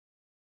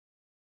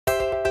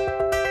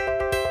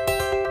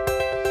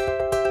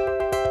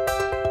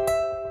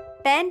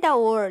Panda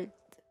world.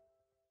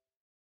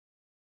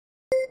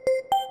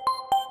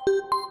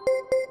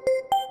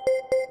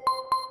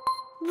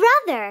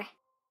 Brother.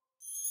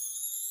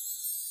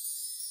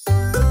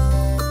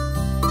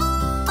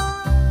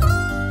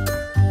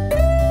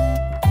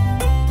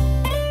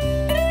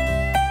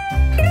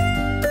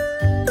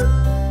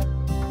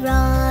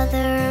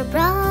 Brother,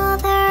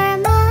 brother,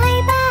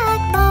 my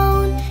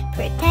backbone,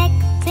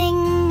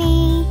 protecting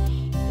me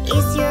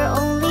is your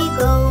only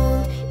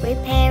goal.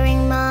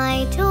 Repairing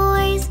my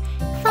toys,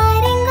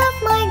 fighting off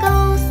my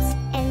ghosts,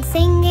 and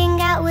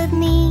singing out with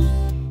me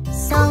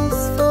songs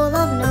full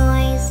of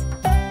noise.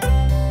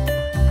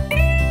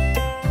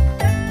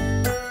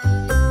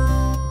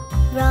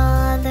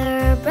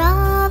 Brother,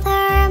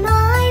 brother,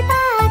 my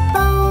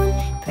backbone,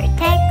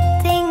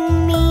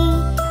 protecting me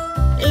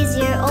is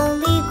your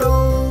only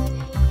goal.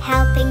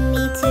 Helping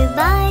me to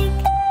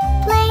bike,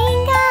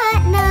 playing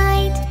at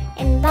night,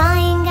 and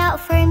buying out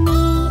for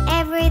me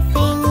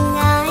everything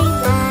I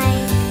like.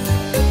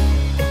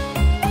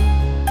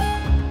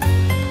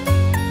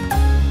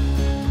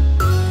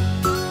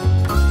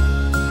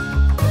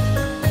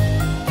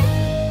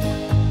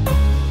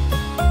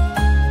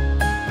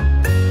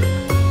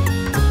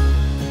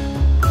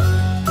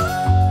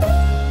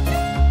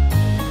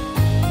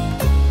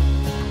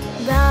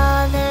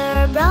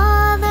 Brother,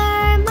 brother,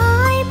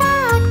 my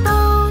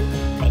backbone,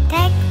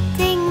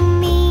 protecting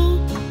me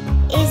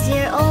is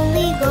your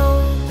only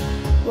goal.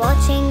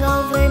 Watching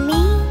over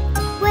me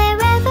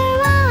wherever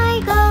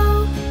I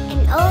go,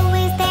 and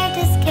always there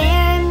to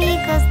scare me,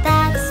 'cause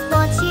that's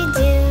what you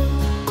do.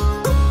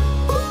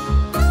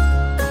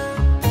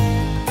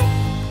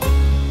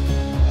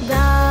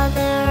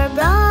 Brother,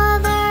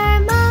 brother,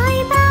 my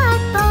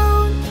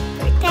backbone,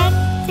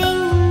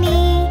 protecting me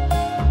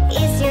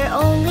is your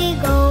only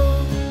goal.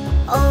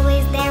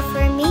 Always there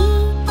for me,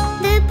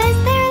 the best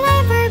there'll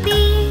ever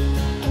be,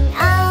 and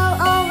I'll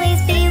always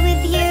be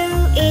with you,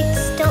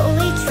 it's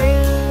totally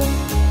true.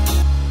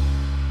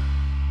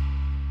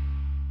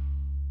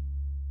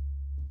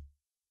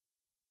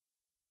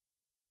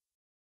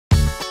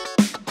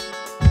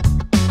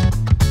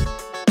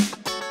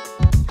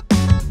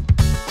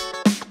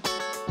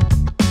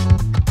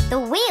 The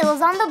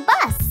wheels on the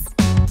bus.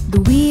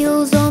 The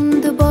wheels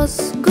on the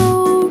bus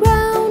go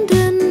round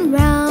and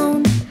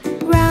round,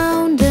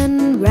 round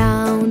and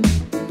round,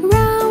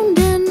 round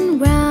and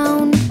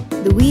round.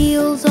 The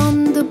wheels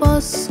on the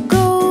bus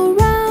go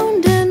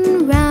round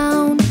and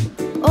round,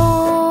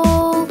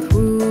 all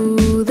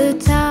through the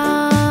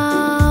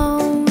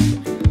town.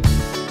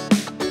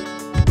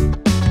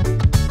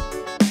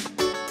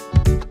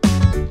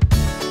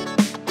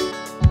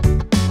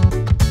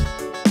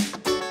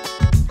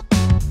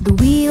 The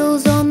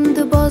wheels on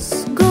the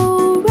bus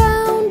go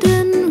round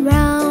and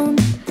round,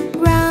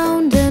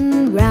 round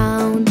and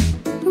round,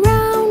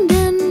 round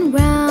and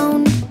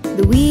round.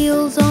 The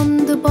wheels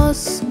on the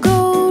bus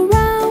go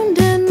round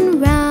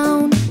and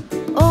round,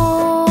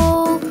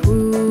 all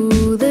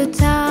through the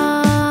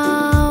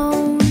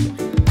town.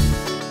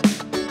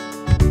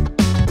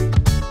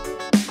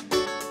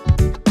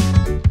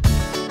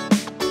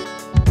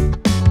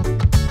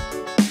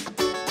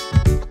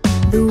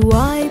 The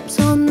wipes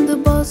on the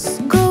bus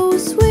go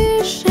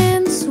swish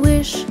and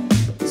swish,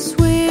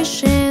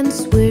 swish and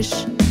swish,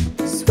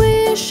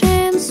 swish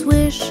and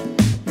swish.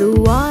 The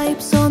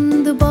wipes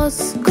on the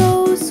bus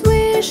go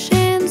swish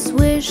and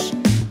swish,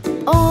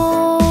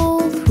 all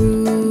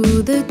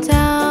through the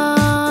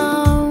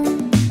town.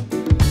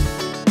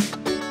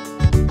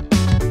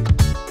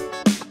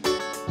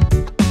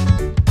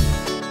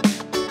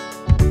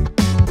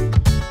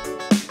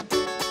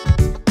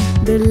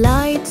 The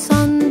lights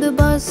on the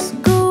bus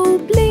go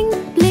blink,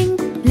 blink,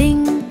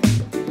 blink,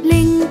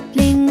 blink,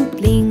 blink,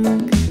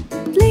 blink,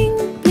 blink,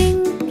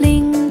 blink,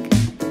 blink.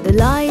 The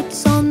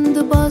lights on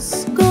the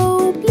bus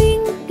go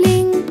blink,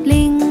 blink,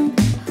 blink,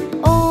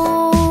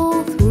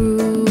 all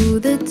through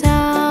the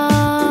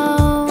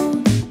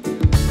town.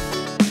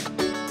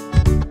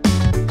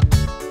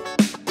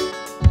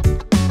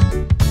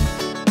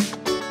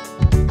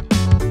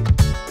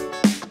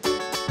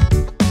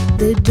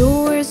 The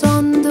doors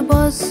on the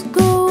bus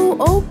go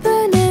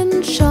open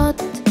and shut,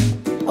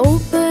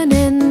 open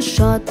and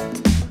shut,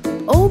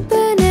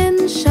 open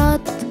and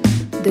shut.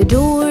 The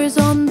doors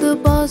on the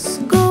bus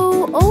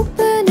go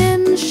open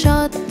and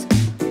shut,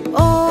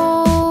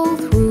 all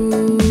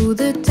through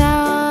the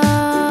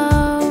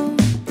town.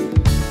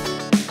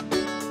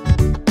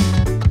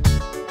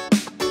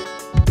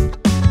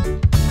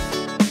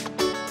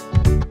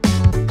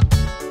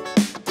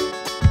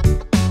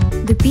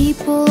 The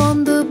people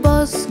on the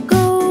bus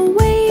go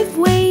wave,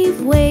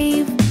 wave,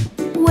 wave,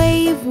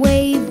 wave,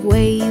 wave,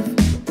 wave,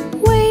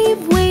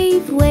 wave,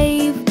 wave,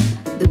 wave.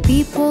 The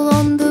people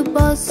on the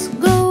bus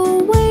go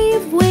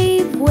wave,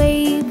 wave,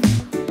 wave,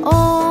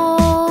 all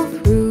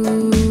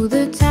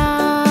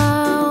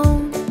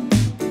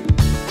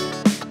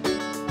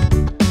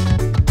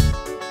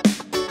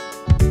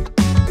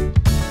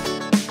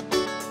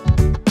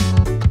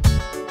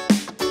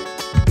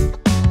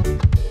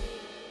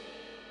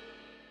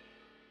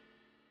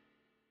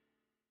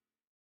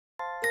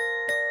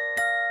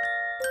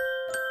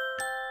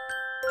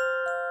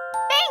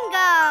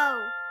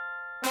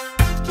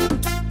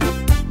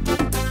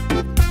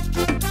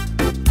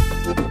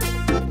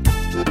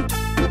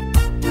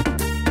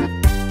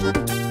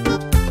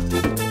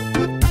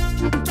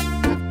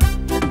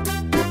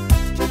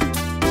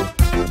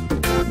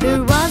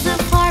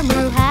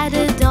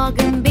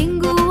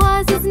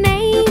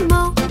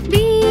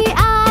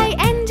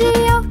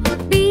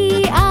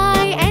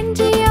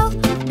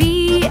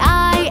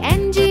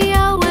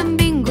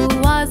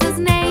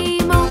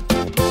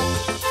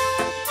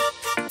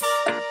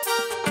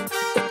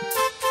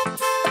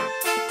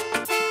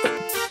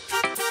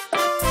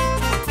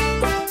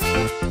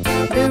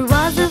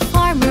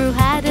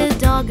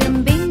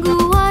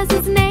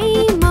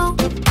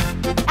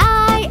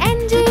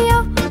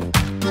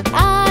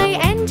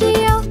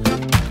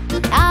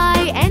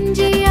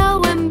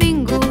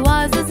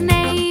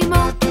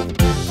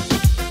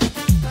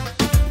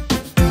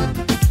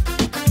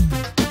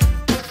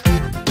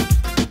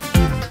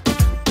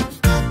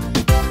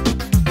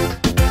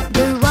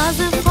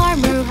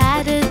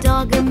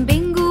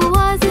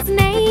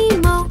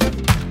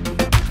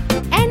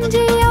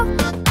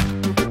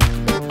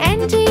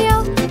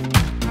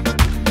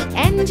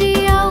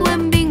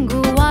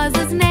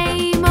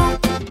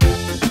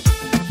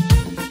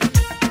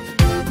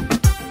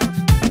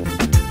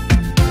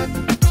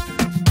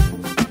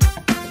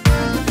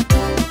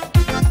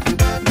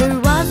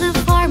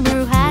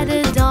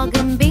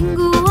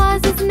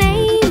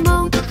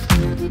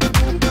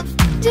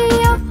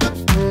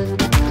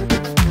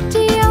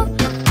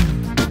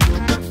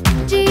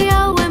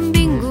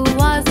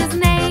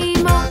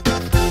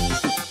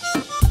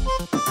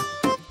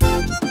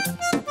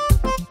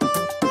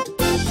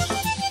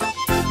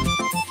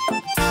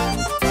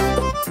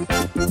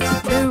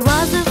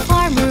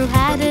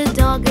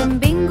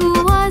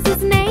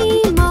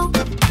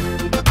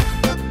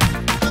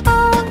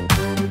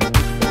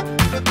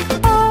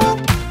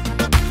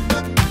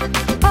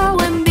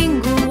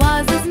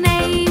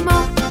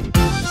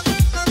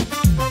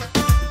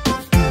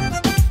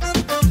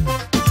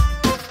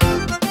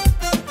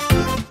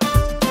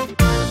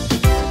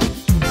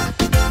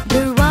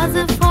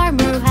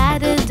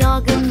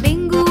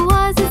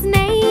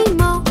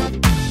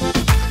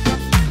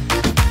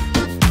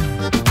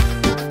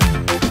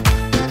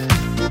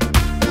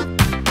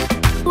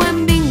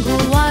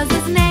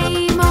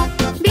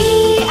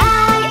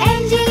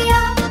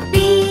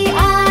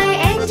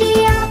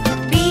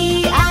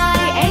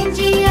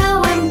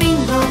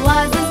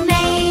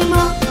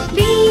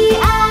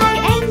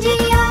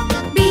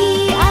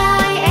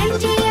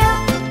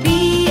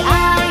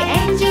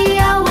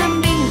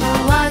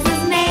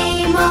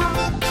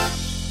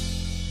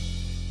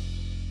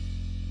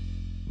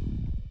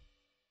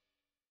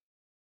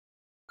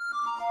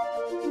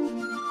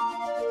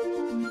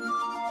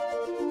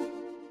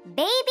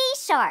Baby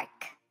shark.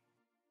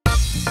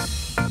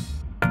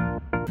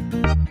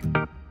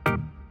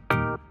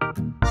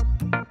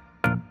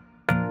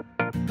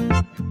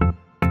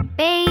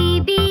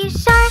 Baby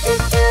shark,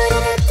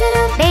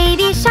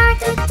 baby shark,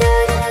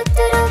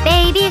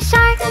 baby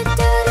shark,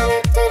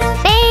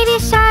 baby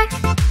shark,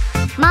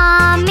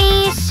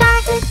 mommy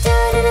shark,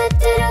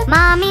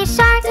 mommy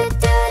shark,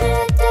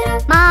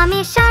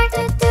 mommy shark,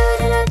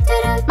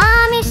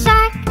 mommy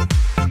shark,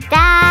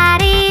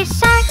 daddy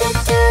shark,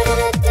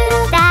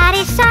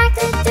 daddy shark,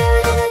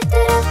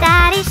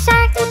 daddy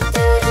shark,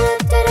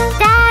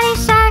 daddy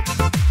shark,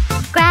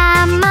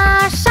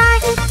 grandma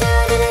shark,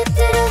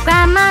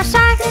 grandma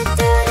shark,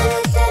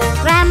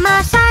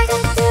 grandma shark,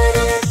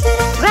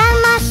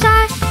 grandma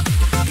shark,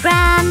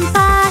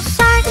 grandpa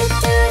shark,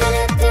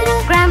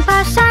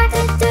 grandpa shark,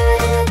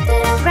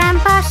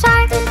 grandpa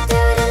shark,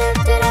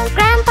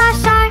 grandpa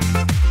shark.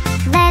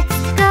 Let's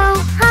go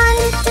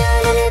hunt,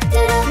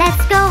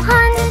 let's go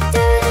hunt,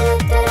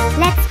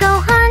 let's go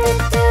hunt,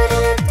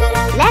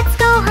 let's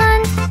go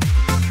hunt.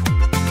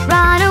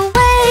 Run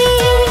away,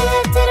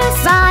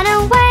 run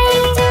away,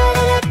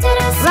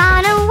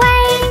 run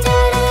away,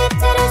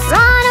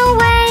 run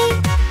away.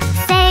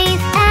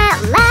 Safe at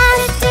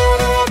last,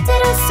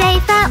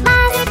 safe at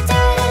last,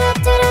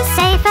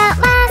 safe at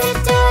last,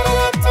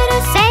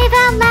 safe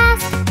at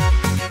last.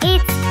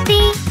 It's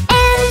the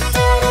end, it's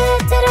the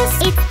end,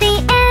 it's the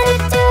end,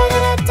 it's the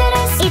end,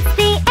 it's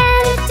the end, it's the end,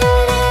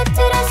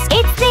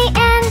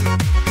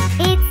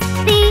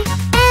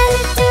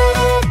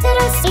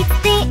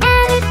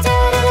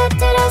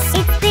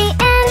 it's the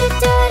end,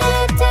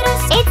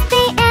 it's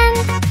the end.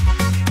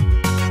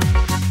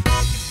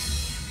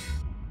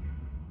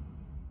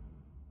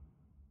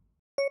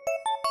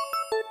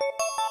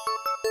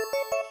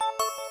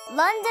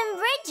 London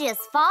Bridge is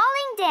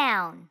falling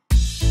down.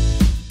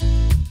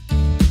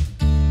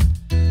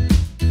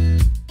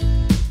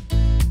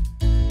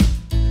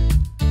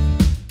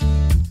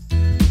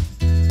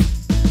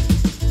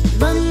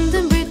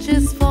 London Bridge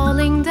is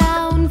falling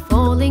down,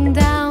 falling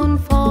down,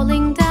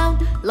 falling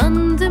down.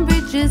 London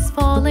Bridge is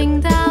falling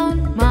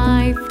down,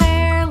 my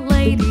fair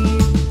lady.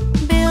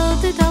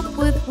 Build it up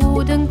with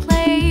wooden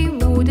clay,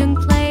 wooden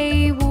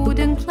clay,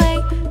 wooden clay.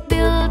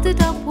 Build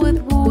it up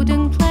with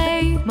wooden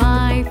clay,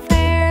 my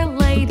fair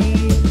lady.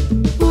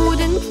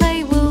 Wooden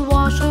clay will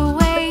wash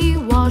away,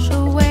 wash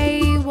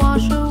away,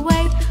 wash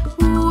away.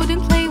 Wooden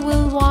clay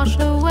will wash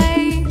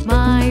away,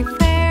 my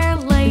fair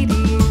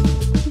lady.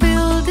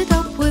 Build it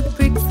up with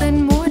bricks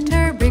and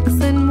mortar, bricks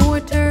and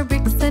mortar,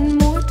 bricks and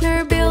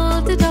mortar.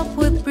 Build it up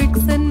with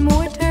bricks and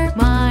mortar,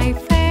 my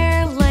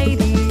fair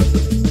lady.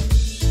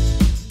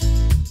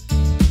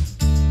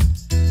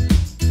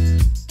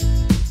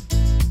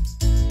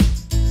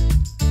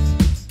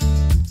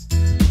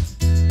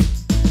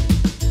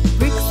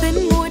 Bricks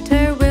and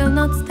mortar will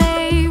not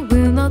stay,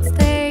 will not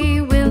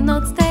stay, will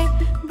not stay.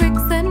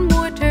 Bricks and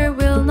mortar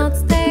will not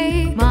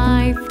stay,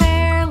 my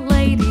fair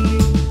lady.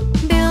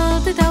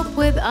 Build it up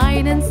with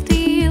iron and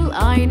steel,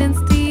 iron and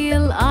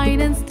steel,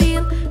 iron and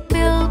steel.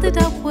 Build it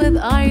up with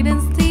iron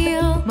and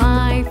steel,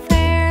 my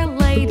fair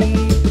lady.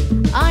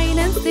 Iron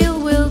and steel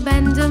will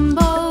bend and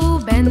bow,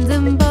 bend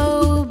and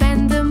bow,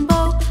 bend and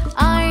bow.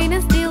 Iron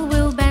and steel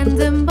will bend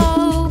and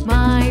bow,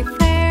 my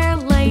fair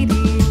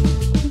lady.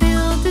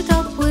 Build it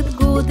up with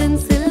gold and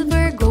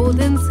silver, gold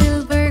and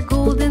silver,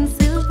 gold and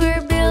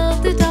silver.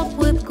 Build it up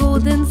with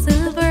gold and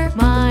silver,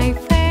 my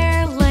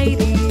fair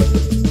lady.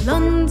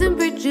 London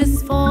Bridge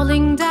is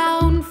falling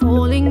down,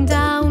 falling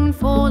down,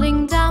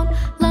 falling down.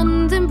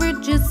 London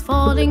Bridge is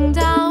falling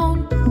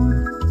down.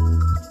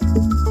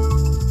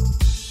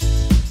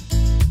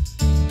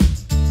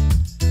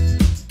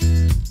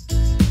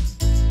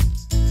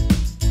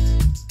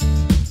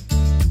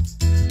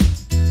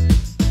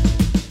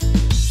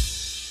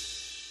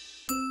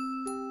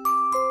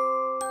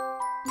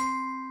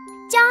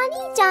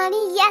 Johnny,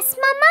 Johnny, yes,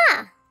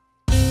 Mama.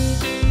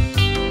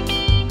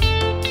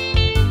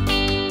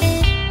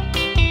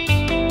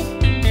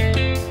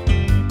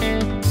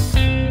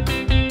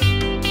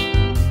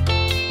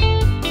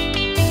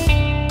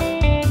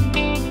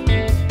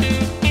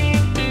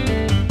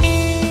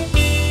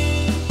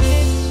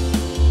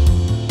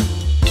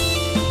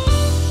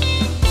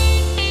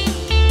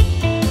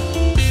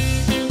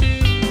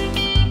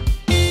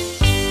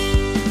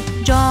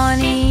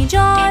 Johnny,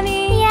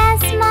 Johnny,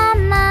 Yes,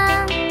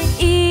 Mama.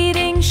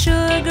 eating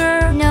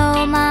sugar.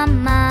 No, Mama.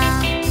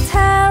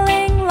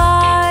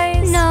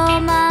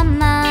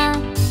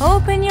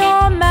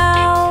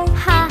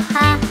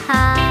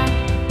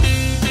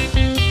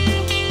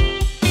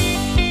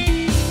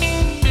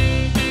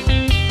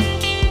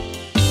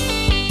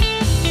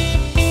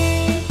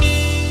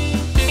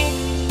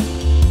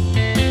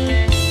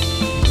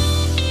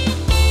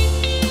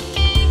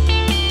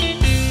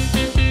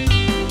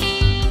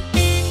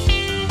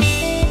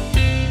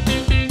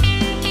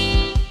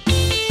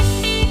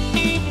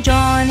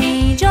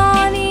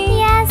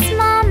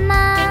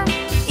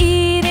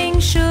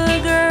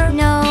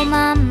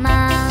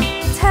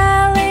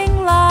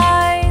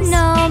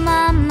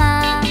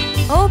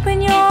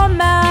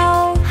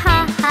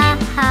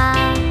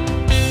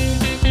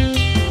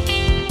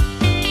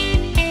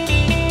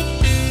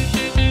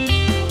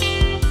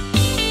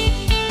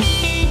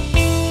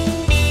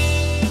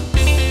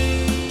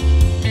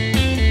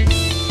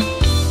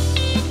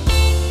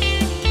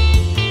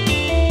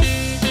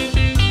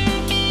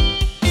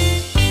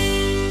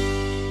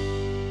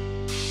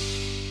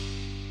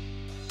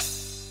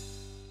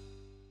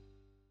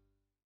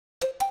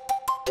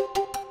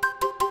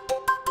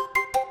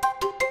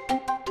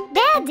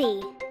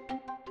 Daddy.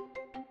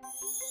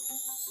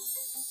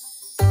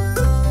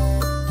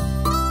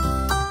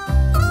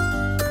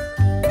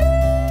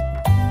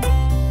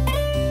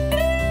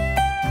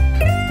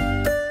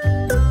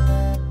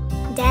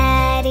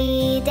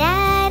 Daddy,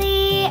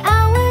 Daddy,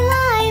 our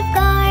life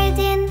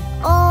garden,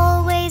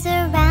 always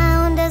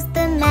around us,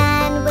 the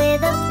man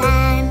with a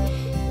plan,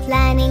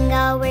 planning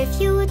our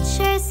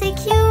future,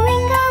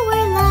 securing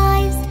our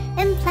lives,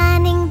 and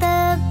planning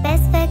the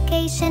best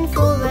vacation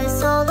for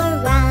us all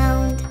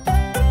around.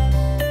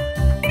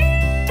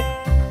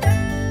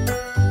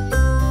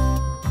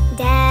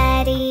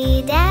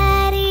 Daddy,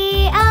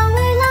 Daddy, our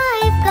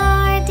life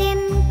garden,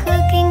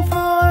 cooking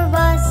for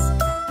us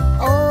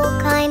all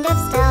kind of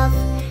stuff,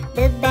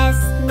 the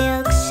best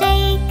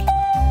milkshake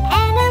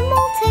and a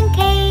molten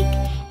cake,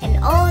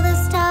 and all the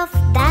stuff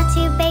that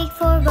you bake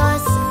for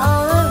us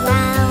all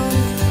around.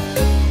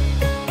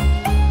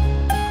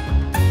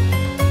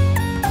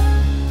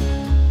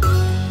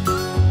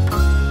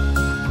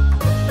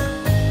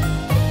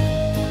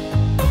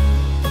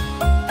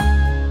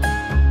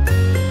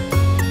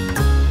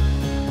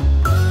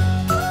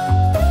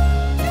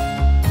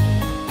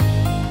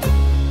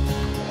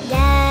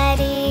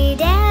 Daddy,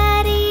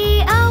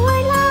 Daddy, our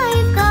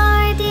life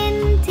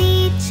garden,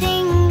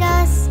 teaching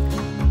us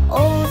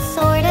all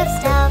sort of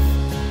stuff,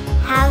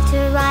 how to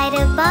ride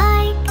a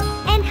bike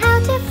and how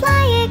to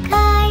fly a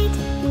kite,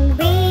 and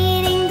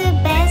reading the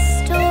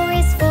best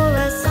stories for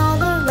us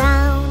all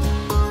around.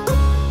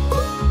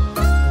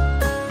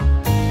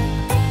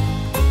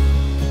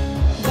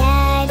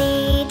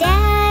 Daddy,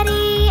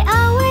 Daddy,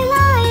 our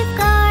life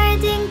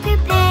garden,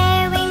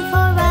 preparing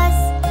for us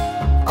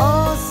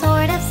all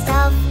sort of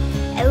stuff,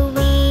 a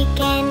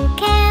weekend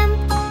camp,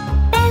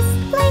 best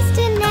place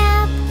to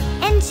nap,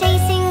 and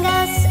chasing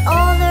us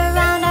all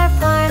around our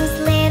farm's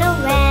little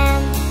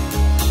ramp.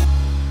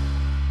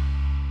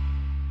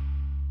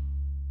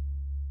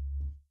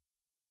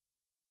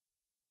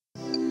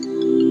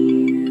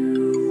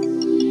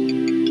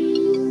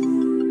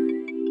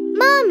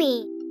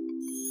 Mommy!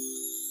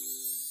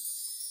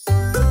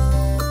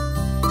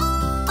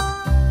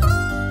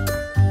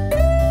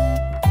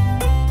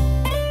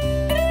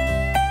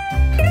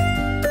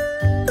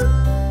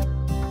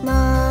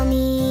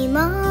 Mommy,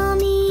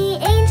 Mommy,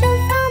 angel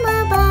from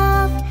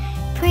above,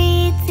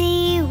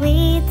 pretty,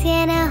 witty,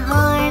 and a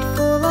heart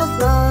full of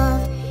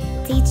love,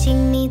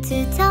 teaching me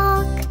to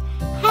talk,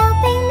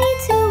 helping me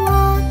to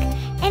walk,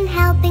 and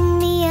helping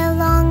me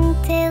along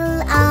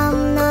till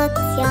I'm not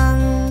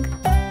young.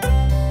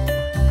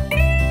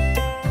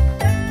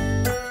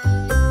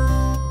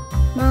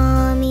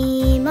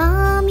 Mommy,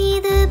 Mommy,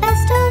 the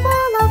best of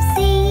all I've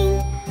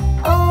seen,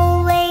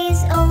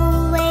 always,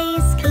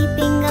 always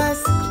keeping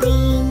us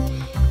clean,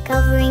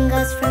 covering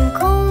us from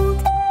cold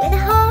with a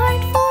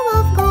heart full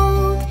of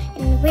gold,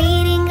 and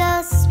reading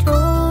us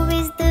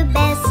stories the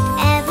best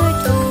ever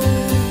told.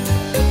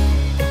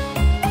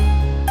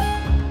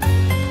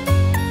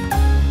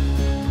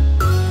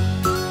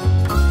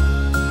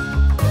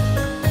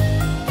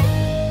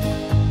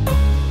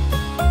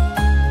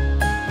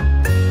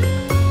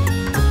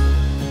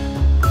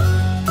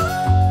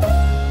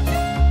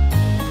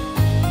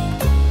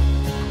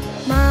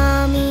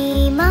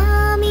 Mommy,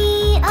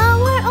 Mommy,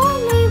 our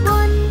only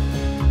one,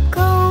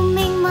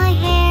 combing my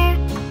hair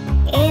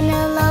in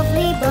a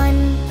lovely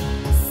bun,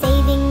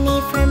 saving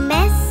me from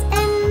mess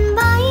and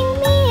buying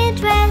me a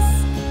dress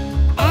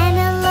and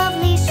a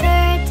lovely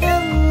shirt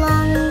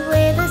along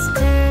with a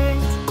skirt.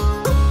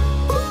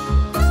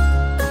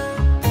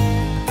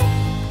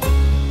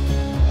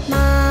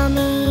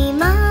 Mommy,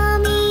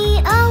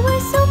 Mommy, our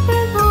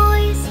super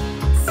voice,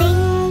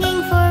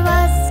 singing for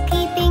us,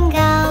 keeping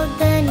out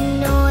the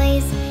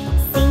noise,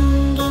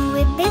 singing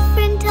with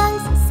different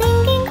tongues,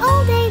 singing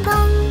all day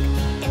long,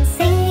 and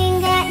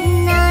singing at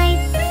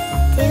night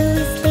till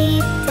we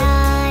sleep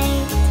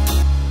tight.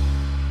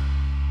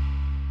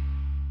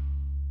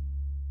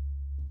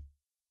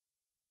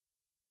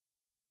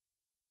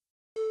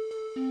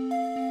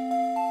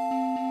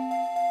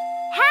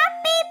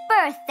 Happy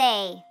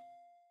birthday!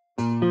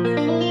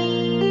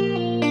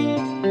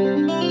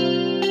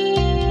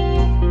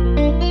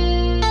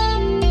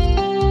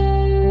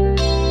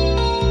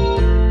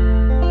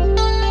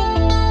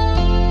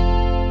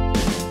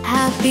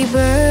 Happy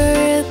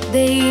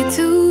birthday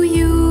to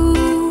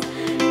you.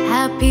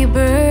 Happy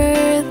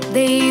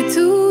birthday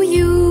to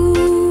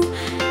you.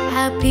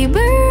 Happy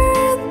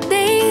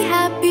birthday,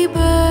 happy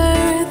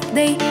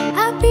birthday,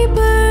 happy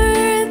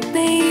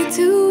birthday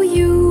to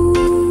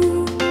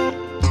you.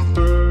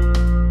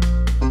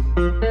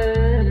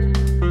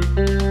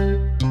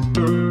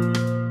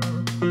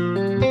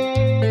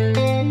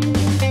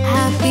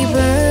 Happy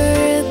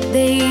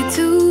birthday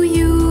to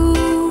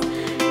you.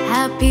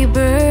 Happy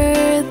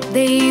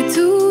birthday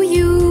to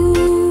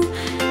you.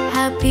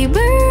 Happy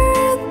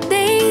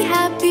birthday,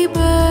 happy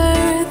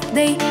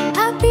birthday,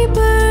 happy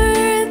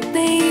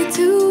birthday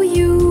to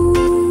you.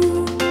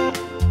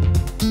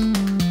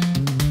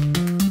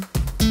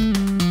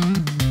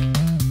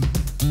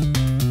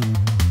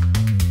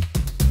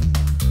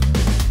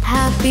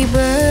 Happy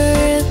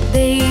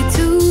birthday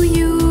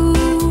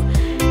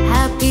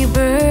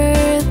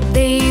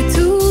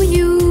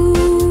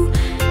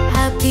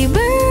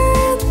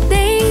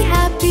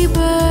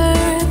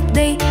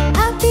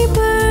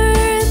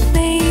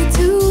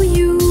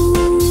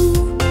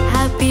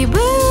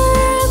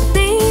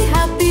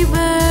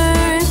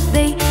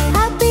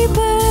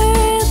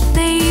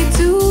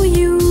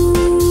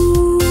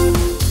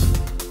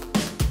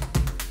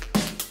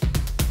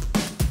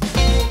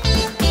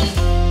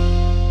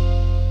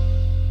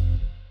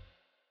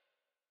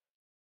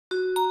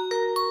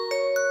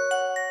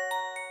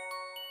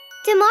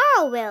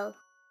will.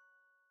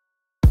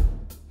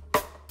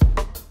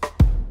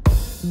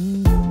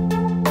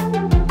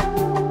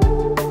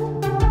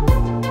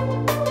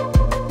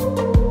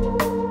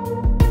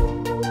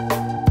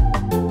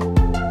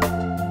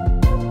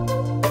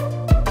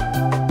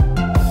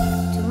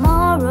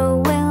 Tomorrow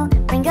will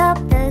bring up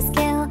the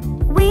skill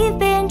we've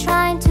been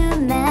trying to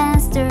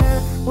master.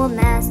 We'll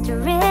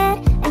master it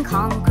and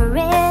conquer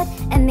it,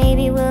 and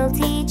maybe we'll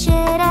teach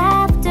it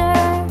after.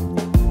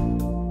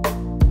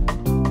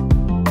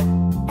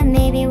 And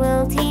maybe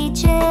we'll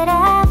teach it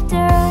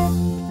after.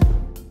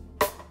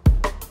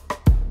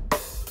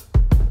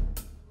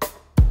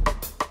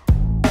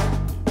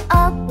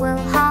 Up we'll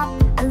hop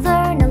and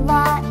learn a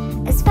lot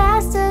as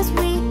fast as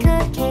we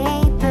could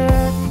caper,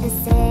 and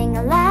sing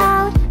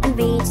aloud and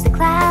reach the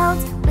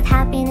clouds with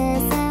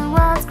happiness and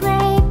wild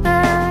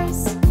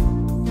scrapers.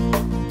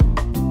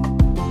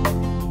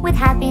 With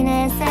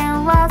happiness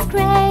and wild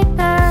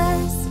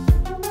scrapers.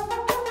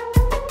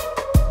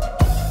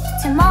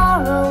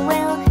 Tomorrow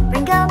will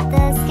bring up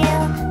the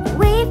skill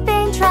we've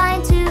been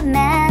trying to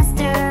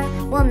master.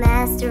 We'll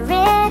master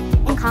it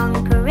and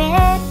conquer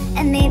it,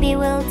 and maybe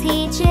we'll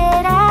teach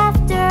it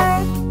after.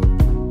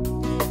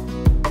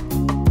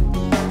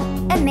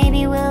 And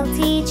maybe we'll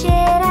teach it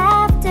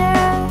after.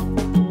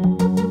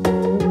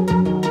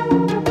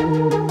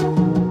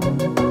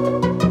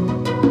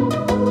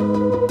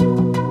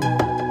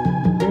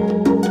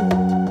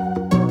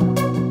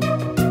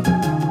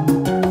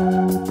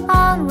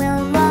 On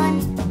we'll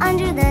run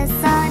under the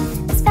sun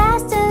as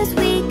fast as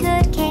we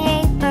could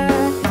caper,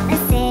 and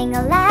sing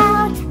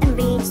aloud and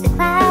reach the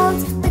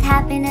clouds with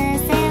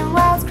happiness and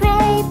wild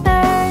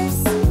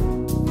scrapers.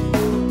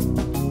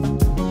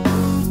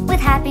 With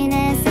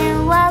happiness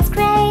and wild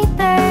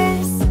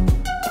scrapers.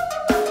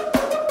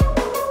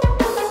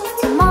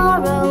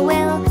 Tomorrow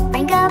will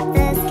bring up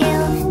the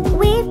skill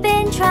we've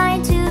been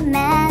trying to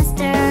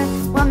master.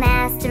 We'll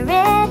master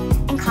it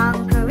and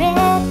conquer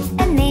it,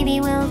 and maybe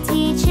we'll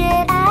teach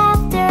it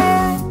after.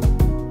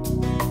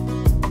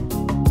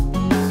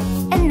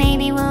 And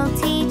maybe we'll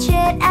teach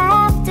it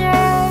after.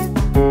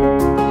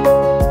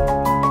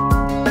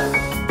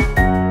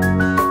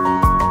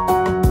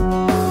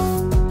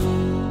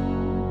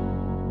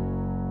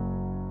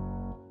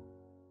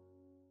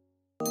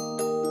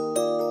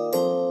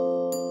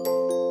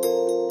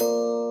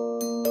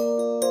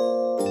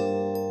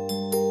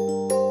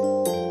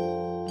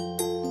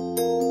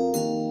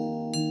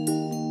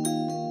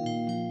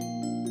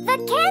 The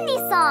candy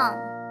song.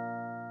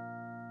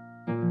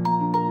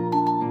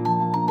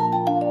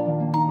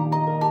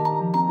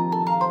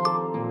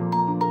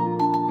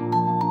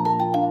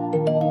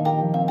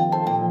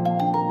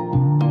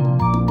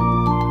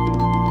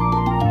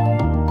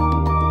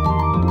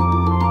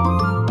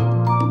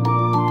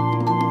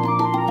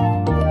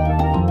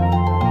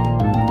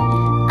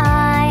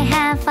 I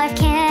have 5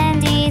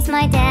 candies,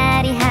 my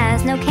daddy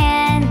has no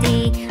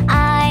candy.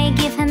 I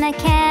give him a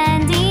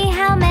candy,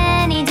 how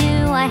many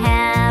do I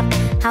have?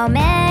 How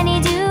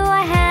many do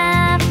I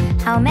have?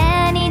 How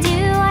many do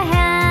I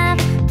have?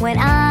 When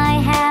I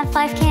have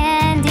 5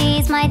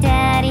 candies, my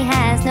daddy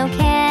has no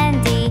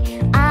candy.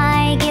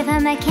 I give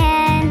him a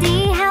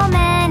candy, how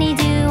many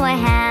do I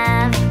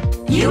have?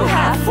 You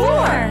have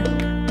 4.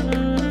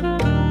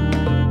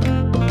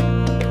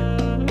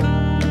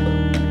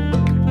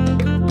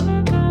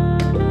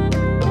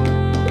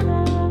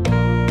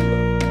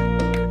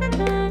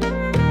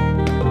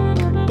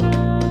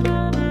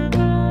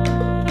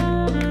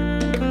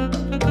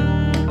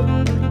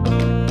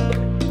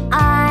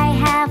 I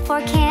have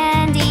 4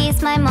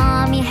 candies, my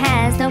mommy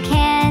has no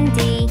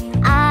candy.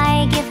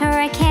 I give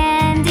her a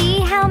candy,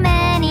 how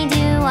many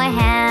do I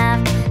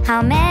have?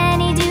 How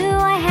many do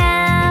I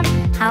have?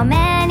 How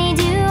many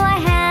do I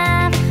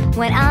have?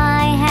 When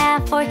I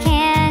have 4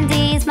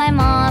 candies, my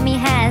mommy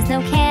has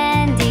no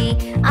candy.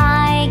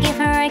 I give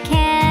her a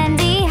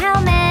candy, how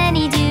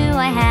many do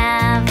I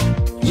have?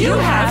 You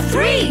have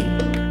 3.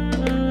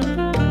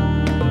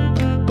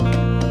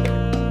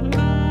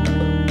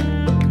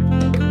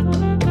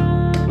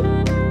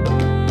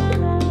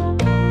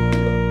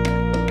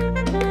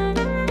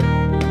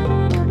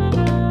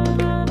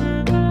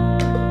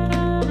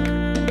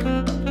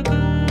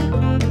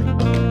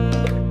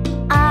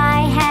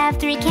 I have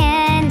 3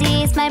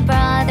 candies, my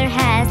brother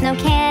has no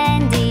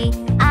candy.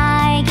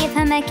 I give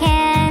him a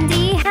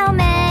candy, how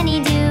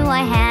many do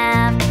I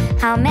have?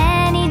 How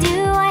many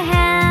do I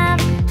have?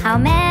 How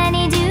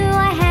many do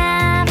I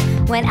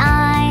have? When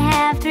I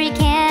have 3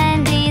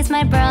 candies,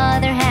 my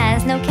brother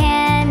has no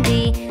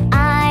candy.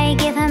 I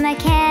give him a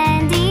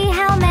candy,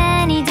 how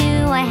many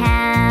do I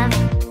have?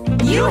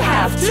 You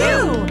have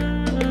 2.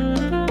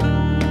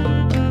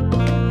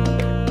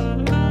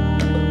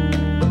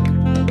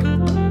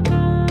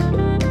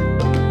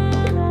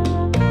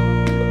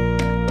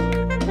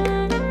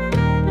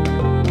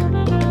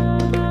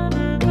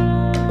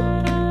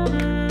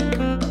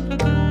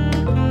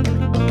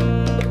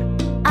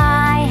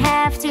 I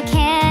have 2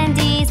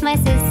 candies, my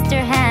sister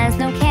has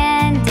no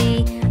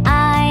candy.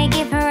 I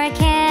give her a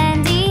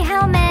candy,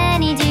 how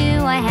many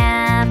do I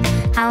have?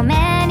 How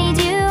many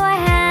do I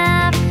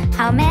have?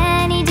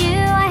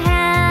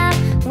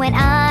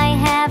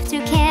 have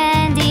 2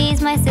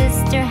 candies. My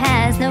sister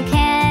has no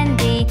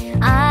candy.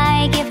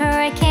 I give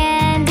her a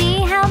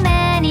candy. How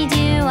many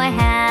do I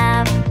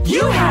have?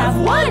 You have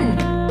 1.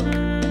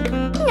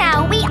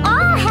 Now we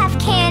all have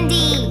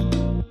candy.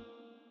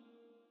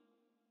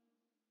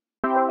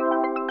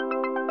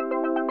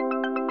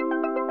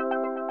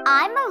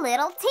 I'm a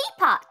little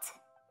teapot.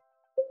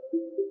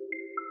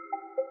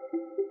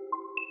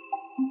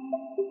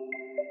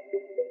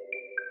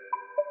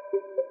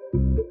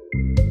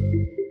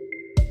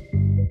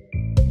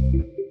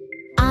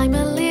 I'm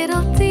a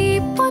little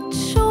teapot,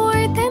 short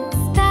and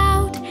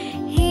stout.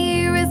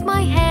 Here is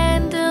my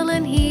handle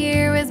and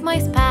here is my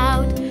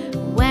spout.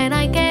 When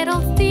I get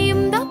all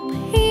steamed up,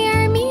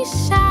 hear me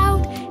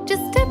shout.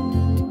 Just tip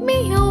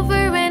me over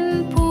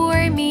and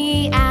pour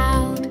me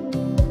out.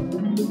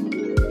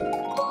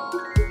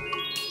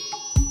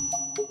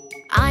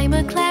 I'm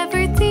a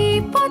clever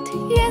teapot,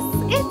 yes,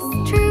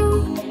 it's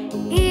true.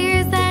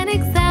 Here's an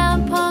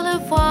example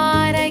of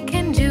what I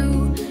can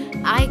do.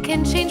 I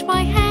can change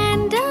my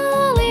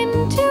handle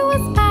into a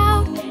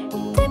spout.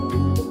 Tip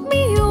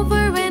me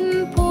over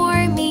and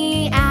pour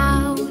me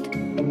out.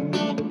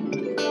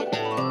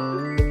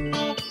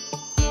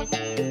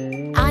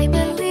 I'm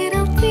a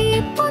little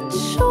teapot,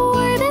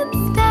 short and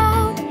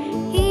stout.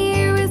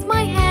 Here is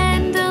my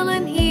handle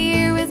and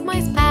here is my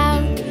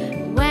spout.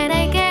 When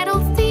I get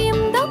all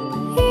steamed up,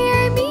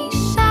 hear me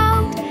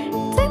shout.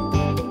 Tip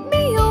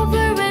me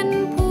over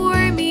and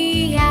pour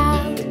me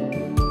out.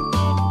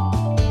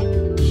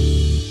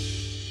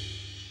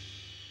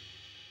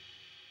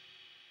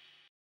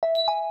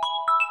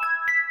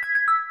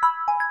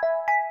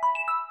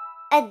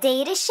 A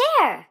day to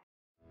share.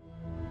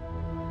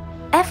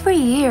 Every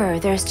year,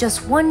 there's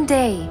just one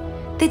day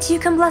that you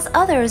can bless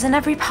others in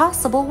every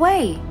possible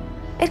way.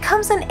 It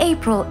comes in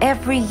April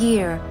every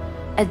year.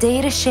 A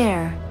day to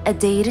share, a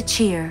day to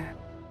cheer.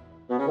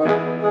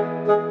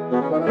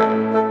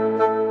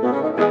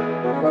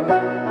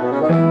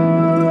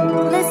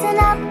 Listen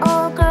up,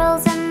 all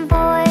girls and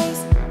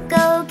boys.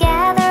 Go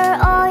gather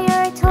all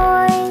your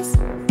toys.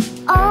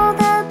 All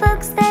the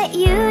books that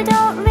you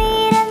don't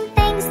read and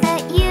things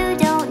that you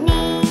don't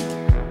need.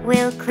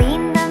 We'll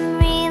clean them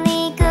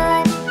really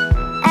good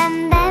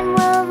and then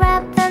we'll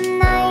wrap them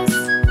nice.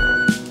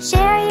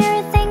 Share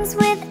your things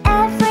with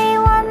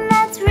everyone,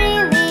 that's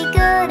really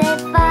good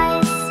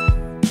advice.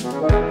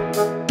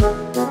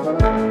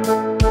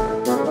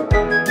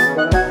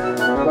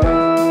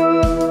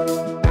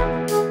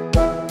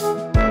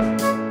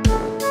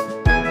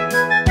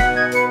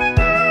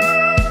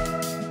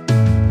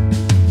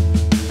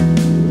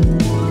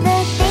 The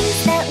things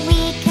that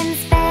we can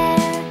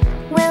spare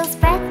will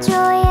spread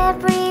joy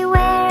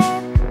everywhere.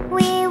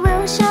 We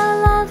will show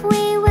love,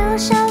 we will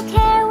show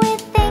care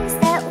with things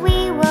that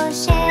we will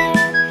share.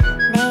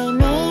 They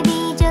may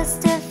be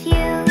just a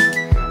few,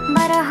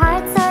 but our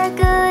hearts are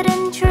good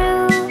and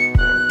true.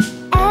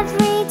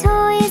 Every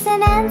toy is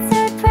an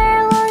answered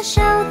prayer, we'll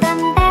show them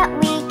that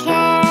we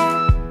care.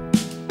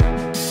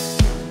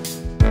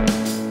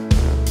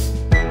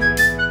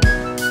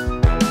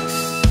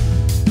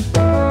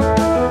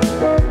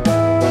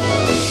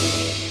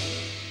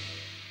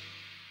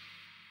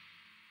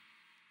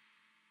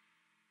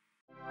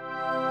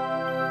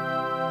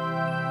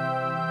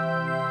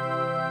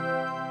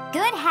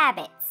 Good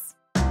habits.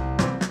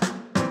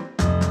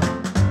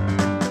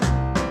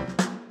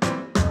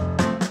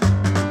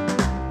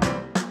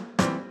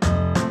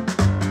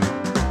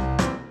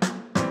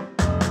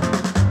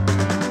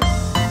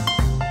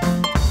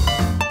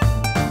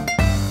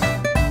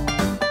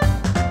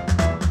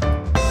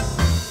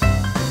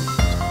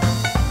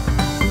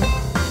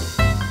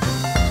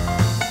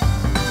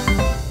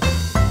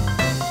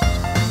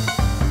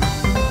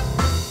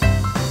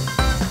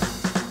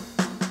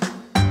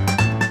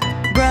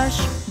 Brush,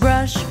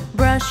 brush,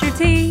 brush your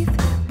teeth.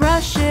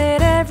 Brush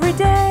it every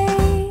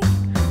day.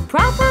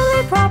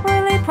 Properly,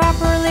 properly,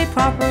 properly,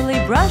 properly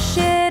brush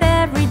it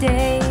every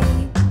day.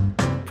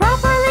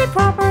 Properly,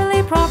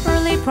 properly,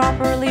 properly,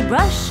 properly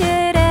brush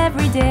it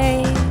every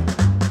day.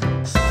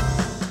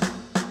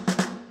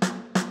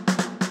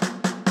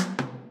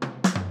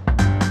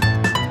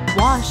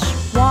 Wash,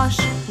 wash,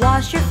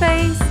 wash your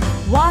face.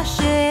 Wash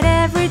it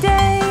every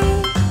day.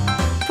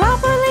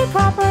 Properly,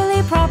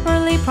 properly,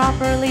 properly,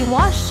 properly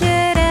wash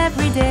it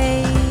every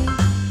day.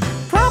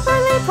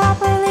 Properly,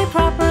 properly,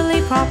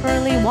 properly,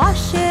 properly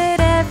wash it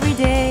every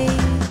day.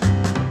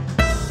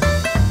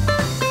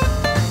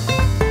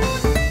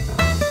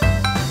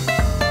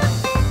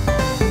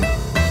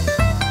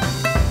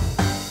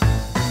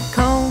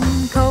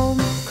 Comb, comb,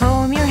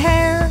 comb your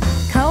hair.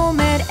 Comb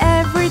it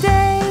every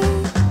day.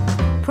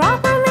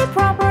 Properly,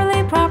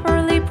 properly,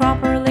 properly,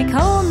 properly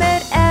comb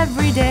it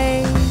every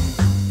day.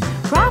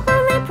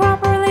 Properly,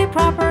 properly,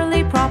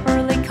 properly,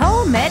 properly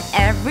comb it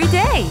every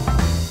day.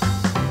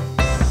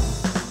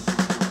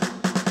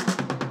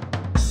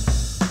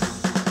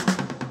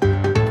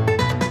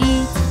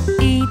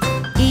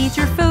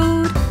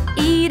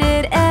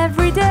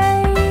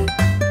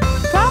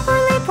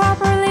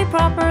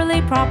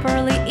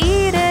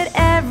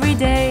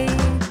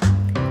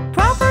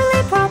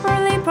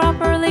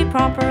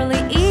 properly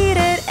eat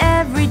it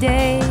every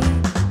day.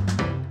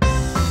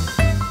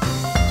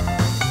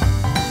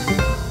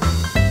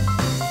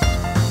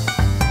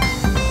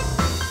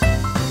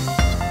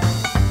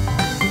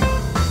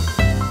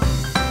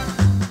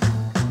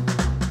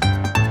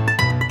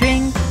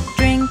 Drink,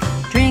 drink,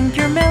 drink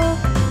your milk.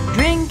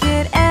 Drink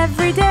it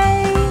every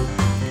day.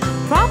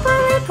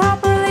 Properly,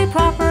 properly,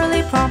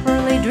 properly,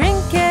 properly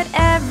drink it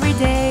every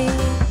day.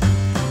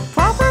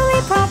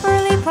 Properly,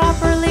 properly,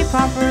 properly,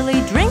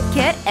 properly drink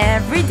it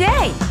every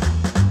day.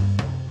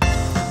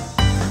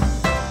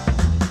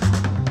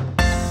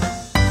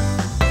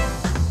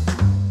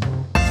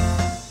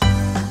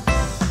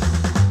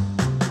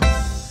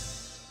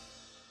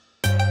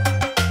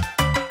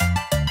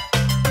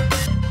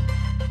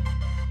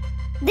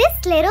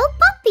 This little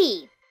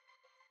puppy.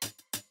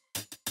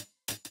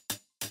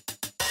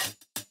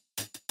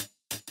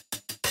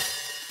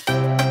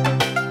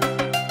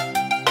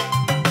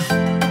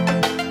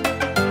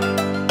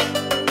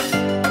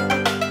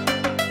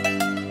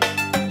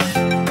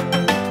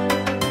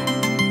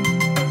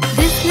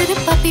 This little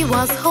puppy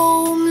was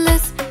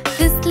homeless.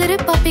 This little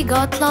puppy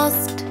got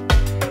lost.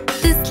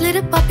 This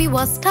little puppy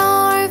was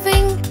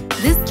starving.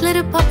 This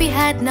little puppy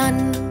had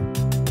none.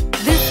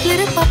 This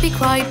little puppy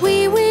cried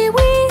wee wee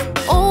wee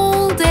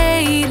all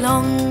day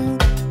long.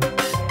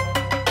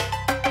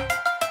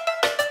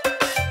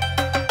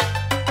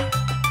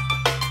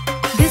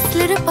 This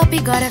little puppy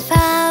got a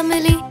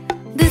family.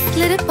 This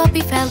little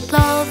puppy felt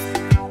love.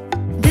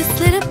 This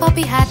little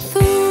puppy had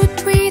food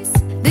treats.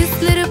 This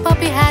little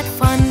puppy had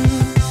fun.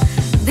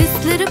 This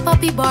little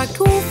puppy barked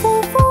woof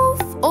woof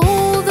woof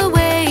all the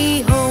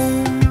way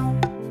home.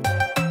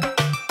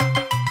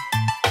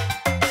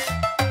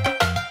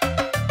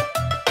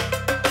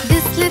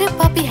 This little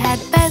puppy had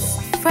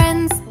best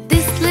friends.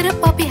 This little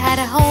puppy had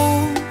a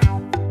home.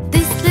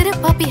 This little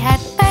puppy had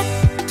pet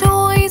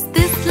toys.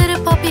 This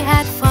little puppy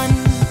had fun.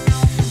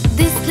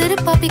 This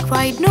little puppy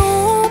cried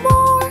no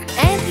more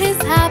and is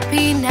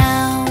happy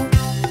now.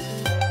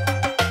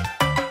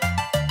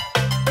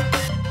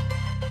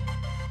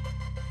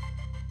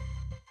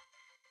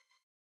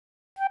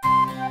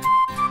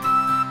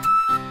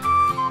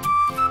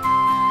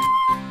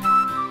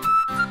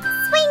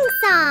 Swing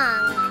song.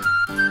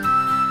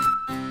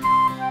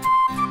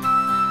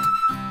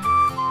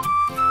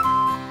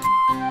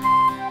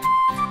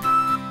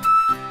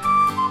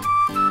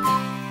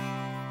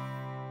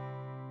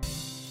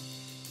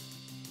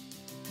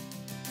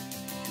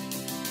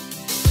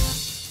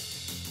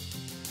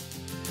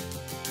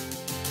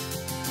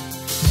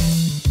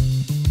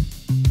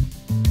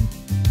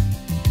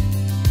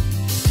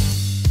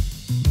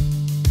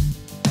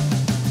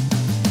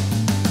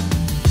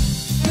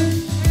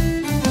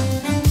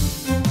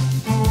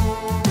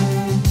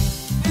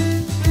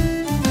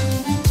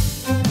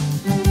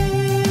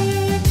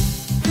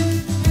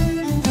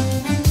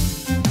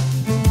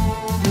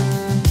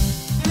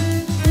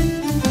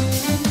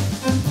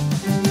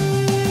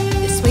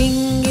 The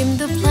swing in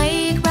the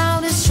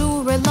playground is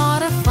sure a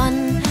lot of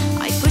fun.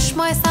 I push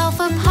myself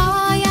up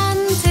high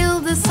until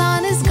the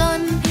sun is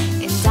gone,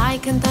 and I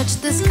can touch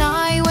the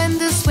sky when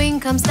the swing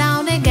comes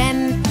down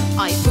again.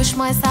 I push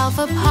myself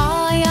up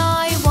high,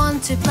 I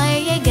want to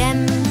play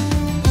again.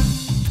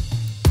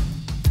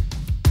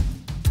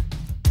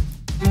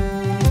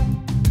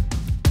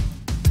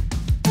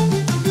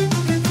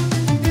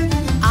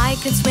 I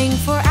could swing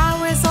for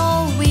hours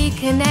all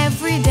week and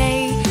every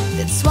day.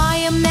 That's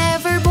why I'm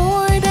never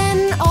bored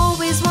and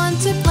always want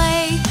to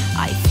play.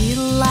 I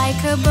feel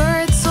like a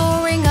bird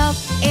soaring up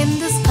in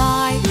the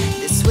sky.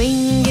 The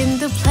swing in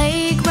the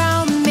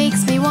playground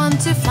makes me want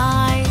to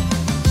fly.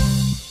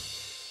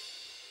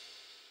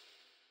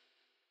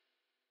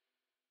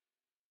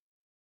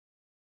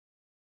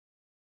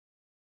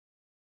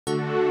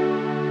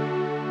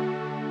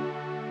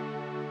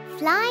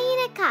 Flying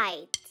a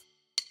kite.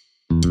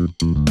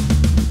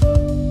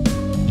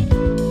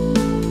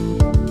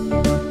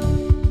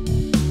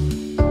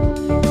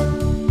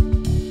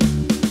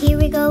 Here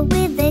we go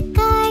with the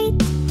kite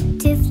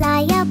to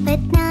fly up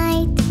at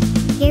night.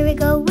 Here we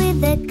go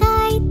with the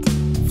kite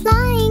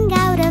flying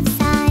out of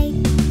sight.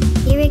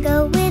 Here we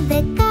go with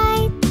the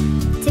kite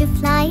to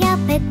fly up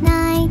at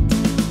night.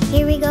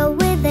 Here we go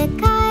with the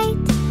kite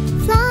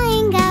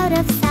flying out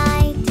of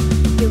sight.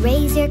 You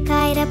raise your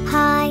kite up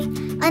high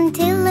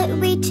until it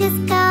reaches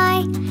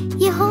sky.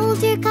 You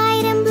hold your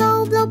kite and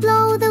blow, blow,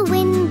 blow. The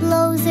wind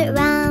blows it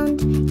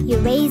round. You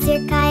raise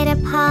your kite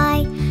up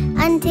high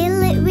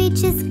until it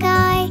reaches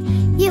sky.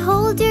 You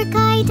hold your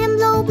kite and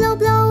blow, blow,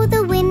 blow.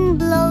 The wind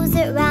blows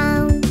it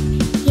round.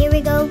 Here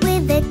we go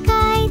with the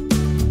kite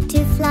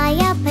to fly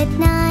up at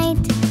night.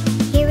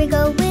 Here we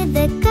go with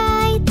the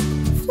kite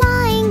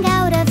flying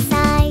out of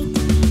sight.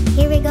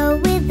 Here we go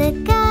with the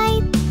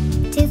kite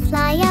to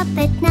fly up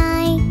at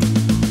night.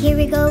 Here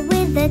we go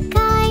with the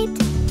kite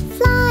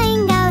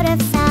flying out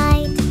of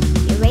sight.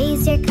 You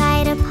raise your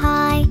kite up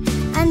high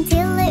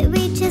until it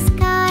reaches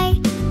sky.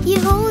 You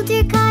hold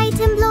your kite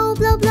and blow,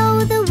 blow,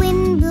 blow. The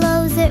wind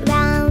blows it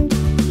round.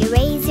 You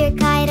raise your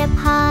kite up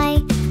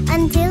high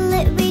until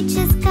it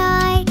reaches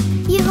sky.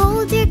 You hold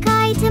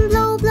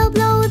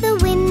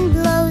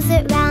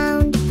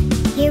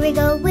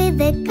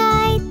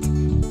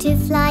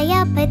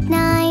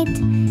night.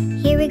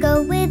 Here we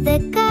go with the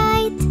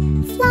kite,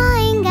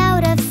 flying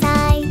out of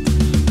sight.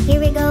 Here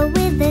we go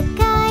with the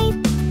kite,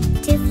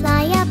 to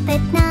fly up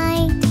at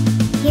night.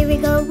 Here we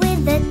go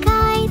with the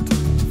kite,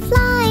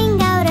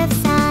 flying out of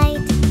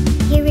sight.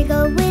 Here we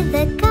go with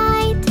the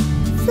kite,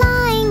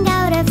 flying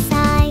out of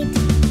sight.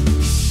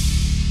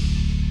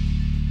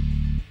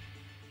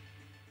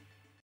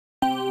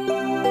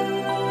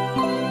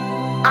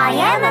 I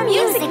am a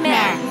music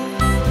man.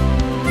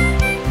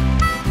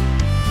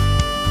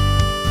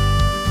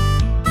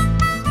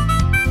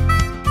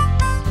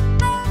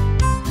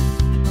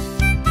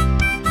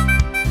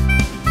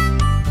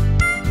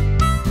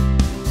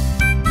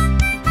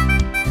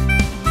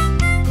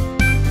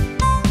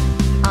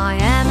 I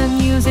am a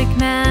music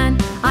man.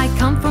 I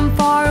come from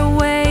far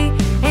away,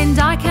 and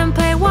I can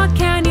play. What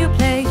can you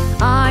play?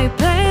 I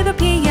play the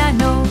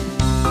piano.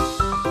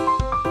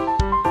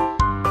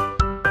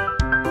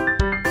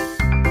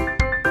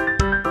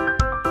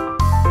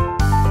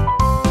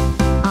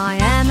 I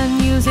am a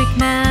music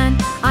man.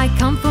 I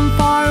come from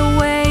far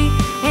away,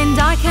 and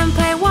I can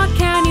play. What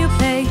can you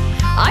play?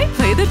 I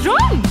play the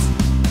drums.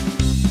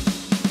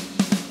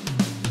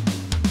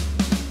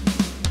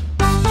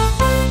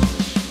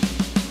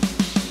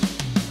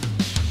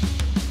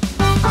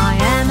 I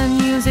am a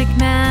music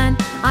man.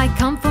 I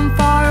come from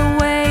far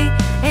away,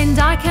 and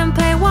I can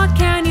play. What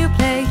can you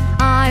play?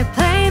 I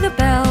play the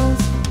bells.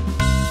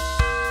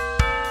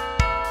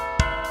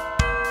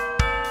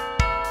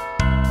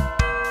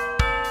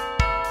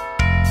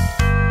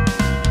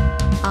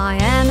 I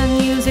am a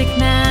music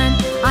man.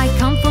 I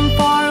come from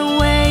far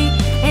away,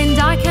 and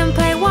I can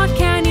play. What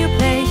can you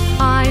play?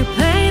 I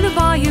play the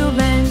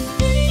violin.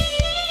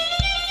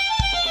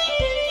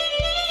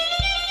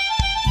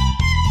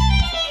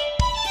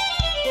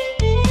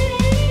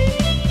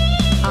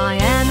 I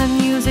am a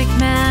music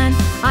man.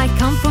 I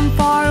come from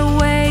far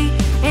away,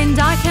 and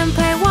I can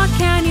play. What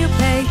can you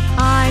play?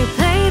 I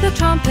play the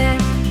trumpet.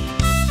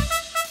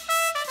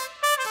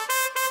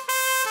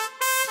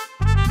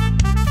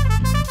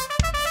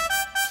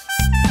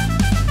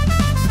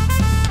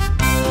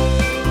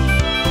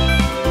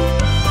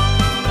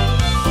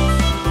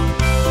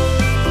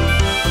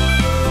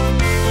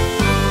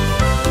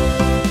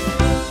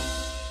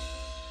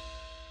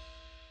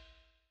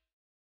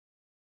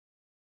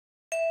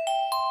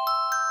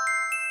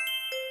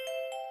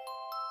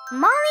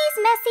 Molly's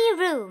messy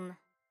room.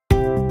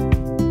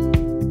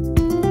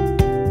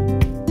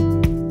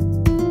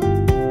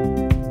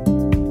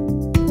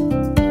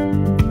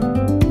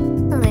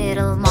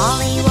 Little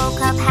Molly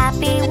woke up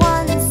happy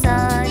one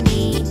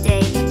sunny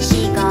day.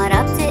 She got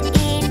up to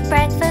eat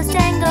breakfast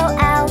and go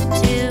out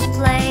to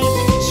play.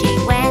 She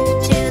went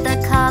to the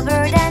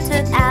cupboard and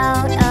took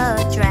out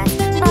a dress,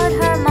 but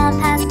her mom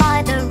passed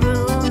by the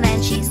room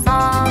and she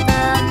saw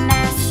the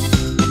mess.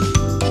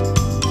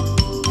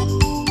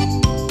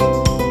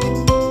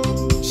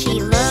 She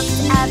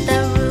looked at the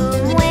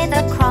room with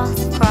a cross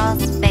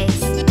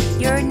face.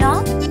 You're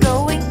not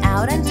going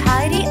out and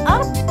tidy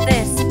up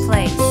this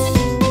place.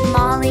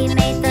 Molly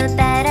made the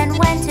bed and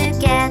went to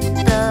get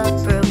the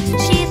broom.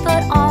 She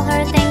put all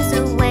her things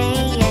away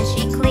and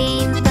she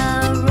cleaned the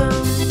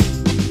room.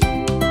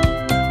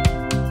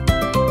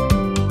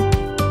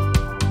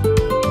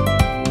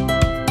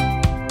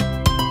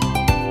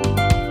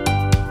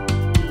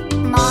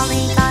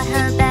 Molly got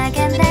her bag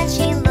and then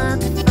she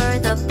looked for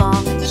the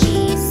ball.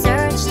 She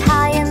searched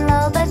high and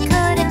low but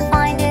couldn't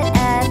find it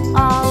at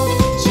all.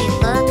 She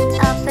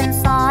looked up and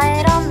saw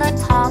it on the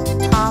top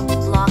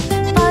block,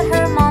 but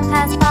her mom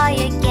passed by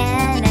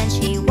again and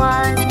she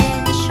was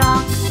in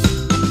shock.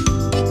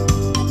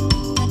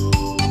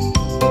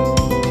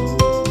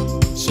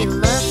 She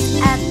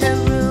looked at the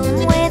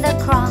room with a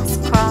cross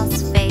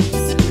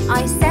face.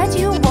 I said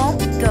you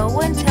won't go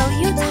until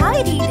you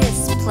tidy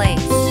this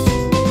place.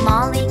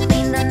 Molly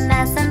cleaned the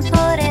mess and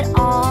put it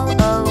all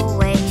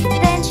away.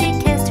 Then she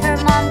kissed her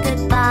mom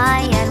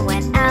goodbye and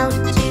went out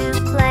to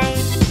play.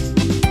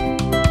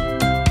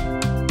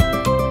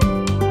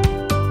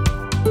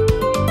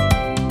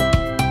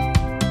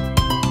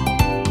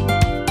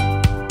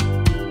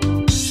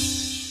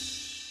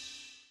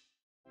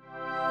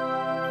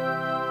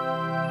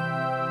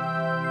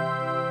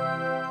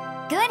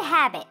 Good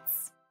habits.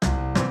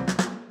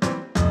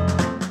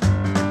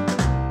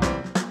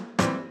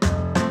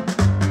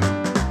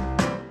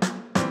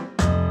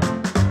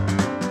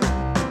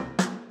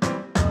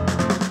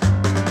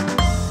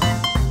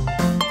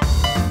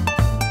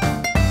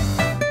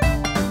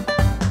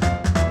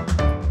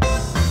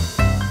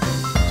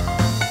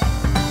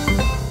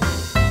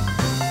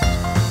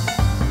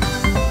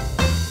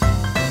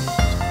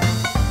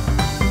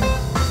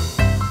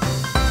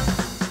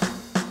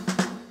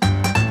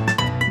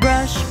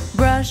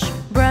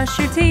 Brush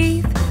your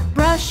teeth.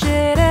 Brush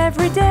it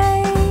every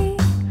day.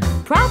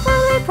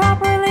 Properly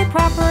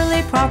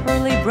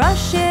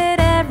brush it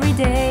every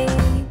day.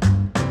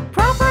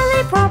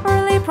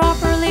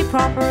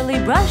 Properly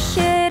brush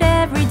it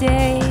every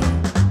day.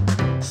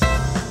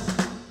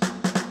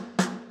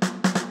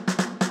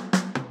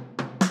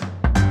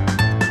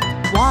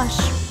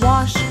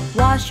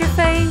 Wash your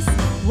face.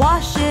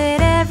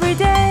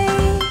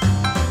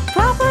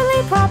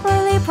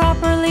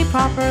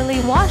 properly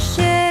wash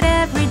it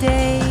every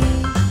day.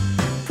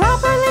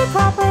 Properly,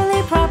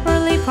 properly,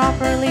 properly,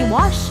 properly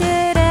wash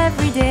it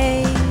every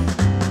day.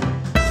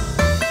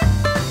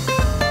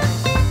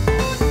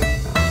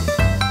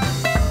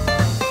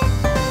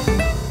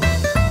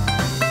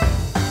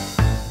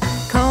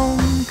 Comb,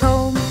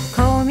 comb,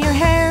 comb your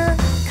hair,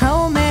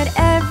 comb it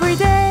every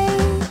day.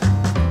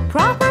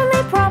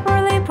 Properly,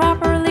 properly,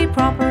 properly,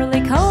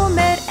 properly comb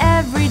it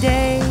every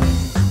day.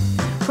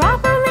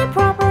 Properly,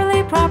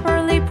 properly,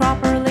 properly,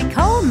 properly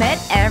comb it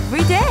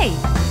every day.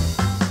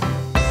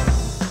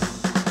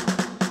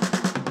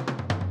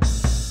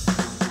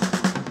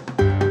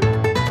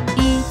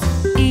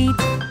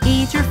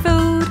 Eat your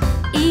food,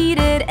 eat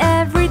it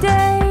every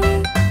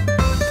day.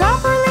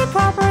 Properly,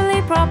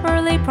 properly,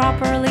 properly,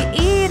 properly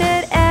eat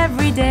it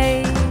every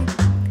day.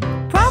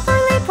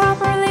 Properly,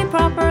 properly,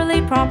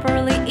 properly,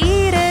 properly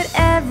eat it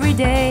every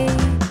day.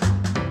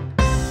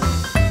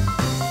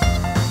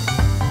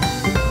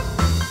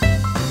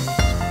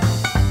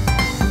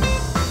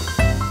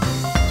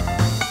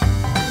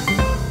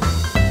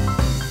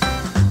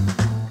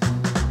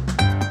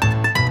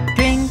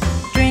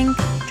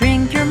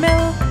 Drink your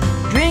milk,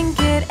 drink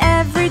it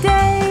every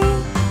day.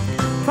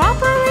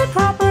 Properly,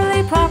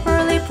 properly,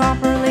 properly,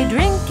 properly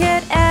drink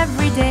it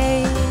every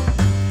day.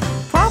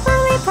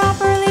 Properly,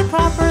 properly,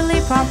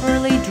 properly,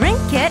 properly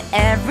drink it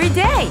every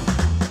day.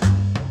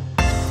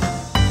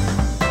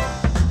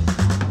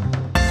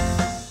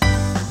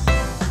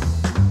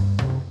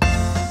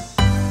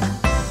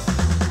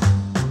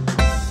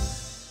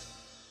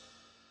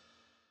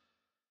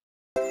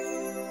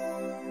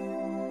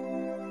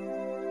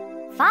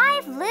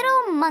 Five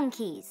little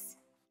monkeys.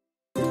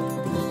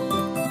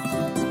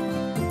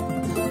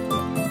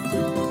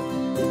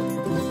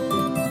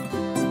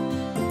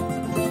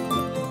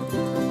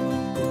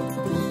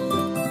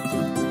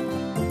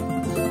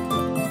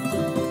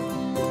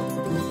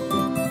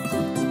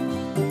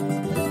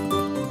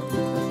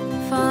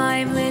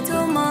 Five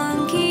little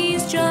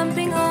monkeys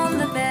jumping on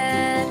the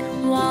bed.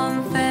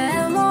 One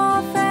fell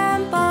off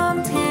and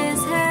bumped his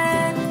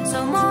head.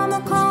 So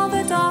Mama called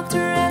the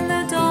doctor and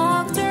the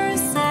doctor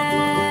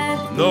said,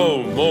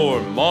 "No more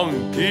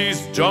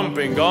monkeys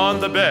jumping on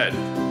the bed."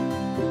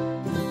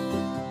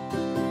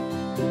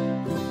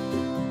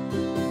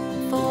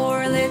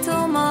 Four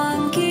little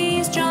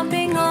monkeys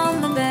jumping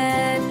on the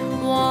bed.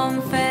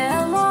 One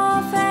fell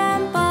off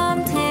and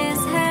bumped his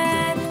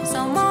head. So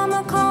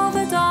Mama called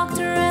the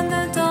doctor and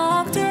the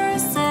doctor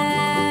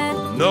said,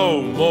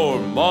 "No more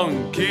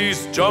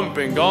monkeys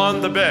jumping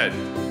on the bed."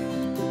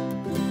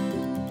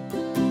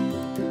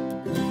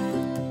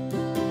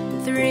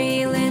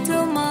 Three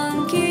little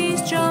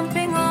monkeys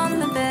jumping on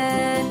the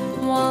bed.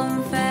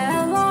 One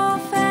fell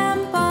off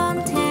and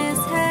bumped his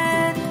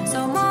head.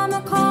 So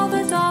Mama called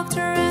the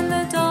doctor and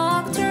the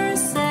doctor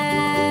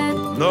said,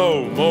 "No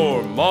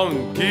more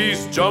monkeys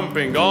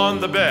jumping on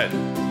the bed."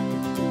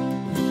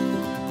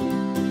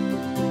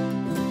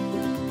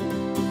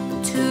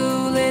 Two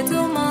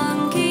little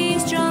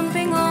monkeys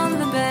jumping on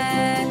the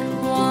bed.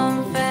 One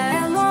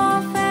fell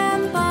off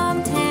and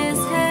bumped his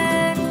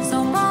head. So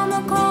Mama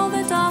called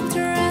the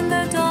doctor and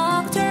the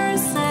doctor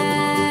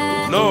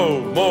said, "No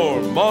more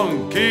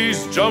monkeys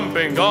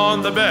jumping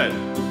on the bed."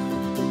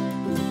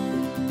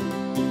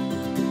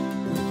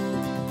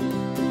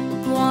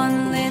 One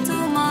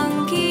little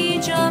monkey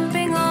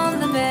jumping on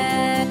the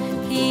bed.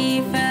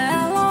 He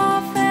fell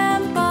off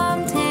and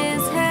bumped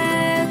his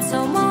head. So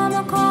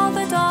Mama called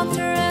the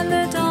doctor and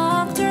the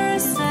doctor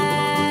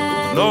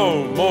said, "No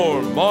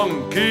more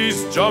monkeys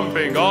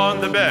jumping on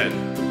the bed."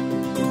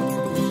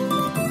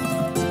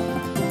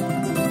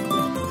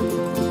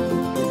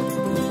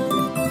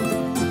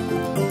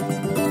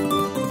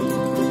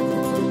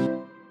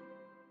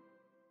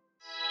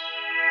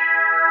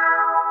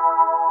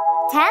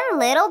 Ten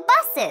little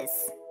buses.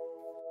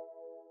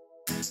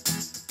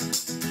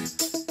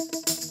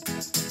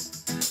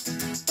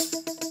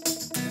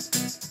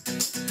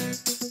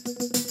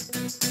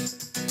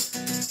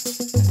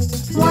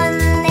 One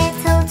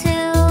little,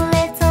 two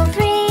little,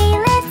 three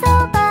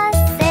little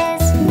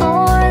buses.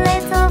 Four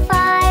little,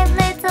 five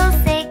little,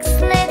 six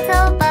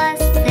little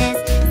buses.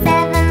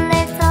 Seven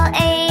little,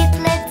 eight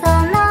little,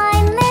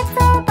 nine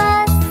little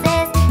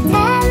buses.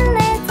 10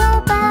 little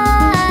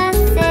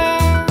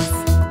buses.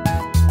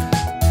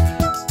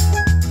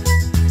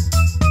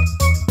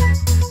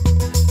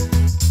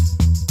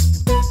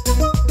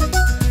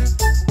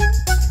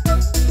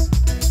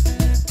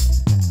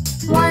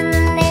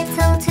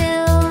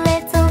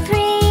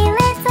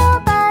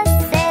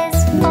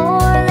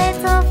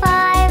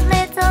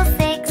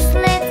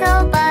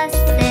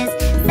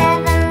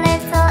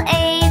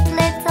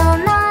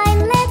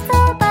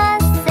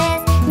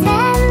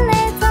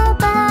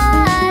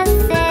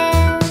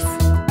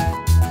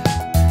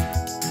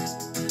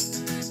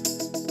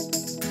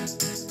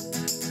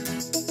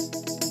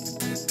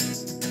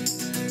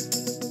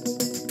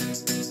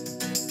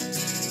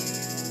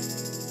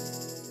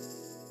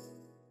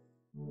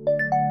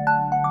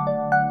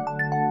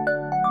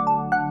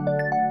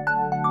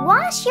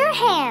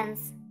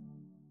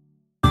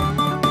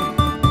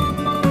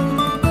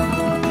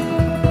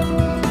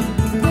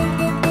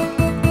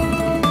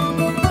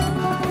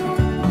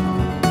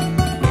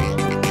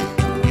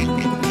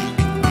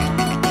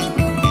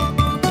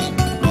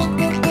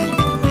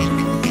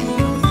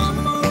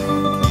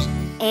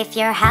 If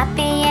you're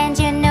happy and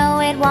you know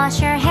it,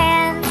 wash your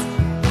hands.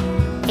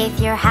 If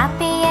you're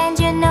happy and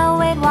you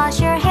know it, wash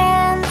your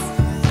hands.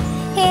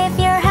 If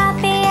you're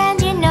happy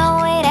and you know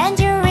it and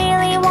you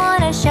really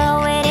want to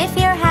show it, if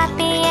you're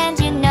happy and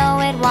you know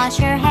it, wash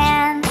your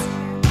hands.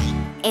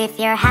 If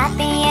you're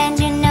happy and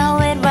you know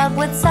it, rub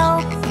with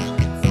soap.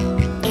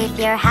 If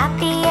you're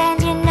happy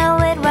and you know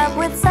it, rub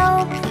with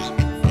soap.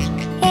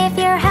 If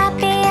you're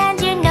happy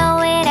and you know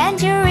it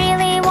and you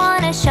really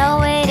want to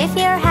show it, if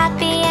you're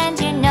happy and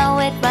you know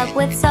it, rub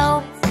with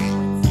soap.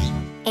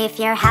 If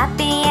you're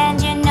happy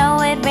and you know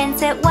it,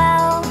 rinse it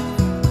well.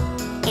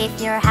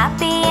 If you're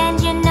happy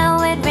and you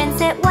know it,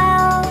 rinse it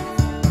well.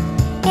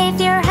 If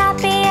you're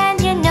happy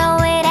and you know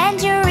it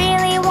and you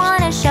really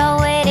want to show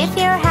it, if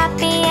you're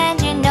happy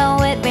and you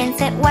know it,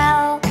 rinse it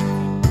well.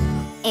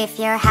 If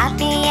you're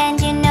happy and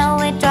you know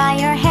it, dry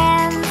your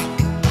hands.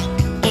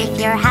 If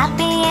you're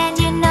happy and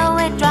you know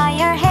it, dry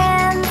your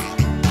hands.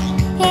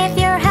 If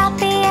you're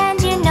happy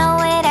and you know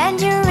it and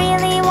you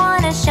really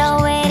want to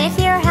show it, if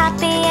you're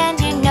happy and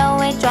you know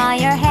it, dry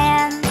your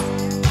hands.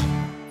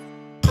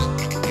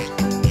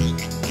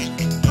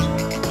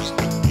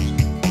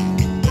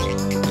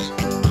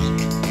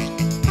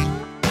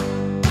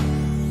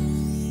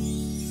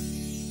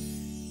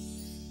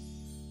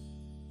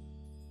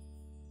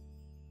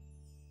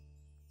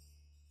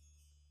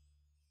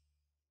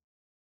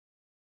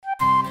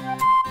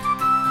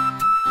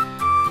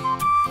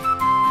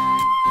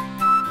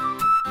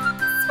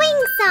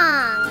 Swing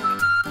song.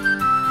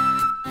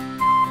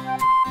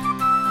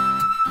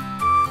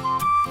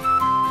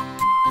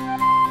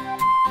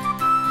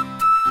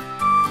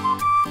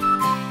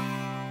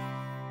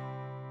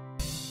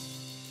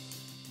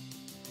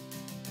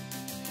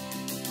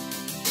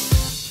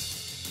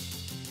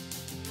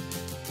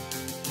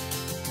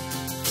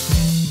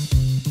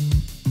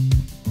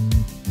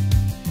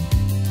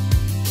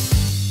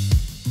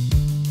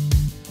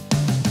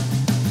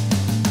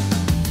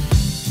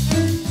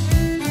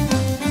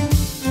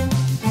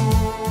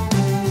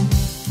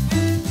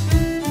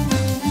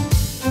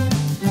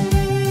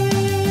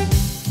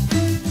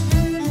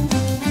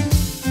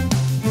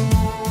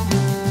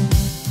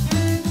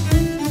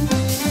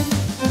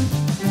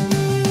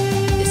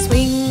 The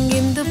swing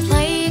in the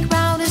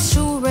playground is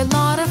sure a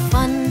lot of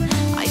fun.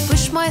 I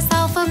push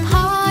myself up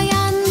high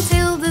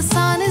until the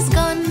sun is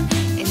gone,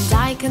 and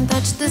I can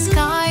touch the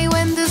sky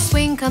when the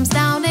swing comes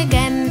down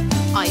again.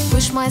 I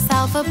push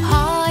myself up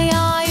high,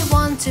 I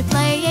want to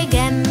play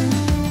again.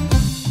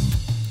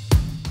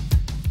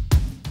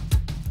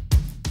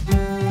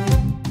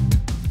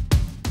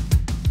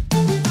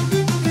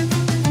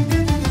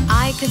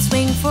 I could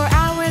swing for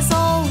hours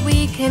all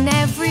week and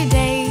every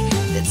day.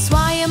 That's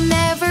why I'm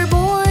never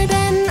bored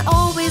and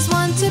always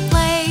want to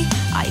play.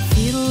 I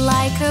feel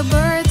like a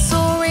bird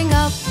soaring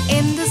up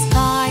in the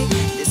sky.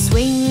 The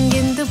swing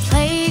in the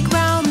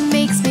playground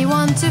makes me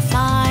want to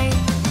fly.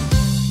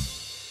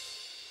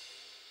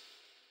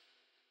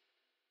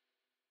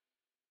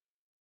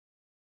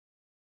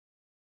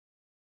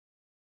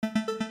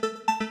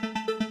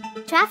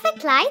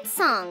 Traffic light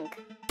song.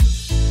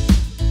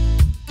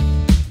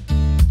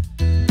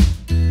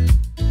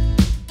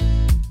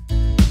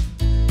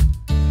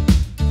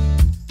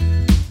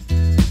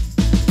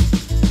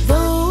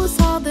 Those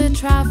are the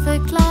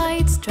traffic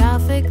lights,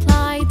 traffic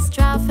lights,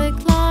 traffic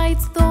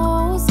lights.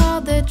 Those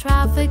are the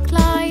traffic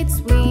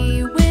lights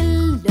we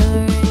will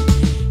learn.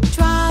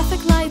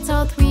 Traffic lights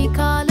are three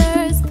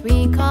colors,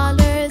 three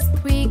colors,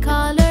 three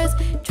colors.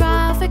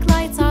 Traffic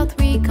lights are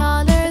three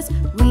colors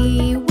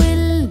we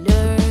will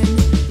learn.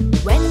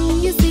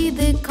 When you see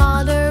the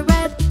color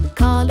red,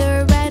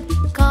 color red,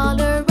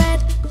 color red.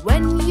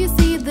 When you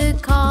see the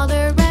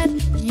color red,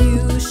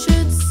 you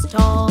should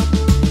stop.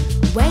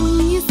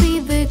 When you see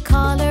the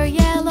color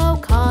yellow,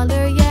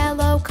 color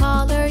yellow,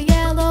 color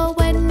yellow.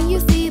 When you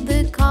see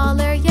the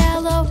color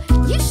yellow,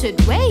 you should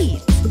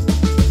wait.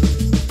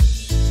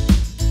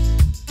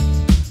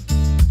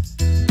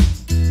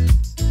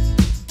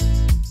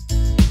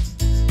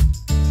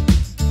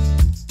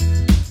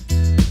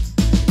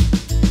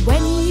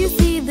 When you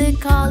see the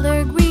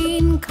color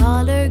green,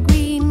 color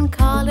green,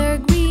 color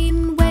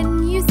green.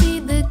 When you see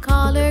the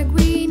color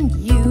green,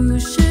 you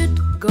should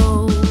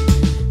go.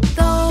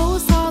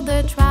 Those are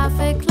the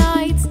traffic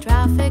lights,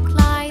 traffic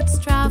lights,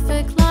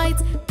 traffic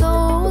lights.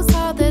 Those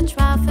are the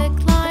traffic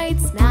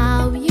lights,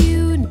 now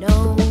you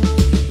know.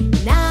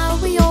 Now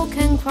we all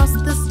can cross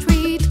the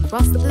street,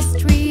 cross the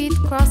street,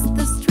 cross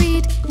the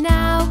street.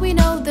 Now we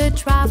know the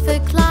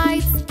traffic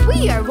lights,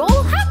 we are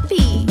all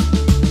happy.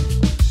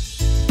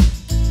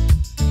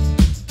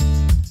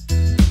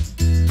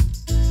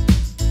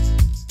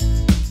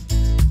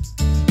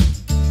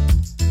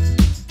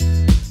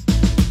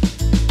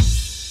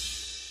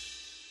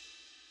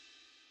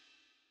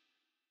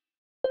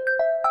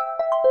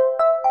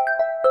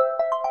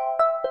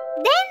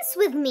 Dance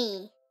with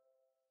me.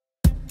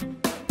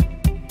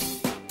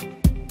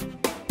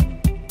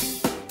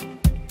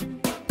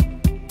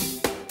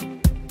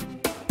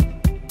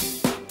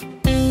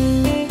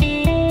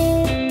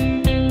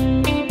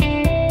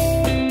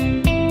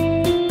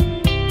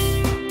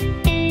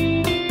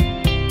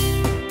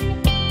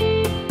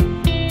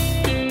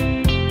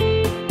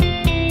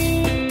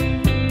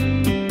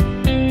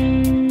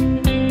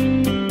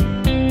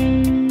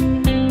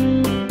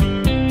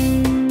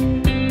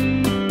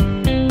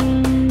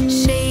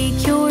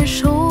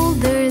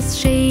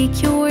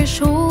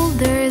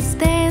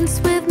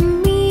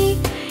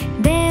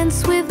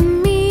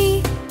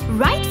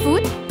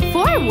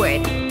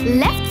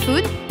 Left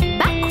foot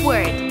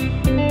backward.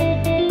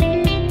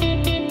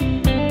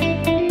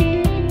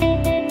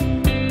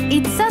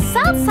 It's a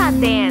salsa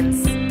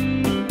dance.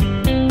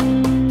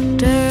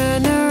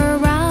 Turn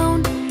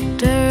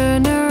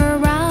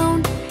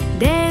around,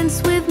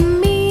 dance with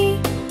me,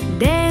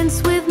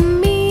 dance with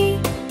me.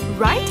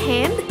 Right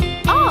hand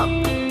up,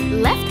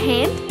 left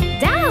hand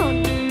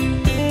down.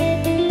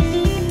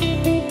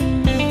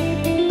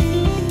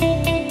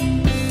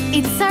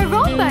 It's a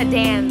rumba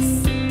dance.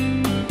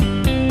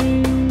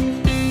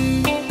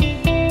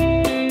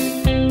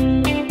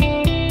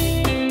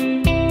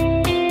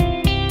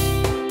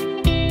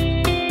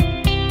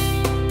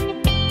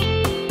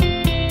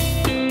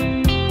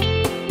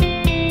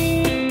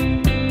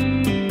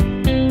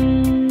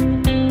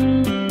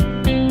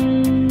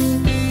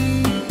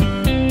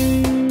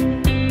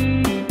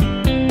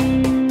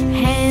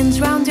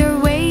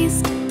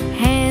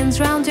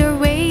 Round your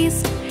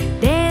waist,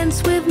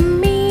 dance with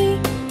me,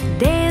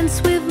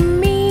 dance with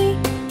me.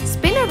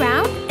 Spin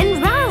around and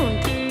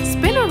round,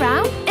 spin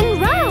around and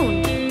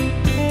round.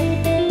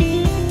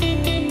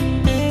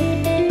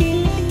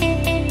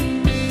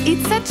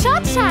 It's a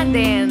cha-cha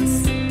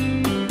dance.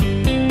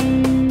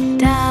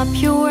 Tap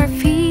your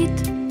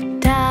feet,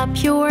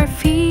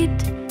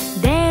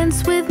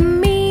 dance with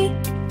me,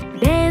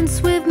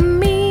 dance with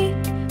me.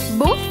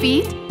 Both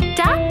feet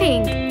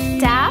tapping,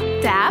 tap,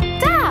 tap,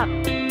 tap.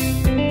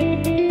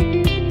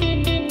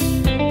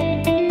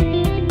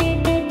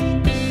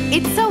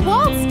 It's a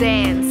waltz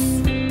dance.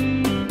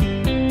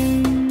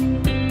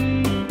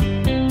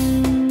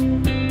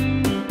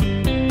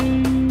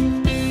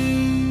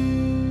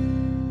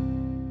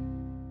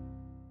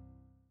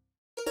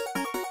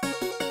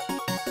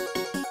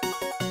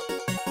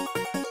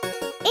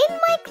 In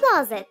my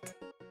closet.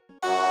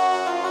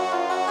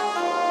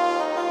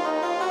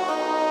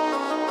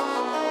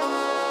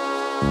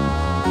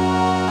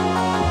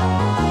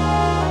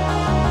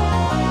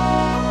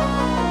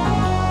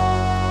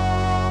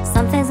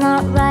 Something's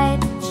not right,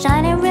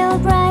 shining real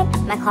bright.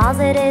 My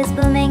closet is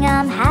booming,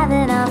 I'm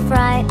having a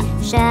fright.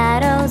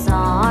 Shadows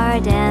are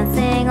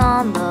dancing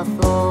on the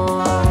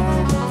floor.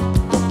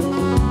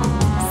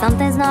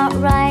 Something's not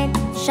right,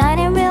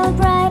 shining real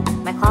bright.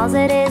 My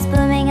closet is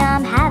booming,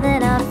 I'm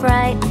having a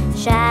fright.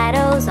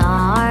 Shadows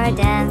are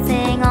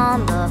dancing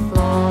on the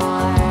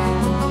floor.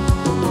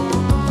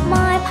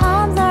 My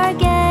palms are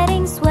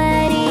getting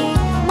sweaty.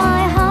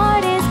 My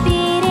heart is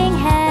beating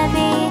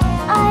heavy.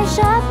 I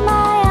shut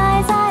my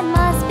eyes, I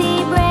must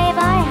be brave.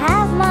 I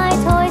have my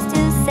toys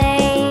to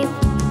save.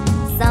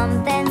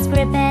 Something's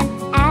gripping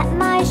at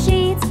my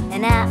sheets,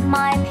 and at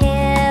my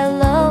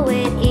pillow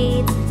it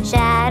eats.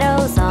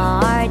 Shadows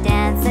are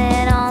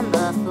dancing on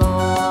the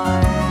floor.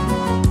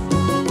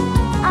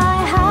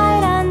 I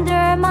hide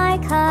under my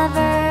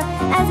cover.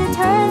 As it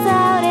turns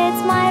out,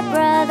 it's my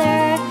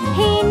brother.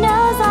 He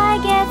knows I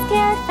get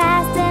scared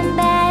fast in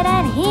bed,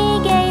 and he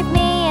gave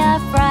me a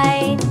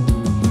fright.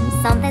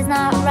 Something's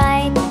not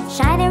right,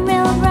 shining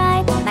real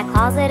bright. My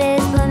closet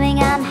is booming,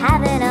 I'm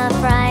having a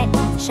fright.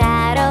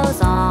 Shadows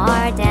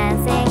are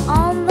dancing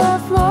on the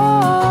floor.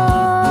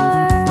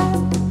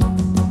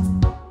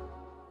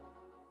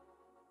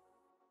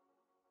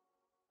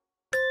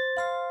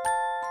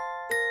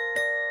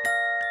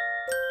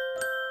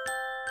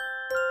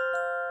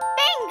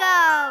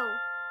 Bingo!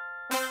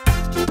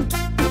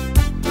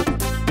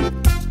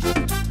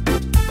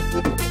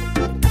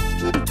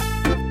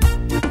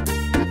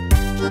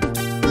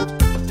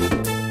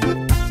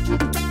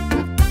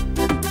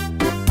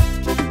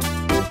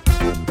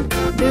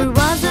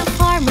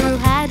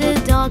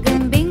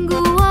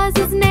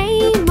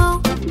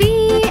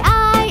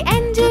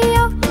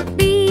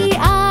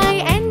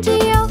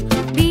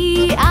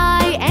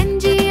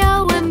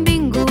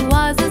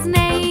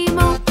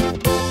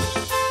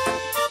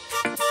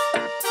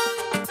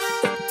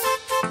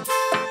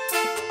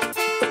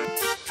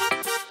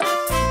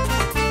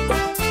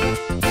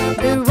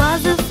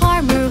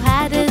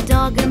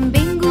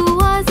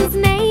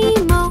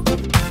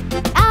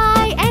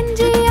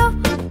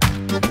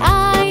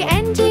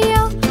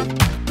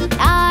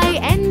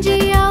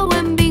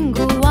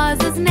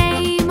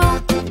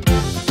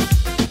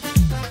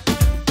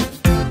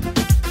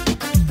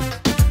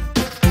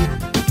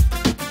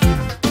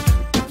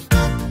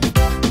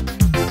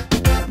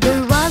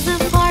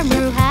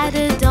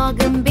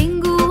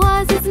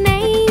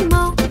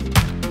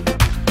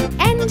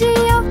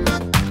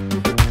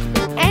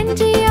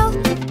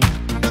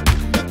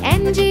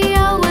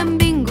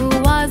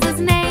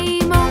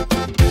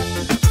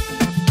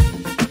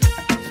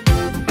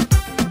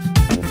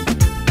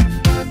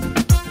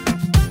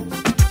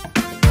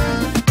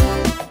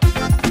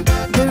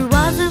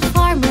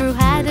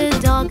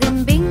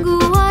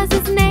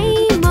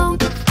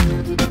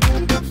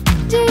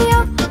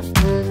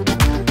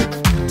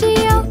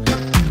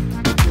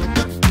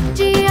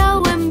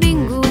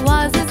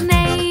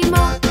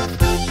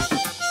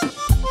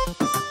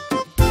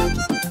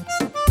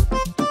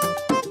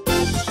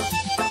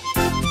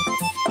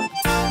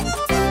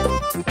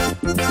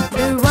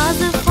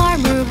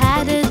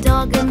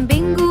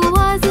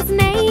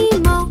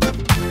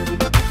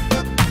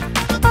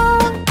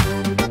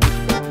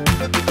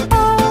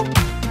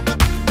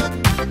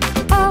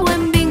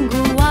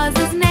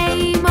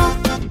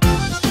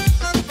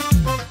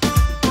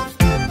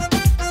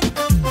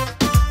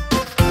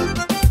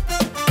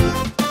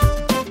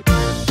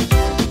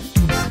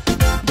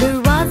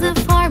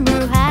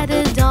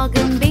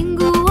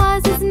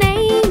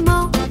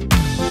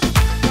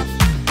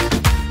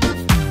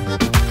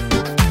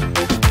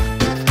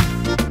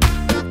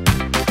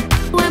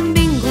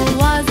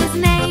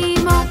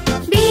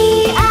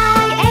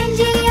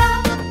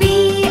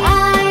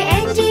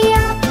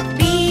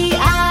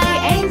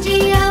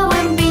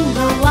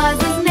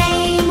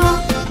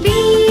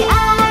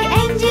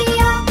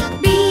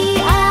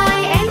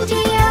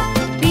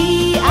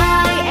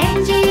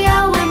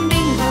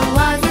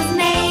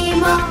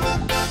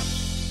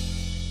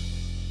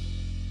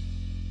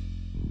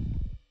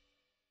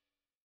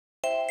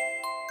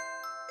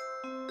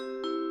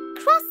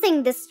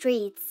 crossing the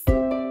streets.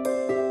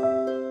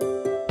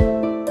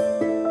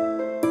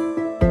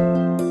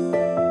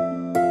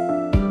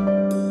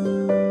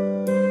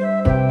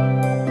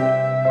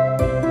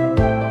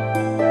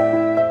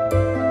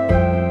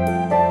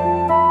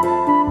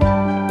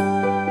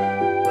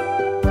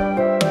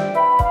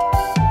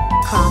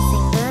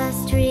 Crossing the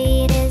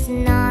street is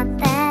not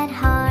that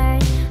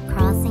hard.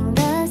 Crossing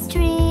the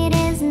street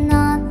is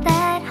not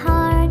that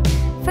hard.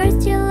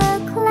 First you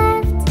look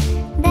left,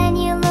 then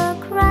you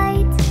look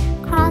right.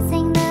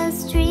 Crossing the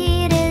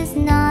street is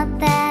not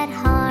that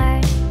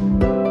hard.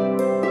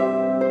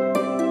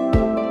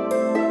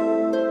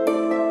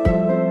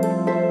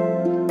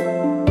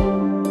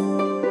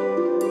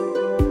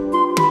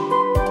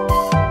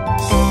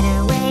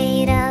 Better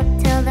wait up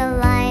till the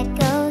light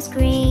goes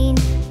green.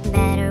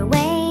 Better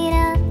wait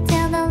up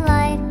till the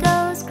light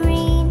goes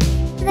green.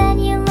 Then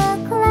you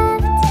look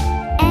left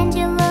and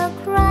you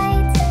look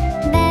right.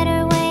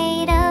 Better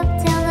wait up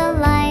till the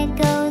light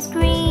goes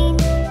green.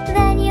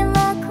 Then you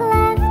look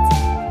left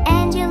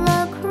and you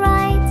look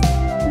right.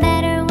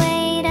 Better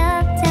wait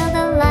up till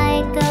the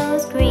light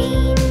goes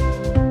green.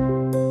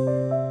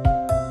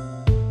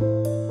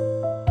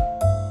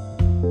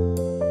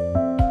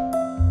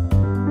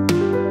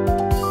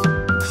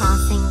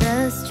 Crossing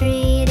the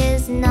street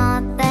is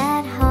not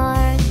that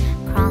hard.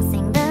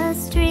 Crossing the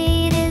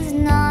street is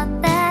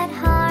not that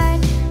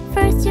hard.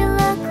 First you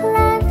look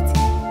left,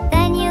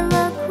 then you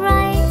look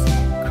right.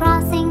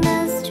 Crossing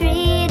the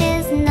street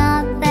is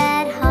not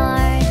that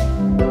hard.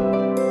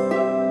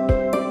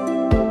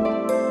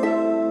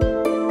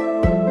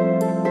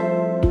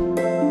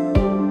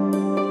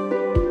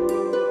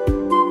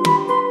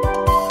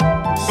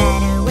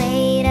 Better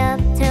wait up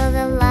till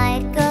the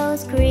light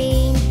goes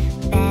green.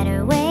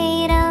 Better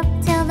wait up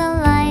till the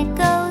light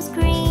goes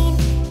green.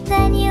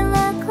 Then you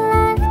look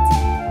left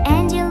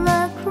and you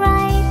look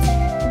right.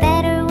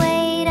 Better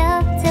wait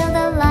up till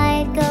the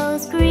light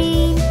goes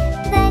green.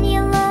 Then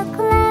you look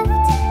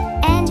left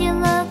and you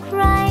look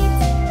right.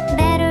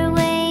 Better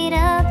wait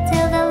up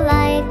till the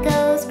light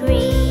goes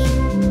green.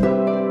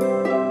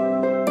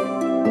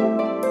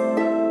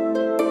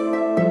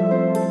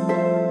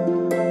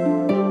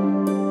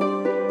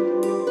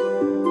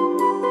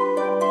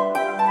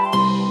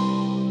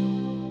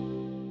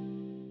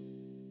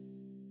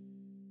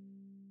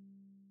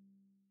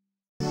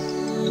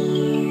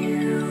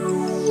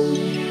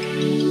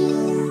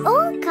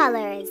 All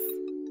colors.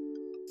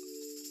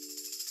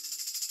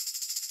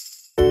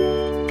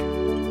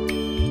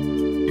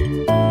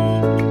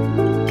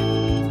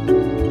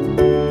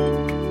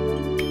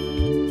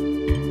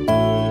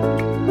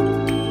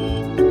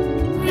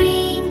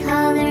 Green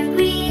color,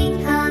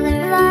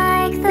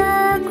 like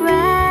the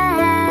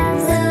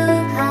grass.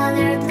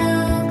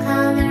 Blue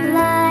color,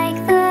 like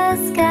the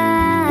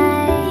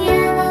sky.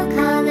 Yellow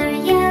color,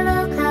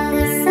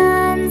 the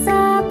sun's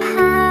up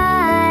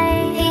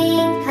high.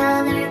 Pink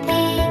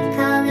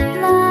color,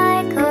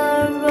 like a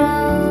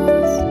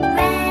rose.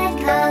 Red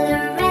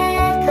color,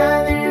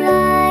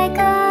 like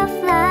a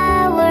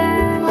flower.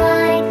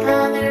 White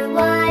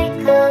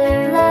color,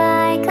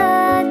 like a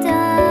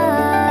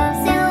dove.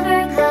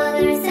 Silver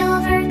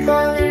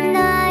color,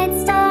 night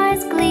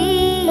stars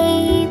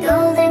gleam.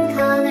 Golden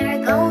color,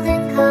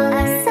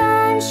 a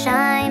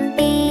sunshine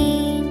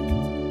beam.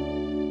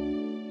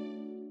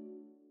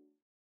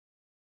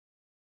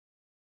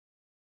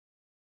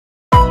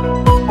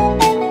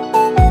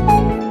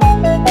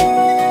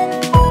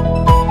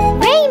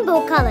 Rainbow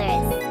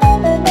colors.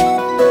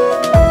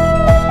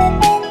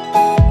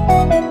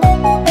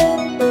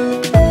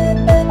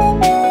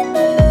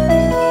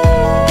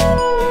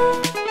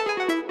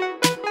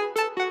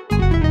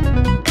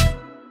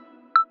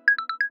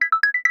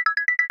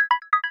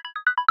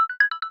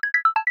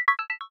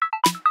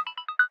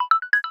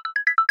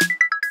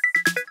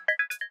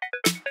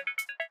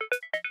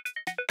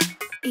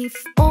 If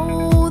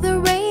all the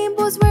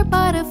rainbows were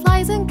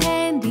butterflies and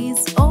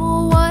candies,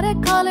 oh, what a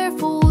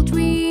colorful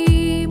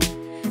dream!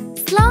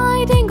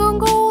 Sliding on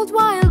gold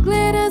while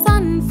glitters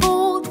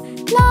unfold.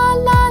 La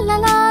la la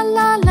la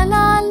la la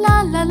la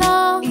la la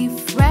la.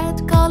 If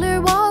red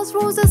color was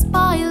roses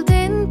piled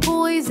in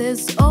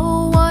poises,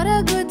 oh, what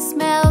a good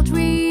smell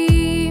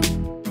dream!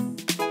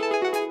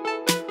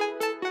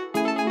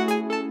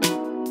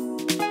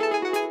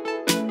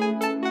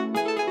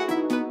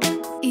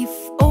 If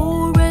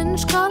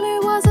orange color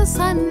was a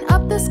sun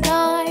up the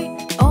sky,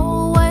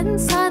 oh, when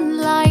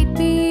sunlight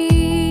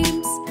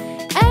beams,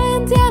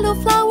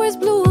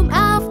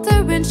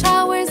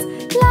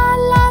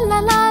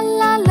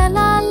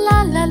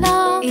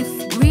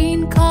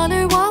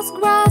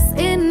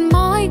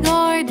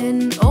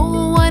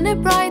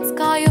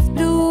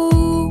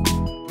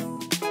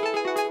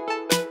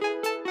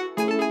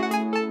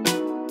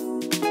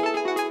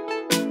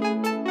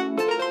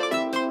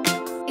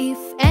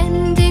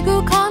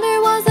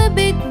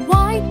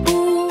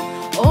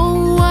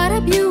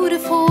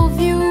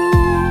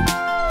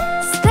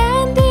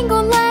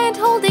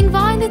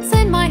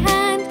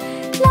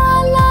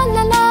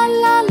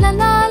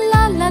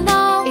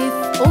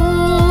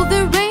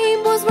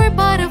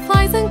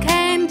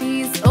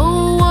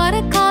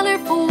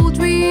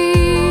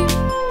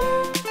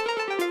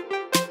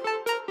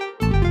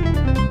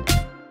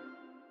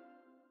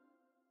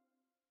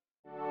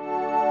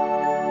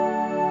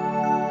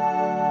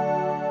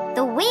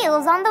 The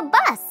wheels on the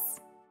bus.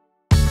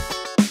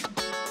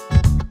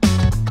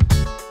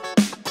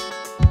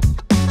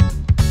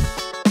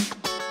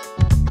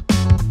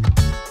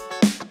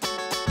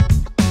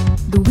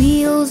 The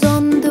wheels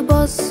on the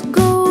bus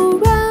go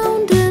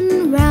round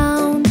and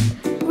round,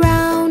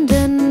 round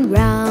and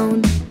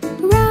round,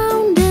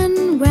 round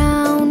and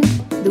round.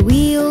 The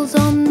wheels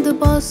on the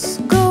bus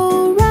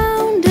go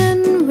round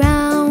and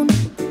round,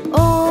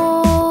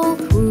 all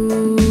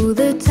through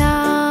the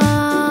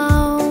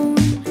town.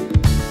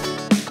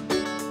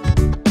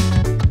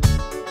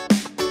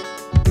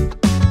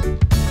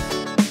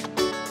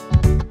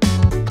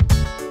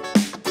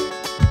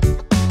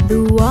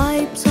 The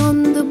wipes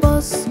on the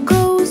bus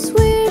go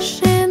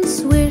swish and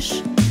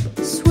swish,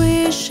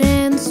 swish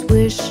and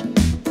swish,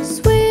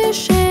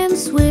 swish and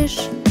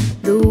swish.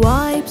 The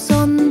wipes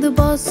on the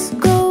bus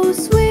go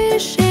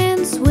swish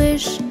and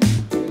swish,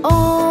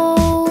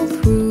 all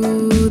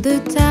through the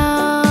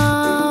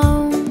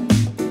town.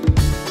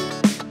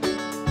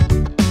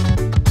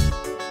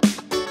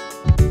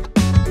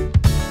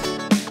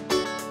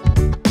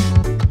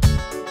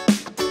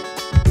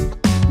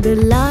 The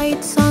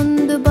lights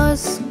on the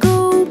bus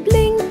go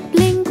blink,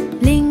 blink,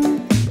 blink,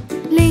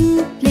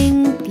 blink,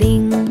 blink,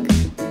 blink,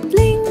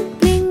 blink,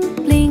 blink,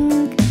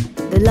 blink.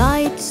 The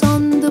lights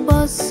on the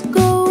bus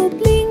go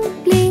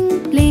blink,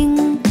 blink,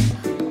 blink,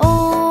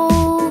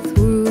 all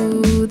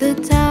through the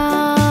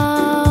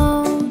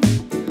town.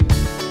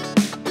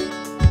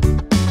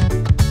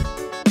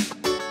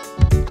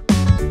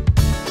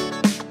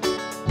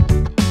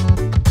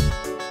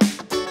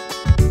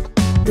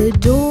 The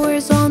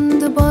doors on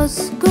the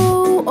bus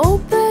go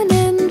open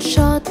and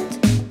shut,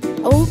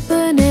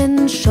 open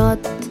and shut,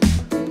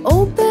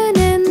 open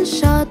and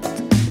shut.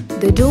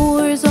 The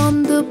doors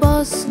on the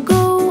bus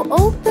go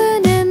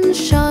open and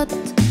shut,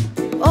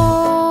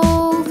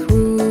 all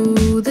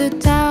through the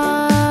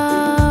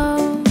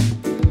town.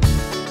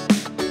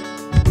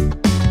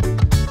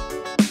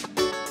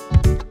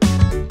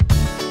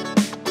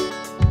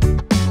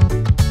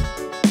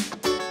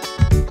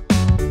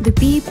 The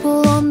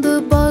people on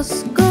the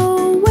bus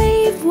go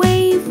wave,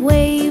 wave,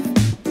 wave,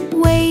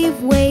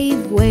 wave,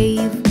 wave,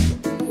 wave,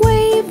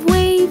 wave,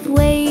 wave,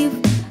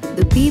 wave.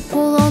 The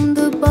people on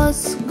the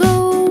bus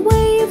go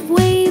wave,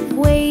 wave,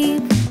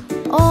 wave,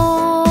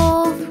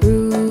 all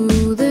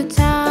through the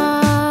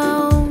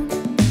town.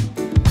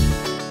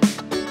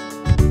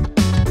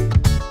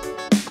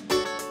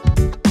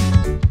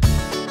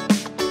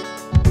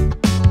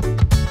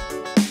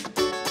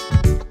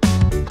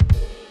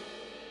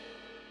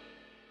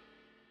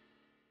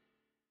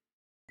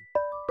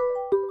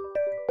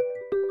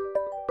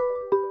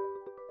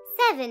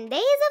 Seven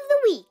days of the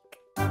week.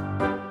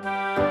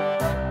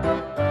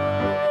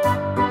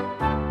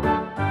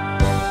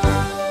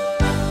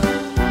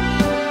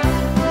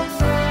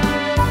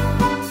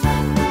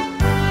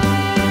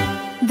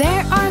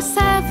 There are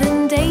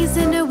 7 days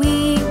in a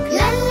week.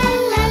 La la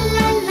la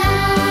la la.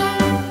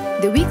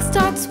 The week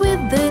starts with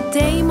the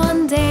day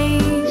Monday.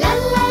 La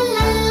la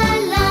la la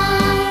la.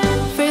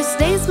 First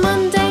day's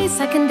Monday,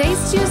 second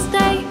day's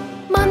Tuesday.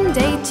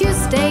 Monday,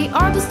 Tuesday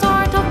are the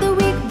start of the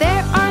week.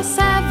 There are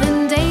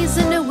 7 days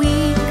in a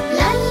week.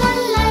 La la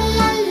la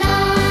la la.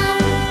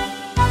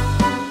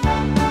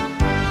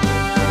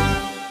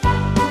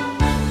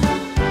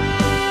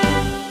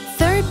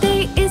 Third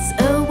day is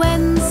a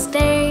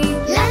Wednesday.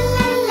 La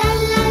la la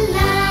la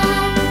la.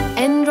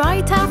 And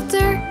right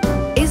after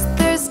is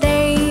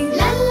Thursday.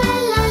 La la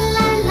la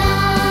la la.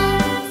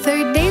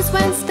 Third day's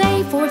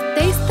Wednesday, fourth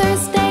day's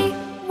Thursday.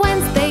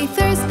 Wednesday,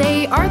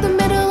 Thursday are the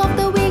middle of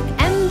the week.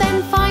 And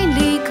then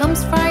finally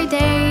comes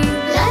Friday.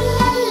 La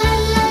la la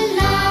la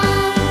la.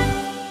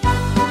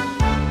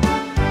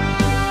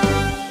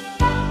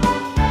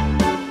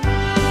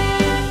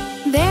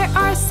 There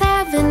are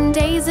 7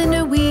 days in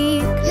a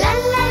week. La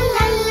la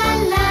la la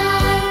la.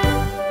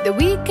 The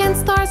weekend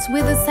starts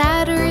with a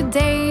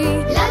Saturday.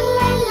 La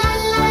la la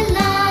la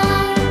la.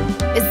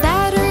 A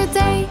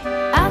Saturday,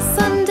 a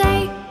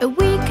Sunday, a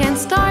weekend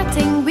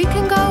starting. We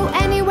can go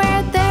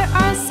anywhere. There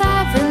are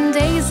 7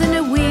 days in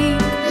a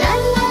week. La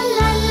la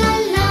la la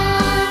la.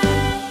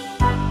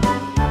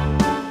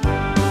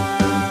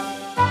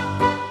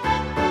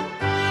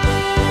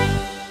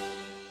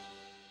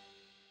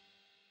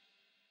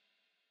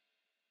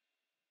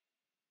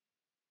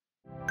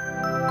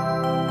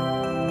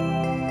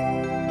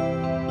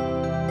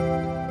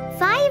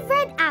 Five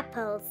red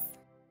apples.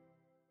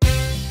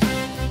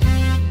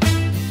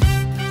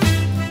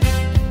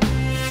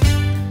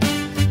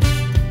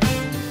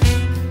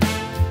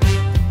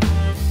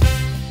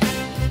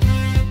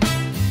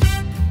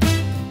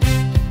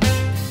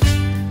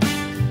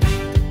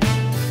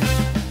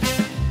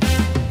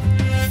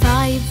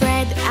 Five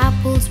red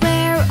apples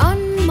were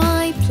on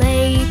my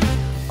plate,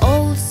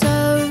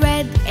 also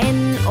red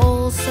and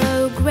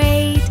also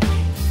great.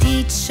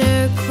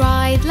 Teacher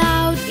cried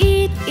loud,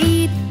 eat,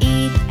 eat,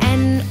 eat,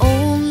 and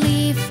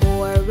only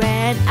 4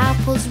 red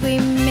apples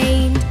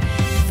remained.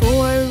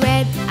 4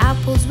 red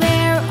apples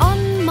were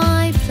on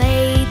my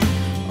plate,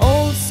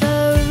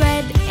 also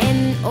red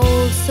and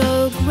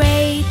also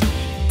great.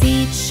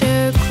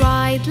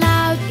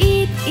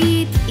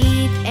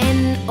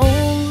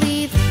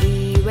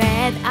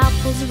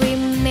 apples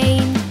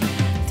remained.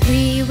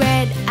 3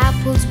 red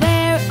apples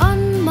were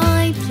on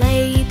my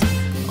plate,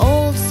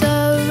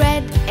 also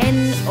red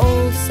and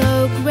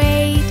also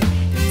great.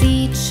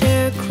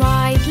 Teacher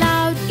cried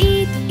loud,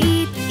 eat,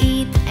 eat,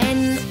 eat,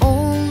 and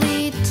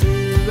only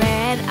 2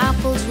 red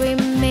apples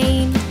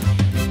remained.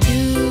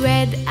 2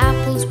 red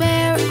apples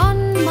were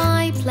on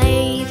my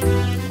plate,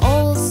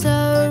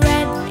 also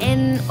red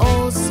and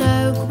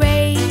also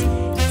great.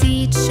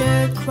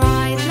 Teacher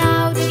cried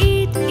loud,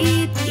 eat,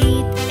 eat,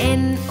 eat,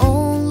 and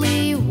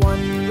only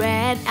 1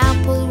 red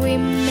apple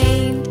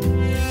remained.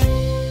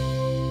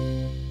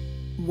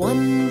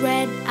 1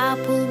 red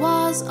apple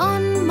was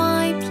on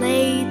my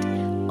plate,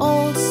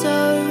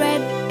 also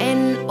red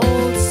and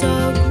also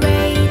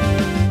great.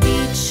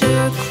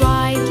 Teacher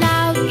cried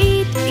loud,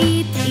 eat,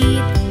 eat,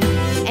 eat,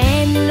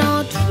 and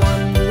not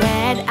 1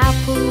 red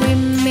apple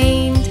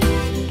remained.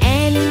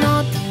 And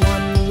not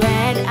 1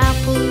 red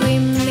apple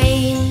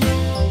remained.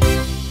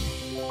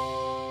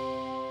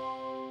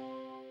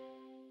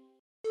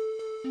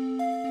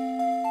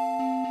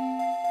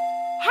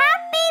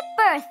 Happy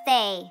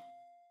birthday!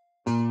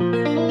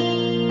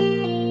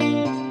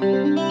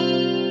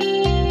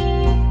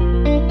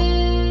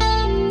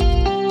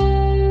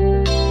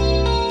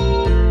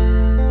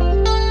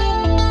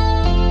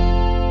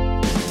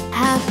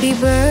 Happy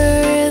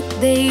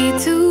birthday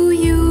to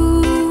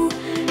you.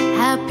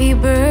 Happy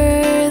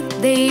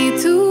birthday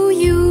to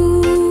you.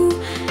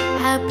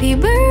 Happy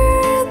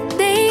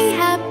birthday,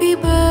 happy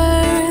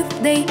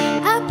birthday,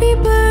 happy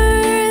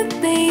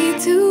birthday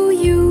to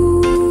you.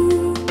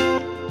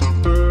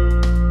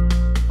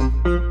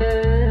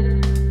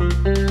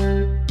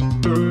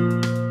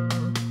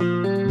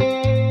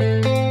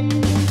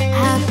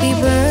 Happy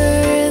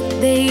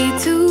birthday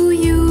to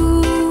you.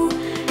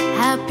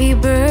 Happy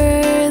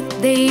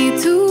birthday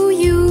to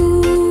you.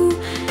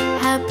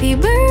 Happy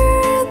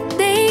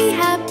birthday,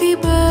 happy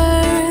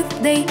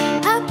birthday,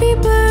 happy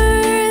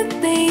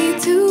birthday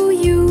to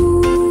you.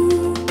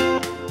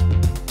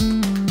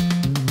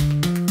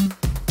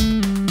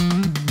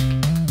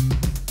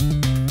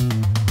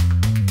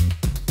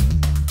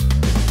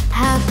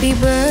 Happy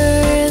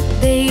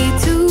birthday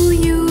to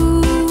you.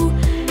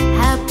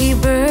 Happy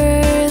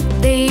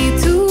birthday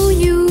to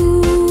you.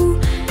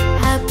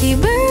 Happy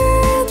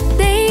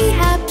birthday,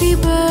 happy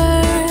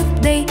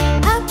birthday,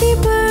 happy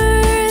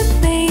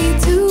birthday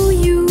to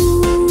you.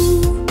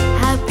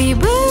 Happy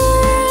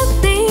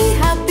birthday,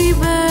 happy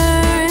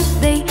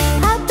birthday,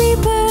 happy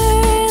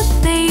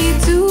birthday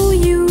to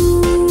you.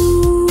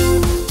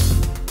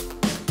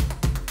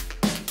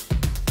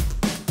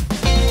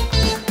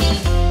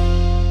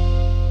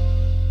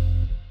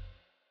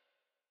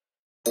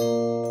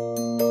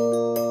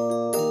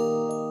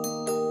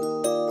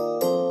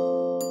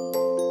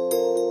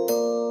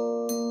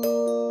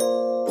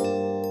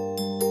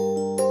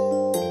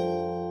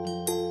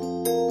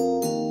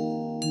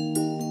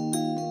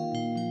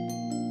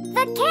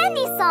 The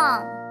candy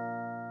song.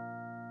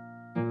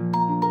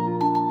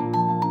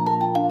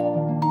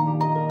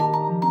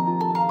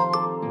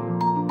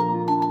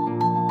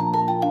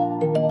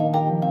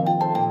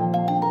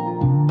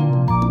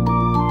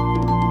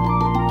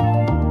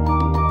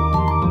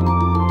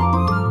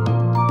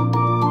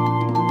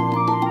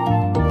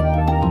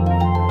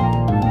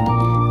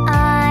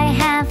 I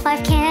have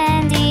 5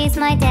 candies,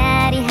 my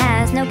daddy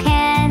has no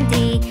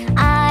candy.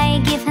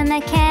 I give him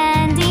a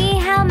candy,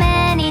 how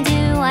many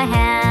do I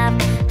have?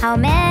 How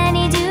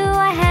many do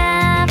I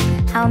have?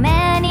 How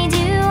many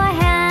do I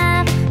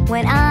have?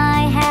 When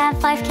I have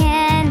 5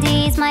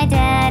 candies, my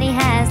daddy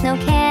has no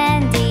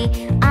candy.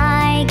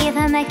 I give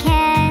him a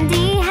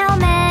candy, how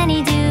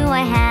many do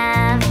I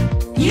have?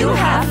 You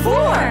have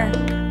 4.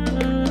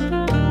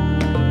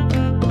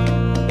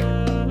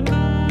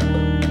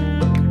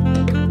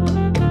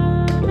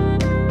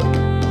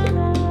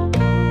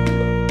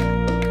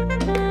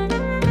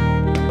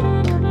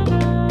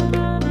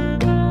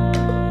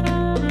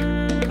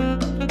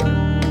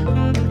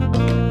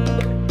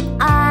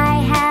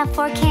 I have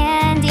 4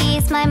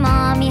 candies, my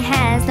mommy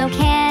has no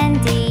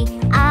candy.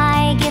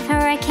 I give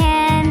her a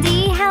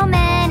candy, how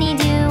many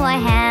do I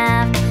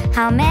have?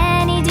 How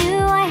many do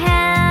I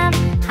have?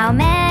 How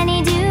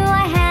many do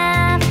I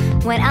have?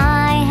 When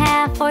I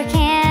have 4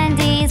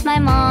 candies, my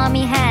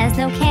mommy has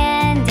no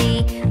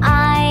candy.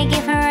 I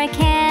give her a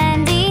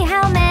candy,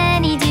 how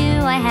many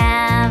do I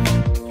have?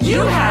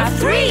 You have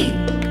 3.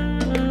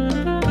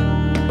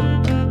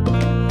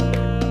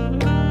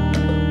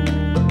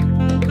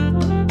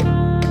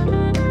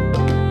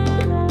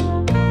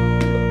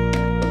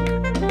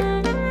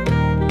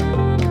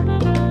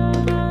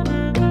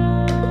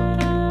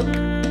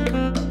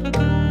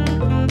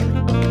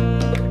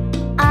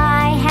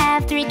 I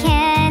have 3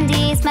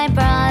 candies, my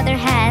brother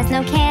has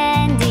no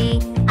candy.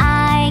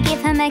 I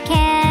give him a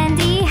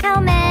candy, how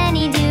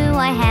many do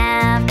I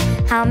have?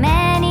 How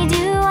many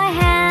do I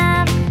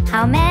have?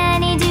 How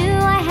many do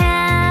I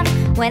have?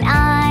 When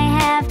I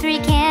have 3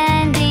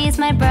 candies,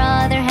 my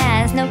brother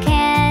has no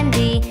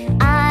candy.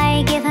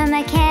 I give him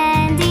a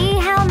candy,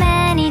 how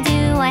many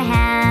do I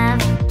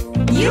have?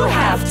 You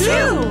have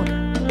 2.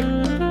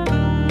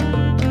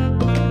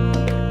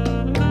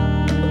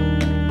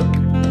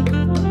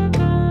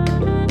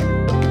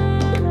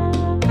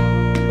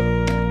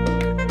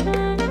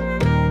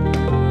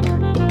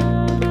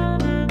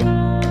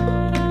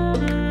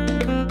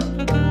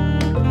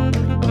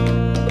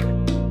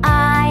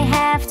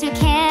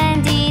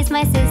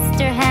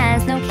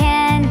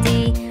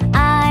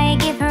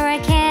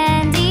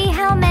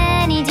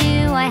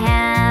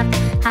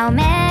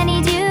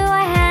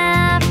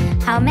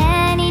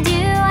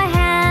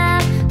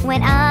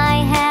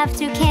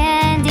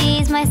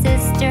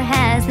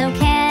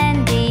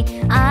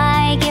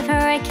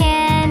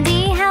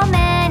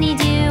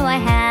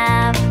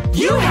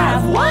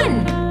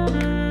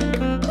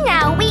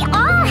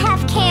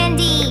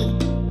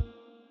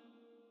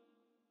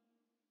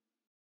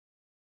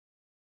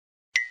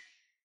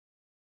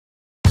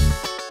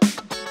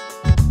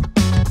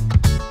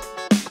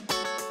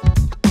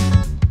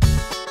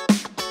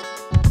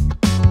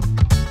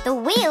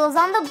 wheels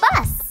on the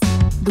bus.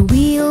 The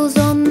wheels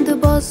on the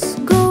bus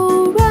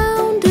go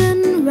round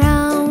and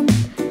round,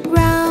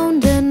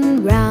 round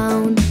and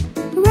round,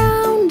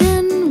 round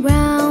and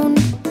round.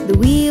 The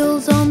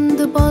wheels on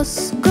the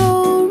bus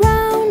go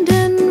round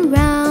and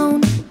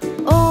round,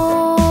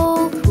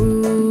 all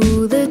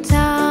through the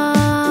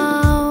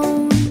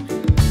town.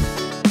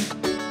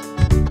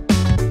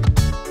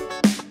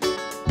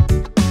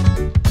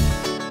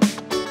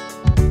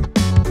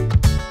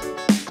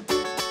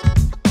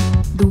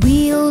 The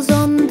wheels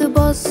on the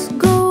bus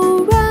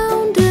go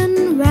round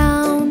and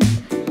round,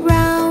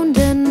 round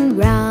and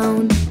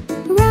round,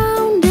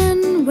 round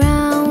and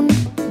round.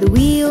 The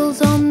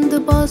wheels on the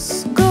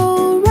bus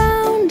go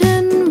round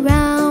and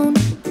round,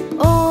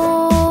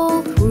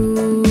 all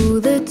through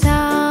the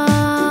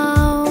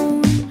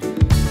town.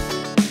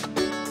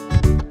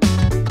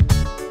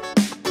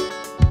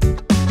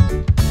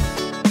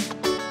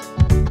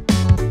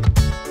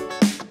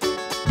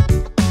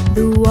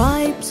 The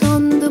wipes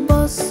on the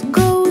bus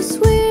go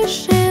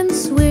swish and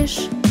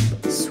swish,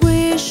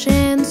 swish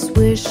and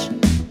swish,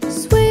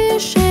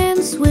 swish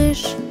and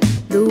swish.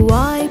 The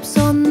wipes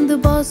on the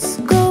bus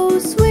go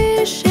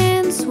swish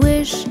and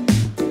swish,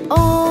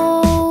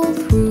 all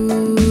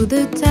through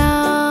the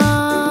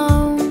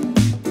town.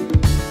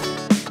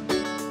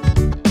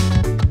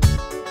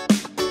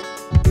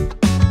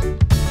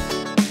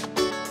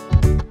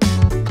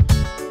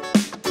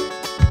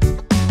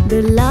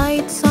 The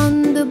lights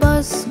on the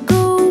bus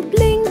go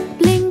blink,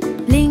 blink,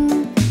 blink,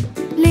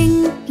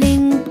 blink,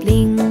 blink,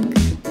 blink,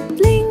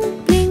 blink,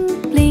 blink,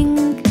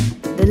 blink.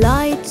 The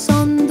lights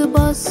on the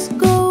bus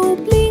go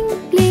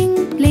blink,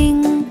 blink,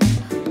 blink,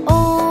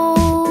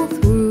 all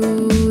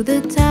through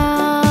the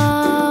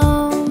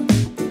town.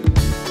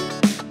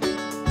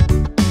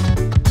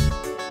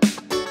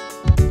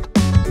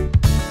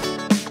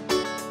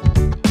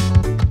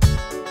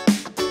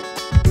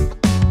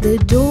 The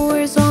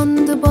doors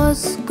on the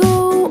bus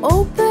go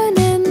open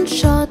and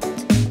shut,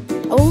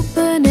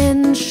 open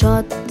and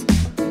shut,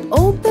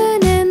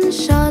 open and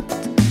shut.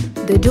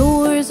 The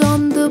doors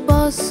on the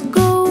bus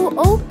go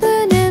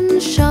open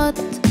and shut,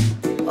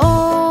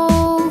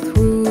 all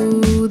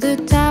through the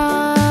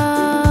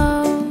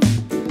town.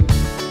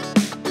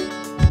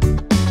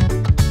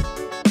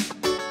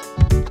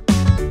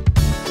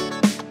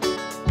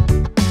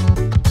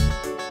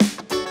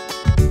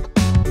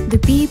 The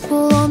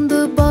people on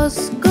the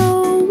bus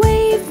go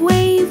wave,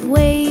 wave,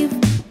 wave,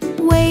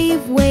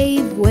 wave,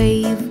 wave,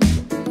 wave,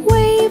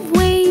 wave,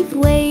 wave,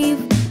 wave.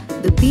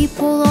 The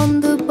people on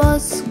the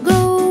bus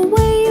go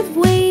wave,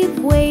 wave,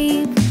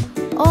 wave,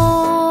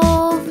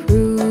 all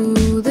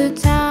through the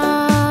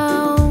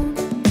town.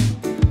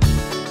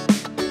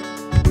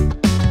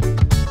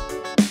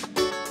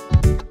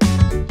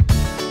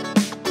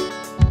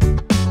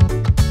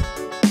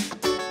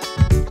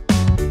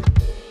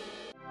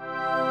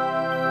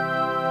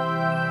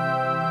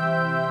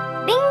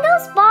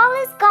 Bingo's ball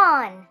is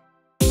gone.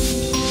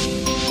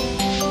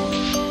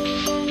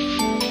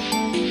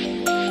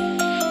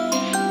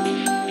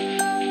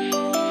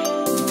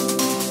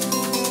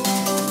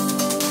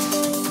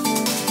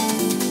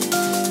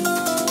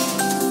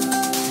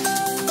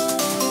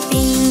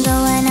 Bingo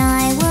and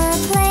I were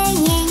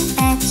playing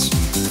fetch,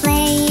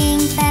 playing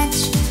fetch,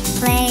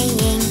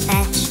 playing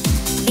fetch.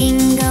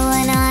 Bingo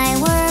and I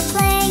were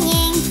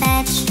playing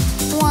fetch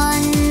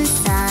one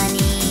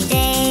sunny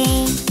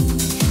day.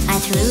 I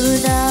threw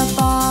the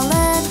ball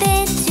a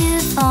bit too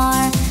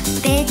far,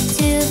 bit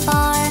too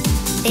far,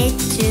 bit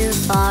too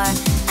far.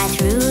 I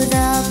threw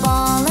the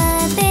ball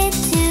a bit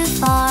too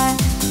far,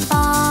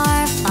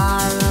 far,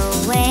 far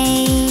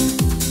away.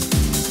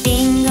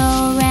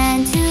 Bingo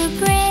ran to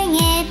bring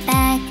it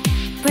back,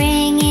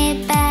 bring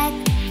it back,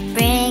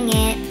 bring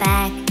it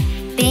back.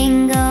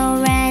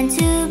 Bingo ran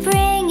to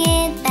bring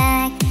it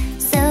back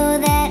so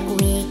that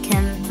we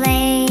can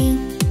play.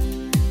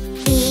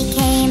 He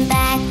came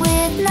back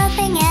with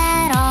nothing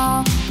at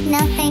all,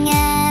 nothing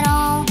at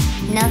all,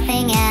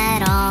 nothing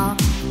at all.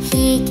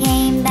 He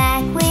came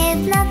back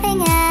with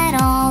nothing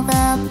at all.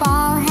 The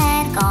ball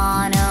had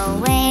gone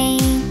away.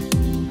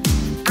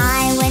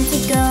 I went to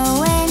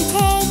go and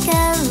take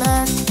a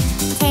look,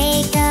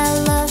 take a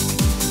look,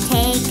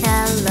 take a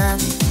look.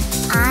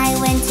 I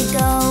went to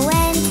go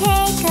and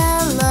take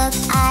a look.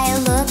 I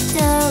looked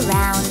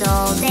around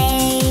all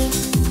day.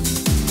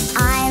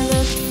 I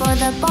looked for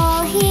the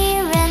ball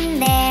here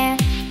and there,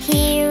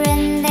 here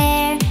and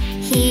there,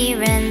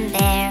 here and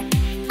there.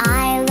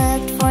 I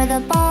looked for the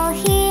ball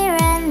here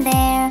and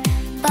there,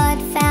 but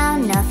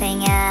found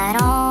nothing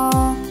at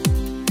all.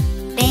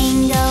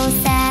 Bingo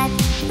sat,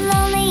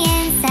 lonely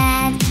and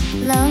sad,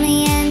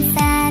 lonely and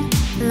sad,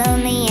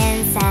 lonely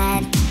and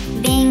sad.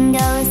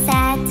 Bingo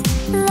sat,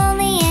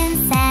 lonely and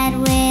sad,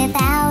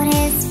 without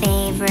his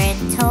favorite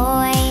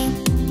toy.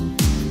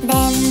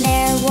 Then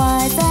there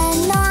was a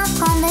knock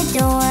on the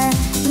door,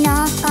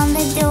 knock on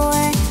the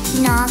door,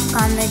 knock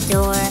on the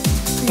door.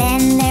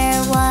 Then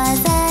there was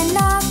a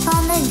knock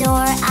on the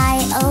door. I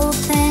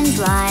opened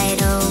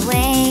right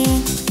away.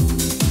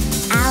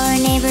 Our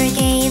neighbor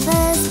gave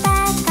us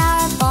back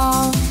our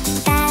ball,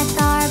 back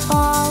our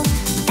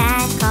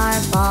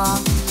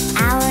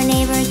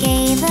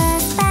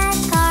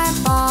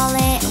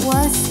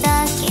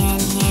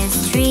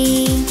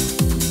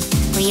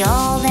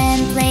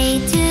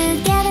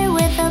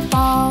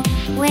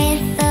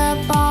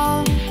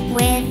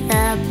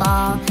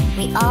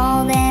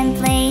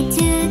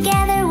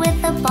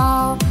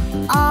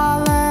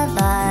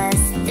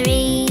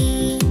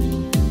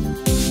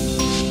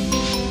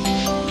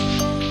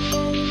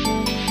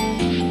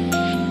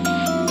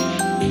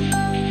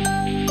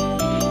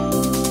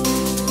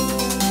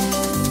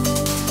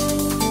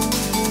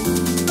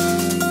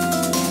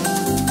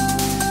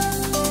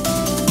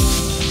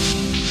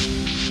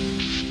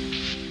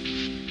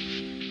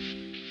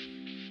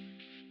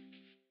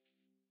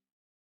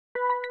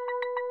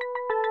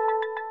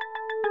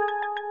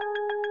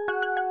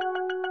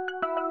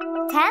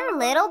 10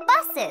 little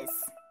buses.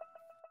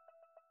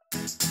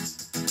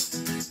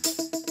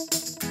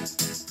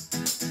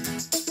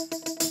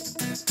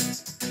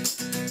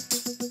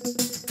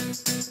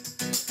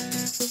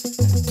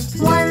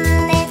 One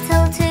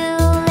little, two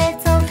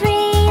little,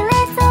 three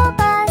little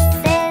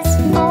buses,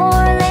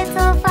 four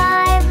little,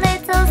 five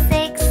little,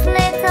 six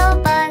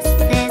little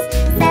buses,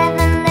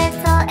 seven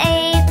little,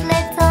 eight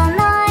little,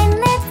 nine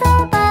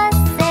little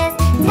buses,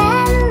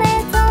 10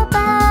 little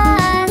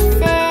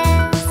buses.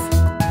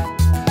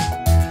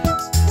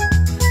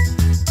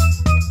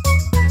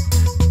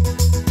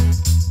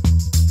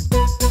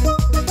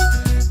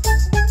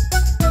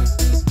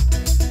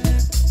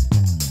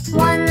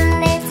 One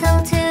little,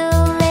 two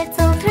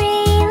little,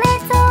 three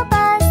little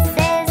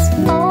buses,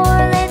 four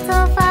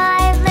little,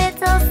 five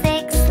little,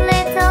 six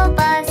little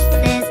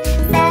buses,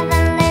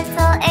 seven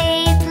little,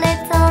 eight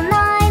little,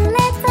 nine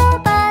little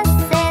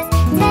buses,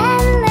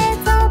 10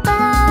 little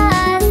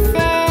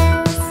buses.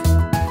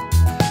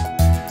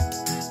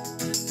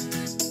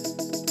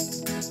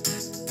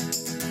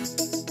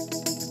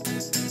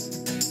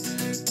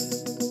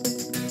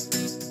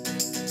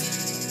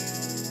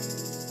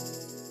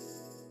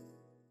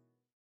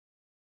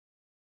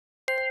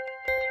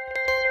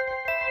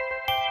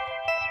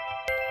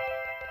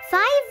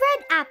 Five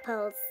red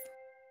apples.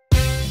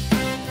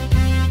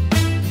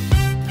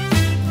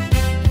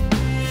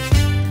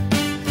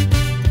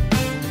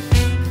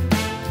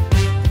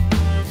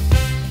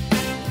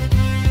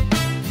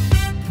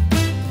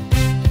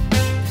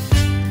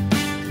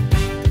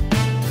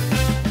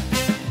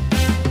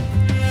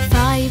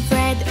 Five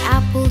red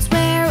apples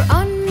were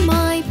on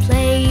my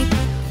plate,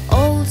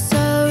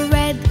 also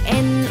red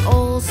and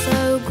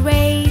also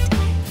great.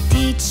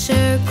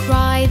 Teacher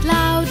cried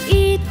loud,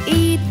 eat,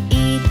 eat,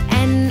 eat,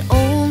 and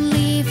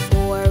only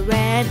four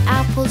red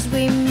apples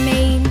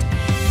remained.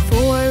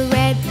 Four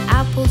red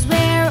apples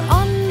were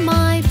on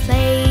my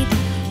plate,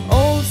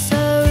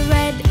 also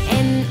red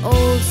and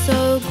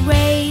also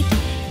great.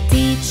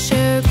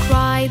 Teacher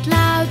cried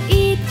loud,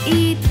 eat,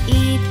 eat,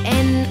 eat,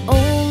 and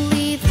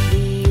only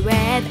three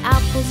red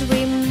apples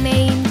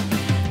remained.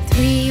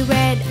 Three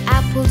red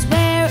apples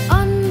were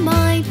on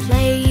my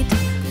plate,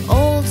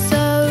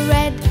 also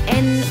red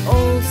and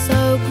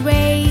also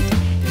great.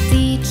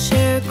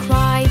 Teacher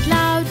cried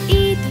loud,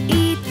 eat,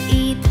 eat,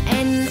 eat,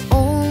 and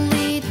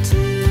only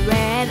two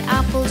red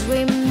apples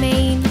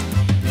remained.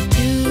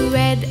 Two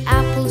red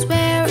apples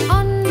were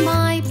on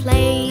my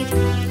plate,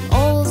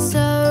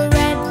 also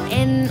red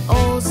and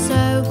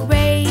also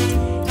great.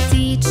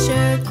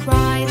 Teacher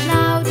cried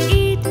loud,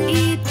 eat,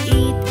 eat,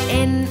 eat,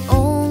 and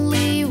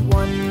only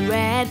one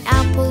red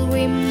apple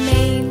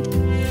remained.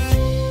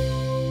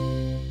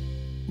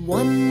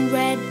 One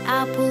red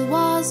apple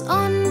was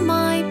on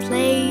my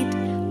plate,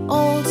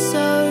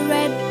 also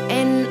red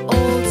and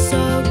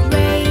also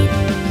great.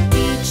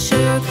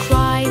 Teacher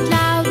cried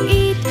loud,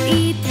 eat,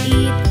 eat,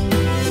 eat,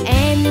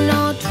 and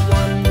not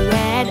one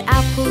red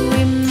apple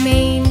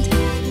remained.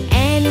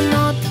 And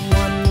not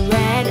one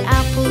red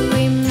apple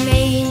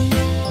remained.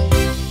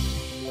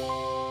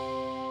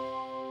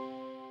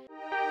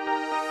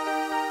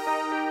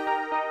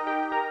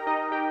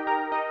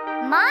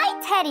 My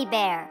teddy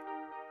bear.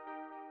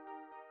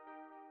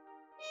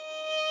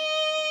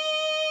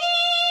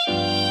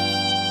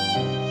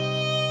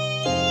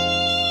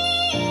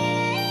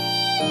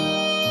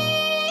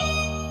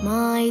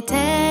 My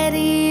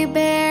teddy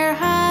bear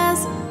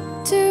has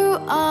two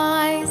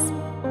eyes,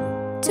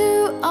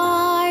 two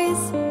eyes,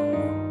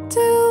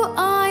 two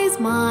eyes.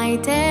 My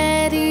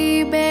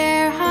teddy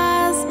bear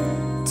has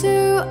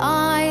two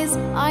eyes.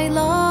 I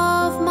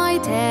love my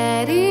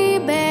teddy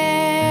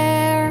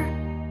bear.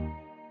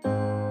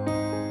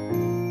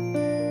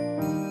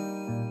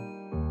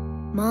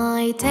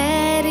 My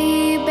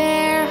teddy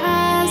bear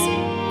has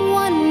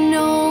one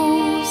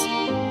nose,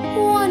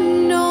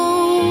 one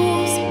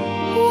nose,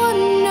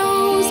 one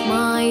nose.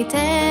 My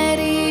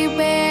teddy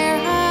bear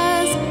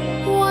has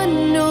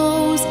one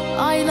nose.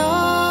 I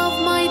love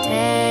my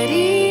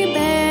teddy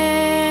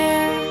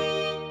bear.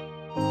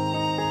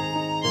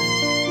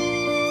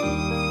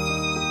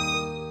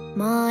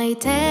 My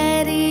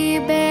teddy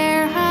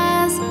bear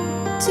has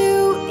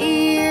two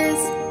ears,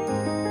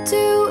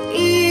 two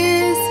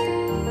ears,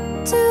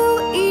 two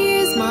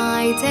ears.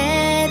 My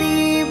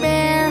teddy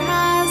bear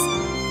has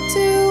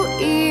two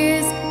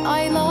ears.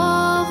 I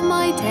love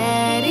my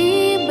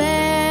teddy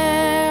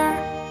bear.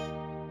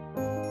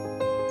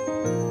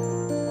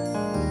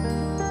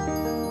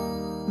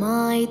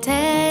 My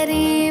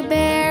teddy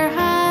bear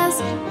has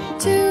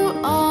two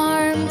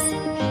arms,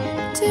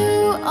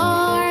 two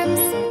arms,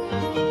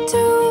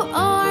 two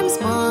arms.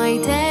 My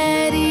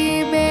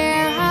teddy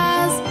bear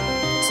has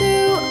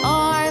two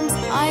arms.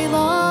 I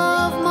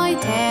love my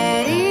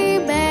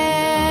teddy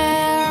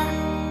bear.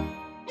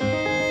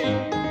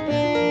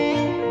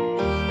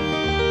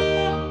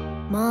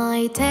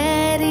 My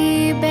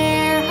teddy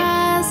bear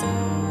has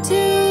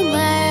two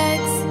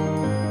legs,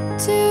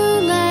 two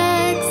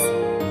legs,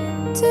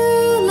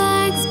 two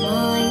legs.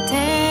 My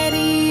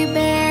teddy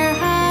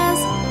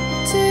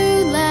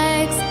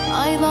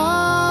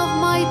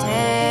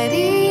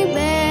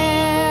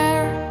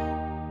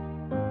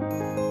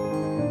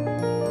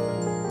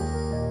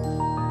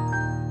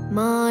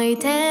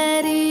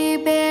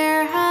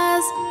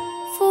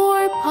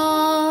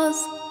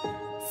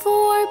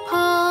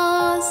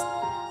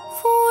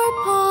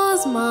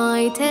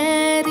My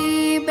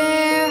teddy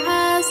bear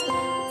has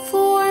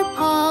 4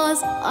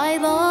 paws. I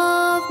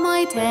love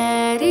my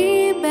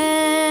teddy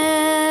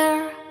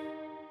bear.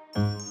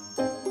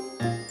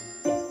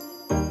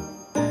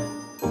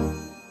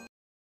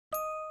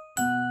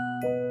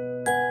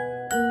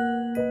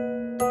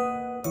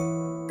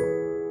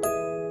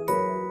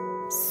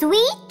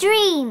 Sweet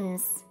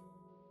dreams.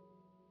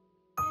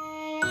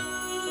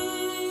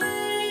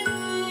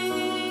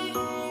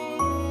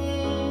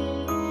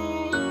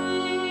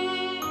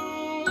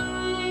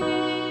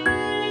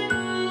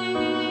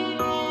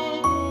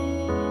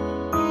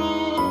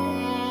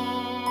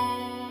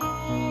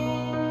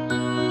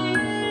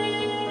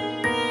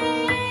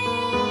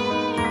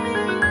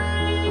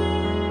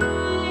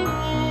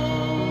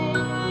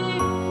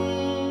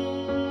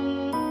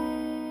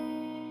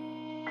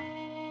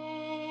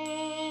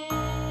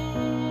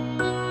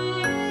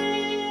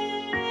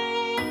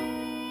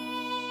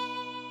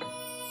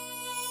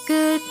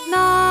 Good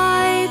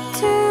night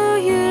to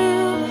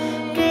you.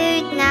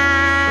 Good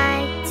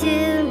night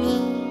to me.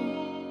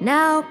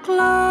 Now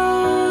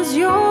close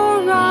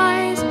your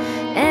eyes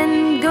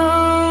and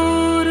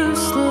go to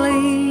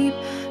sleep.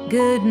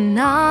 Good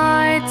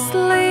night,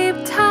 sleep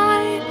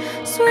tight.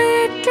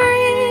 Sweet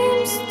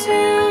dreams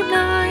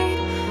tonight.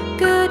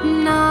 Good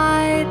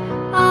night,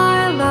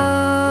 I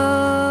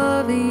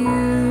love you.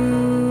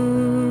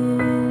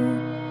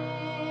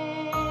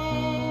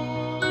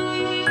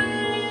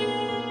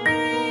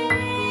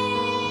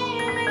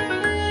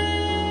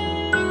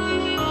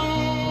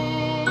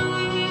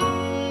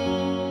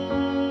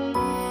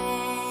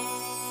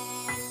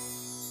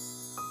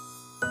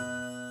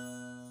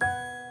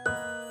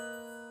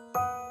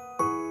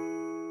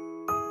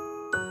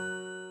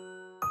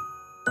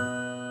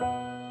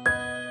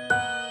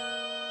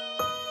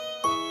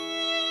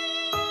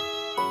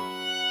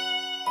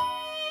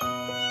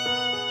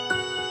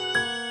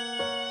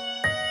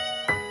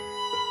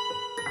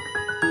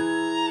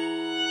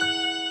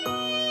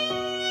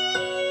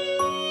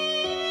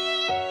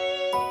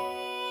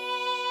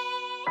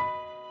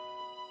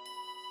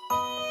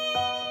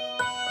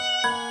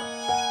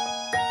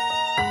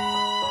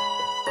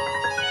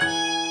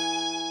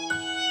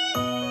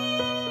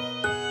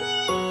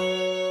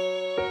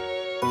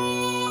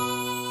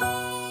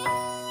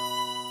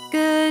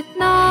 Good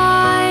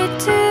night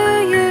to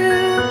you.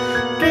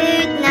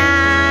 Good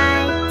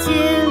night to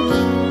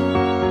me.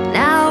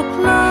 Now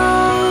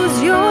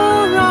close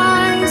your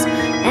eyes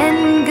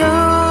and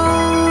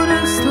go to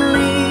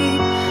sleep.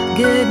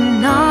 Good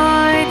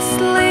night,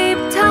 sleep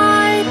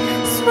tight.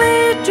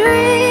 Sweet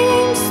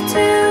dreams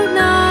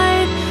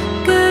tonight.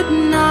 Good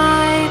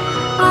night,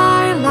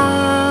 I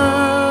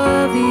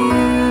love you.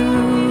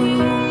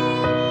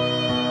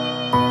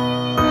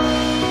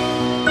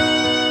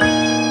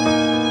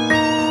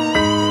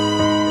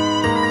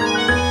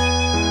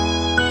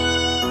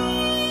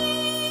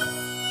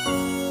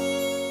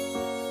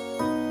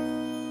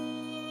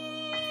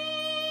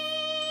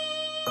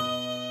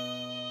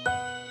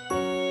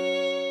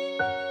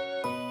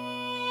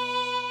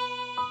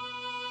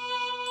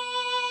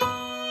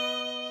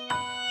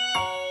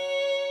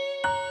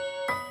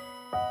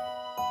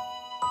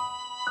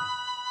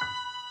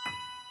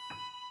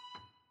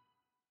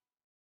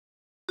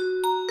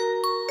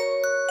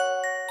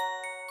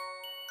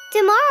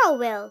 Tomorrow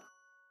will.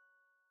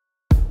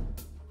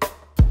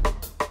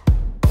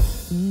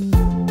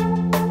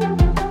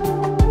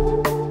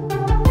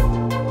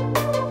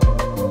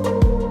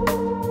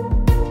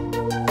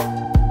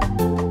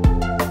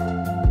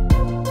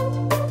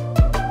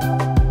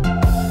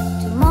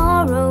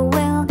 Tomorrow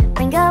we'll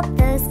bring up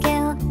the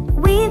skill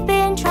we've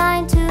been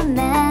trying to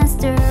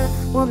master.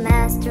 We'll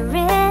master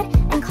it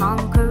and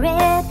conquer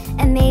it,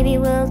 and maybe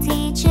we'll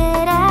teach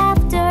it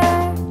after.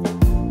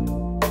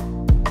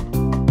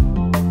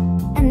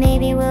 And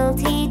maybe we'll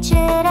teach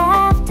it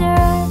after.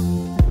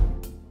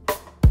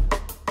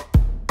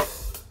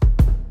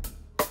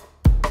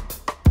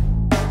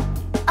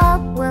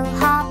 Up we'll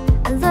hop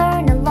and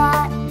learn a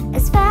lot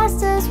as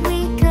fast as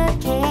we could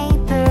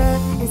caper,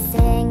 and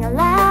sing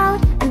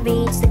aloud and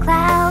reach the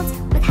clouds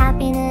with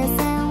happiness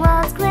and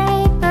wild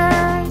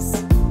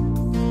scrapers.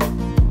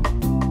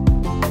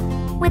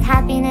 With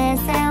happiness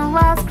and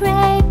wild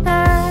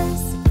scrapers.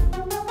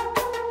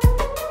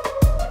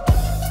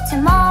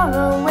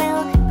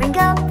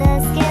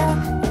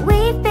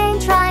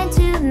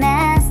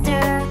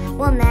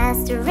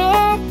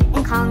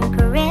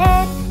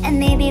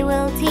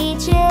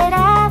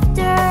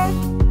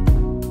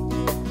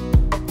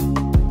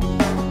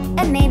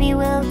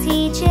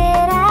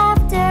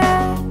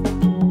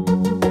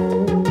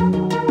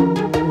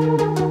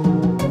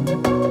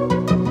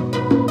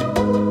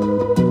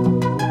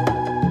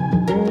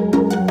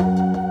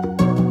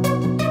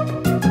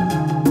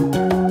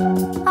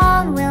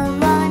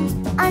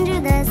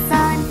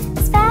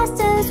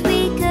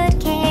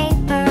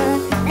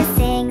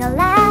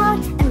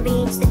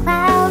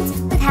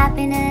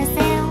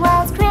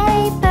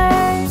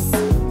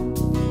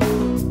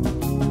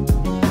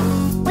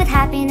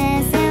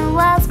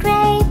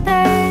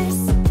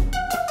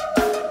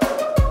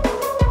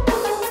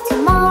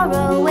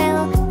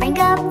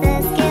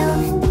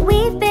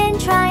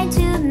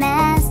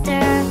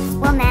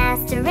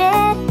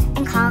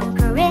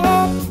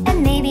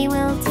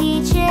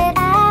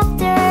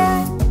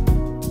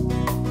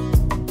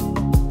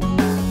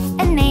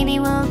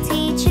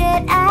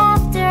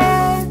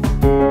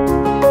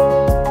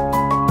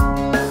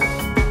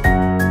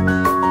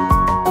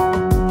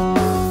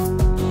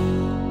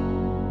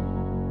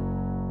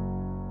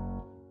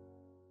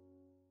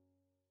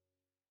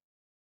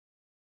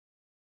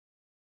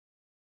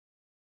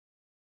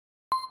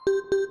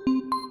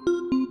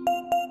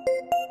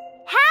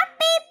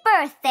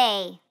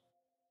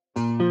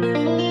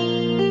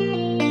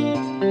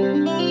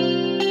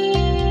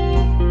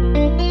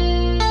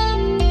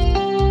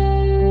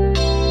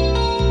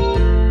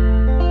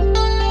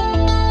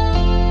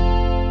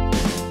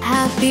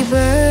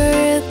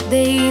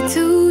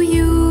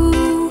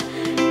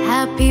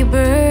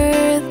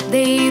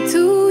 birthday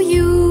to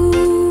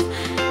you.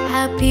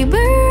 Happy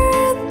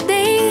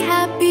birthday,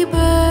 happy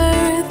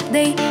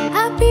birthday,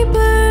 happy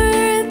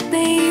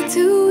birthday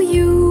to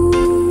you.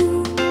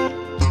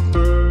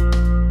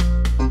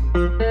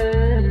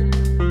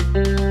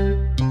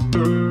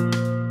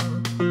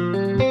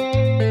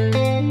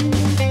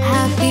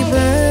 Happy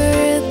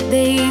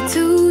birthday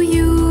to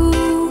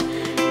you.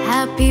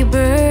 Happy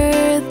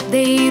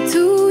birthday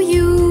to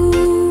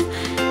you.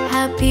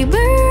 Happy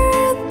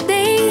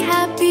birthday,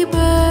 happy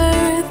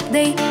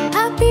birthday,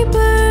 happy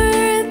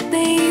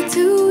birthday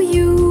to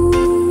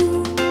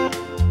you.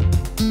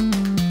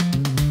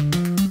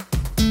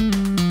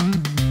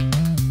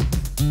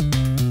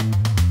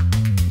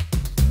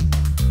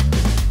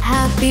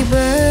 Happy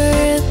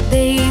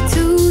birthday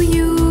to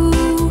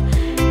you.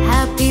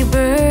 Happy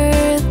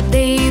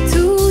birthday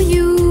to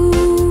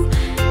you.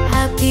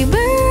 Happy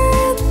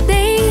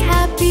birthday,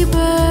 happy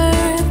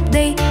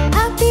birthday,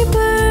 happy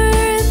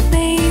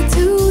birthday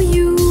to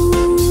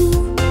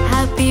you.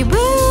 Happy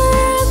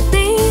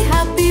birthday,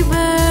 happy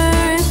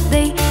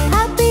birthday,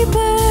 happy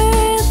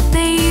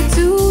birthday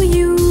to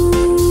you.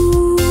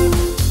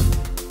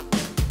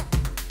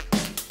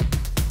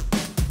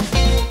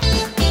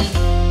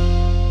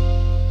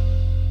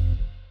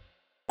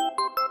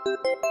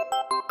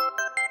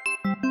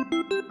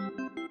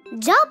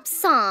 Job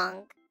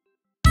song.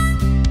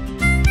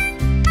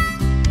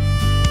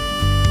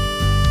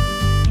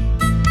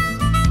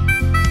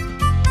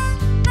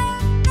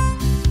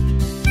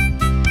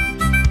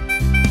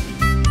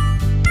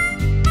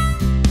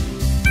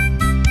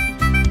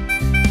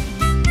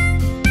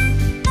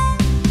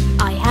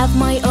 I have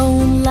my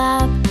own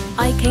lab,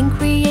 I can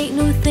create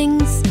new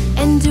things.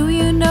 And do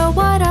you know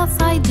what else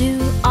I do?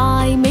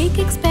 I make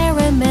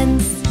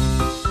experiments.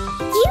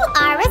 You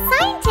are a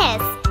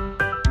scientist.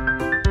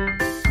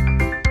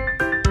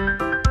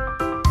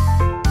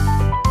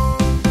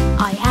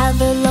 I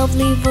have a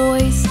lovely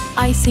voice,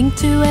 I sing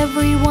to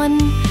everyone.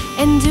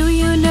 And do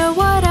you know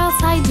what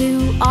else I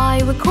do?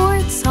 I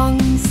record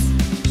songs.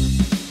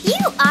 You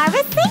are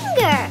a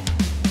singer.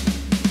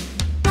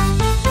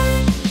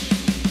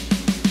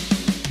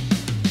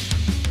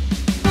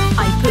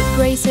 I put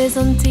braces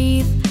on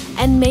teeth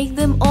and make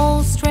them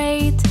all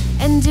straight.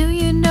 And do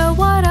you know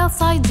what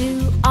else I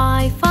do?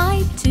 I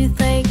fight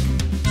toothache.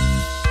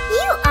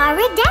 You are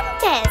a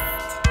dentist.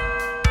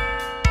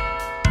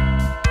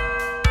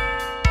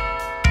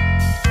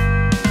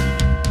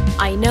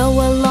 I know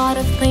a lot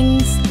of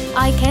things,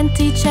 I can't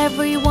teach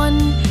everyone.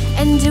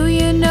 And do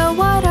you know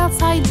what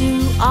else I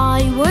do?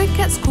 I work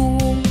at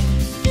school.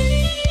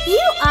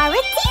 You are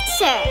a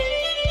teacher.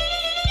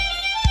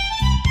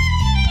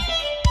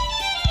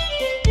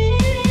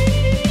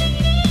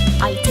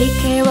 I take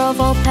care of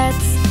all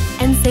pets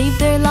and save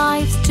their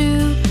lives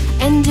too.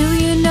 And do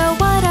you know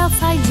what else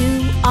I do?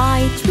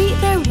 I treat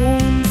their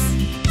wounds.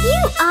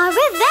 You are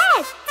a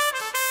vet.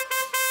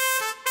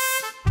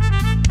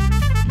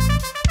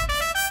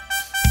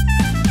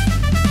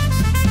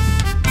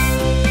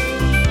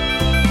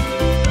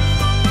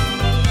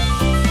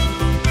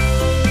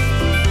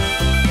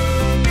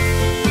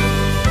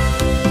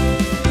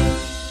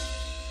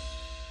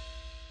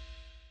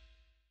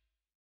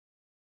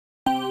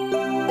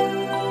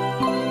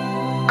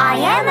 I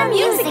am a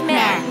music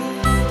man.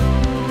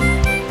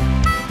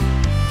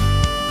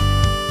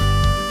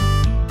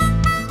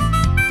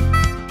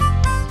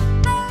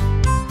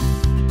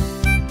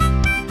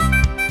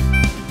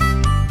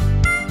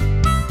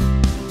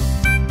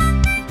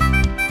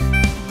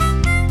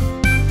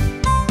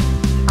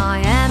 I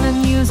am a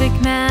music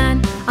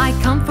man. I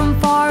come from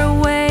far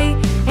away,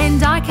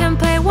 and I can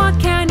play. What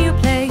can you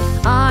play?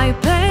 I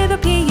play the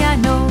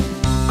piano.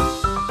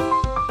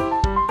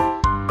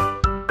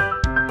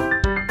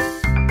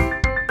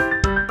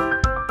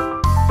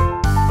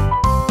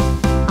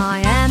 I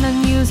am a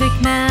music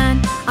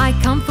man. I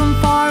come from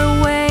far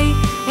away,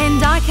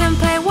 and I can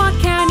play. What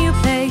can you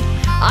play?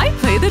 I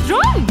play the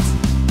drums.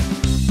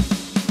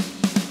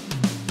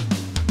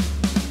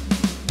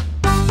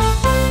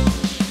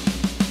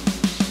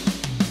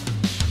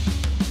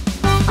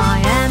 I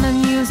am a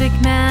music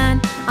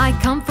man. I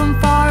come from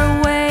far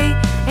away,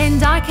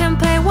 and I can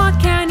play. What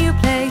can you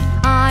play?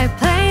 I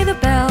play the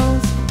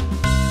bells.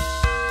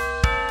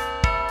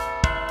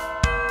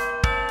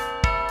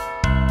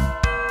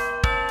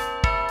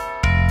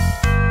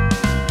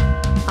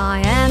 I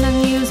am a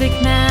music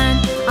man.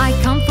 I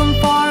come from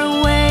far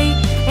away,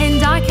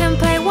 and I can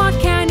play. What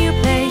can you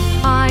play?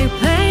 I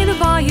play the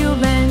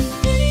violin.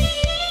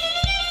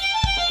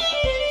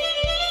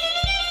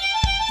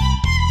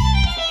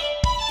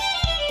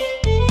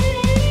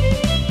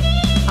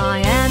 I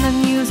am a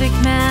music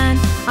man.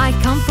 I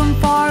come from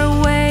far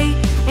away,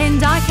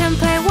 and I can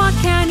play. What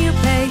can you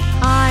play?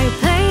 I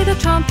play the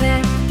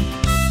trumpet.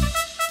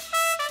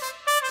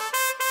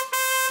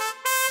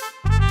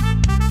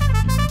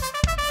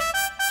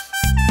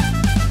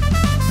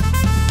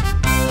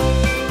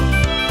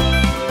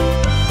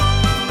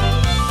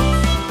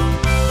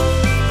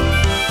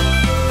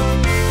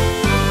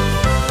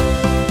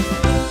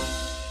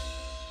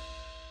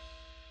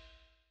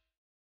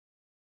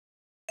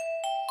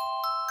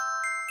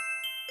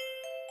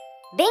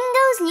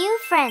 Bingo's new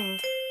friend.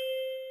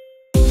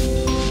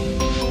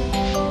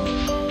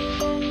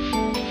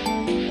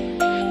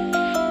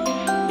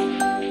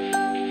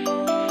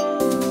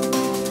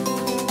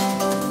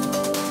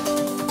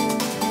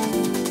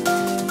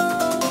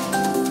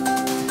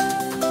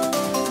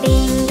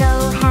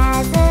 Bingo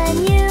has a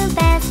new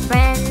best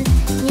friend.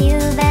 New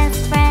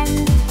best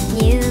friend.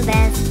 New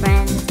best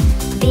friend.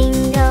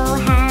 Bingo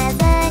has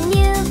a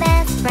new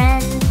best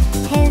friend.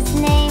 His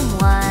name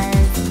was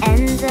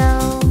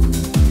Enzo.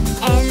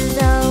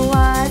 Enzo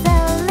was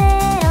a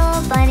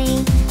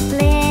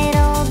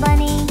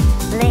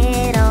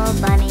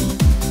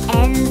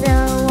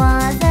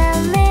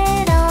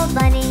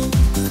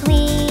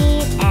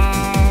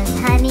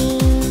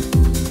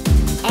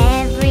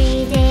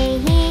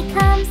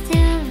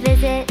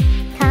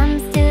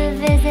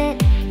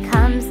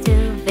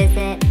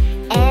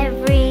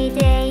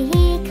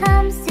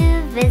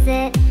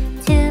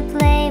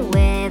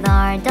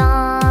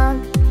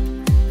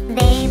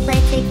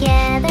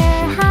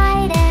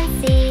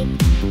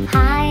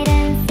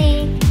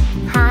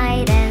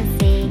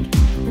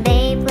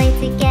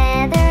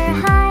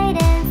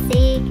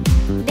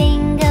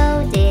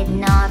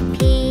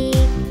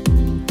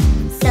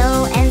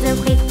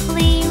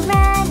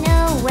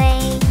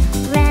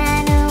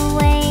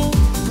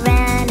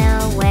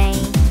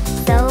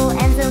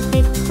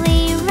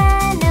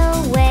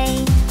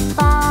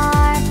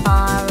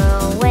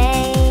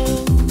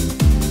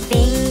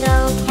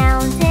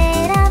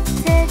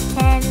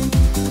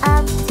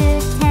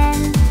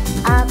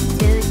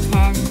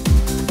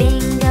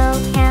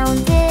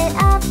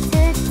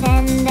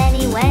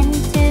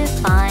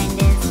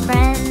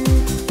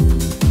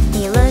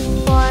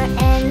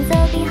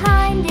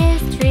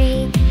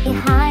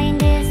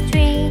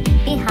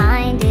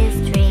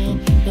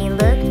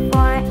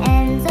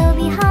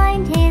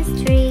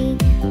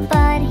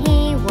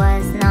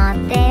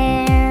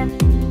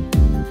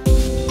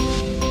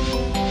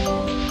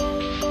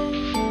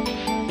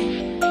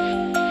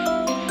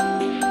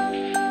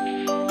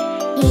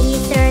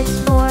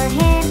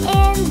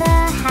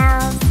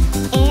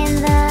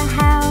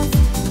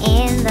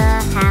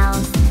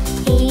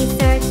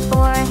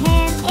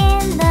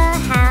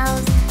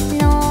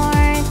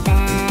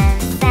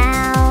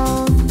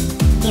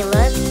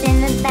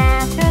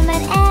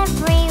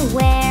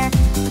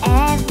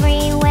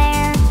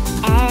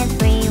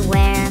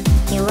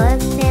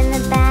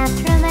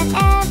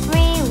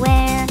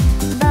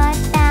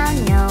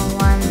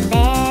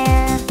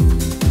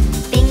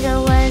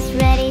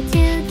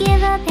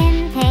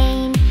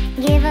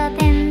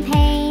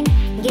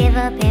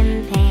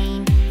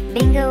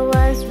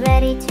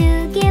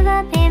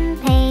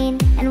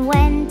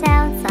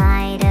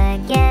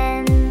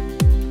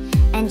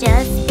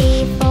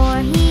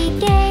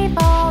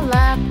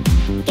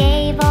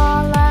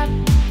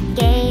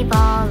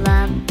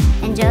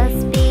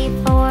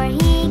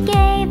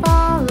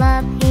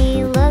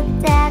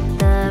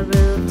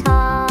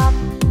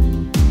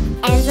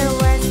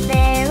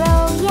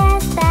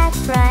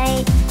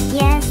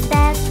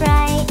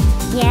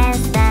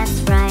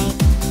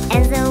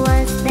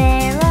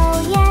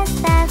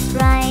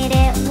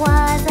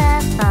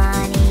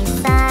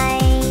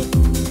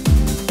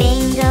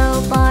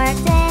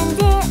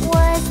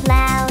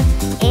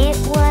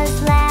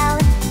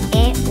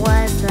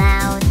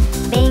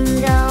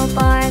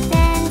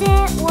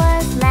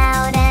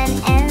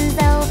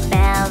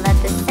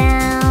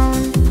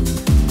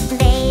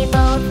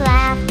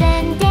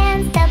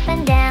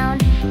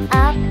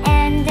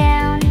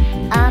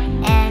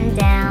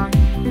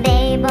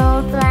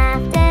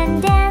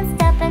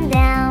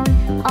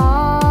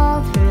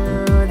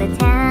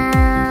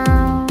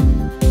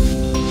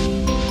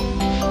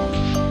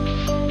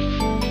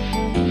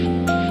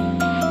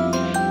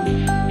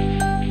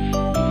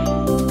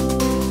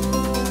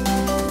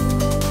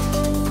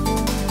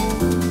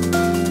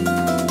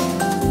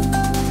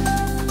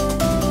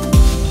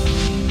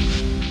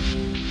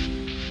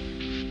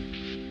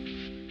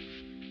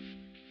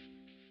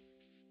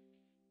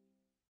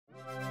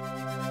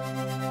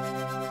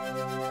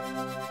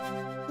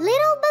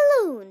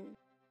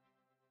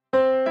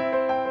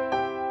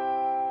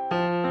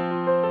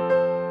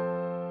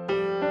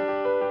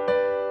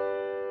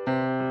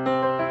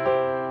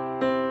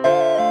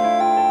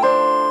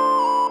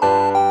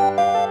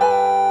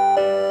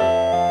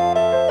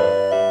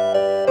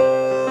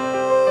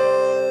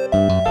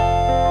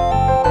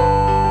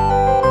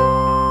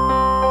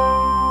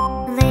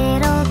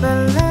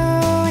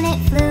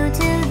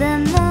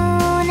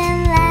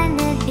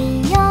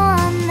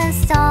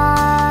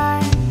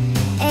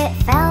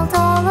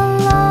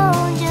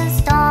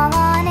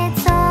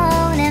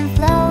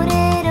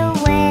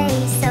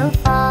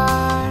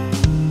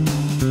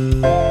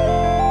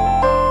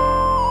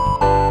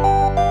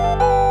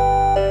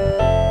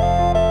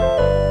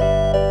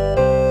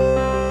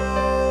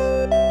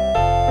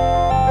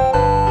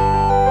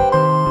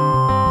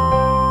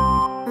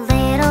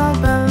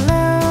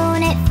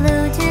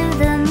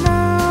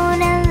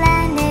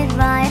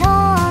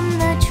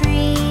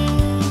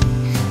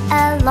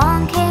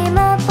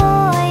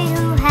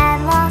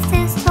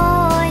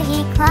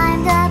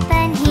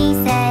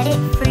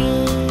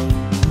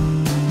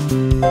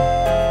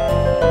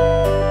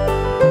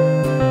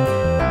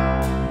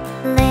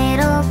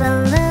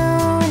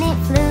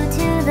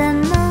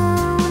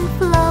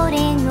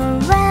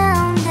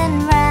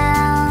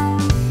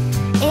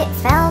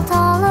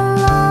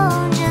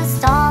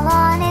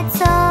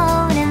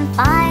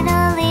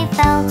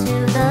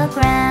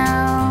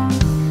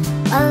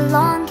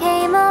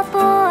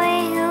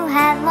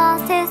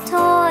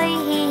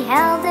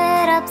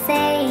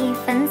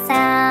safe and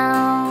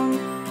sound.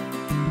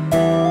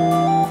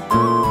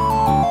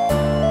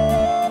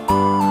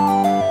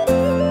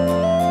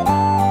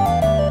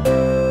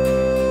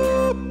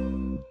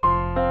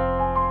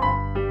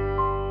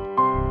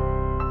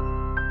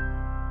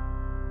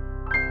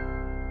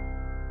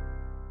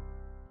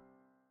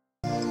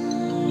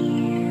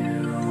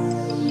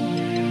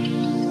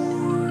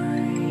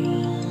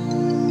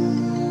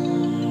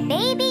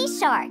 Baby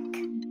shark.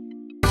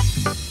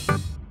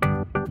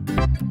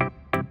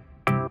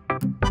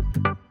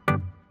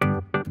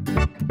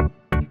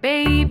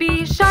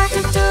 Baby shark,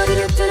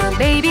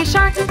 baby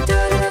shark,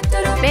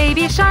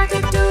 baby shark,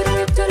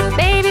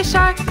 baby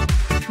shark.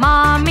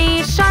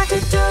 Mommy shark,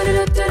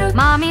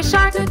 mommy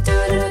shark,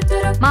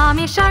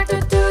 mommy shark,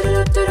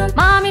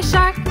 mommy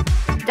shark.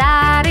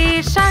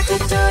 Daddy shark,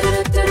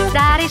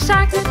 daddy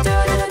shark,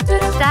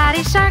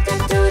 daddy shark,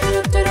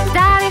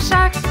 daddy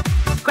shark.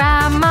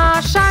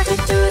 Grandma shark,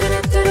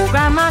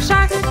 grandma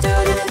shark,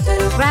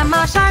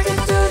 grandma shark,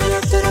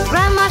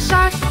 grandma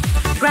shark.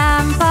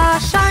 Grandpa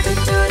shark,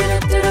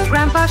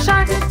 grandpa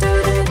shark,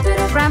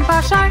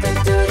 grandpa shark,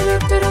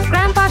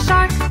 grandpa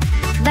shark.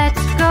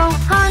 Let's go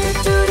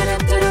hunt,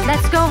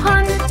 let's go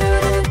hunt,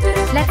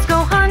 let's go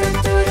hunt,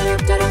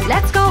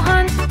 let's go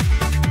hunt.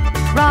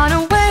 Run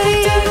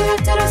away,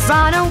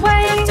 run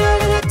away,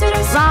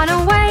 run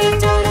away,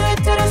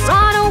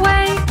 run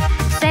away.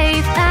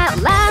 Safe at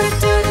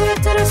last,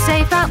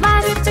 safe at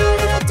last,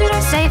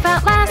 safe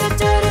at last,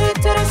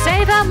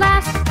 safe at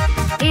last.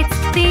 It's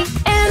the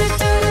end,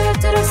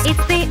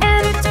 it's the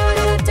end, it's the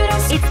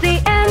end, it's the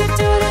end, it's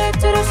the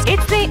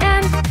end,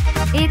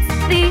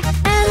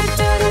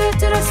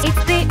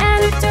 it's the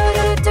end,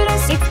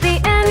 it's the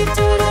end,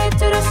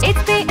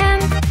 it's the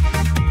end.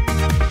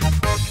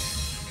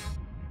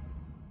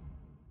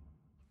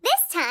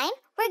 This time,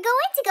 we're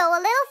going to go a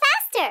little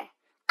faster.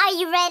 Are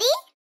you ready?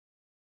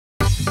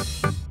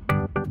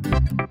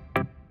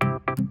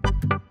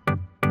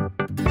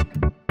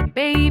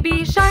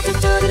 Baby shark,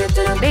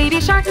 baby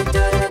shark,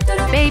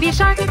 baby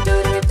shark,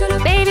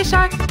 baby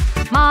shark.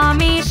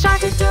 Mommy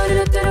shark,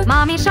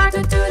 mommy shark,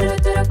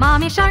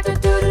 mommy shark,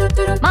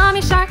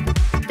 mommy shark.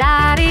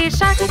 Daddy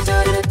shark,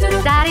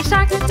 daddy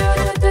shark,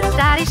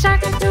 daddy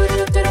shark,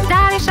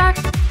 daddy shark.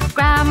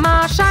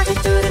 Grandma shark,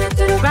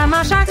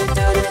 grandma shark,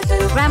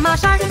 grandma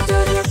shark,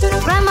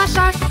 grandma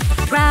shark.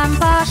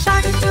 Grandpa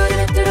shark,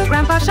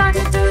 grandpa shark,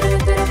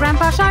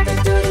 grandpa shark,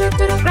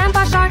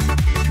 grandpa shark.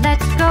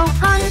 Let's go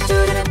hunt,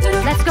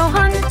 let's go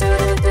hunt,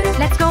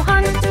 let's go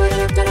hunt,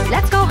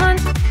 let's go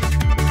hunt.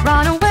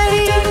 Run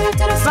away,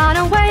 run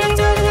away,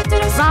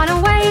 run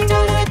away,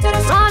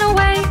 run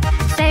away.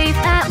 Safe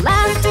at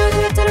last,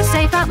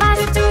 safe at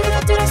last,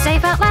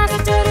 safe at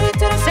last,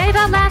 safe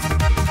at last.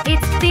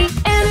 It's the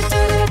end,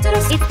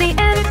 it's the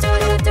end,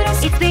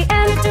 it's the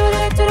end,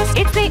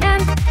 it's the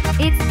end,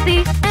 it's the end, it's the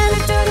end,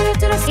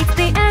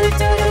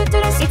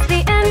 it's the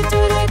end,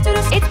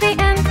 it's the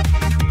end.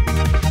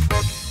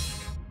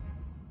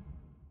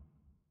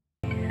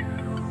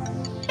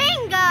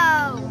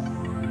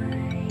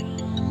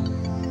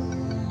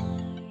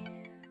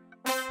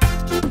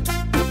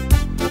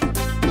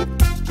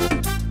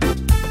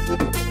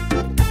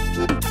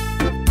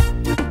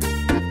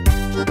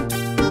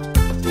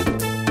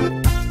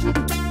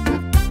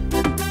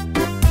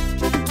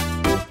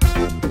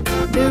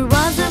 There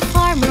was a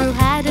farmer who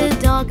had a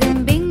dog,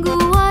 and Bingo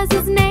was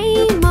his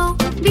name. Oh,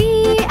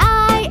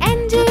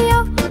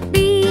 B-I-N-G-O, B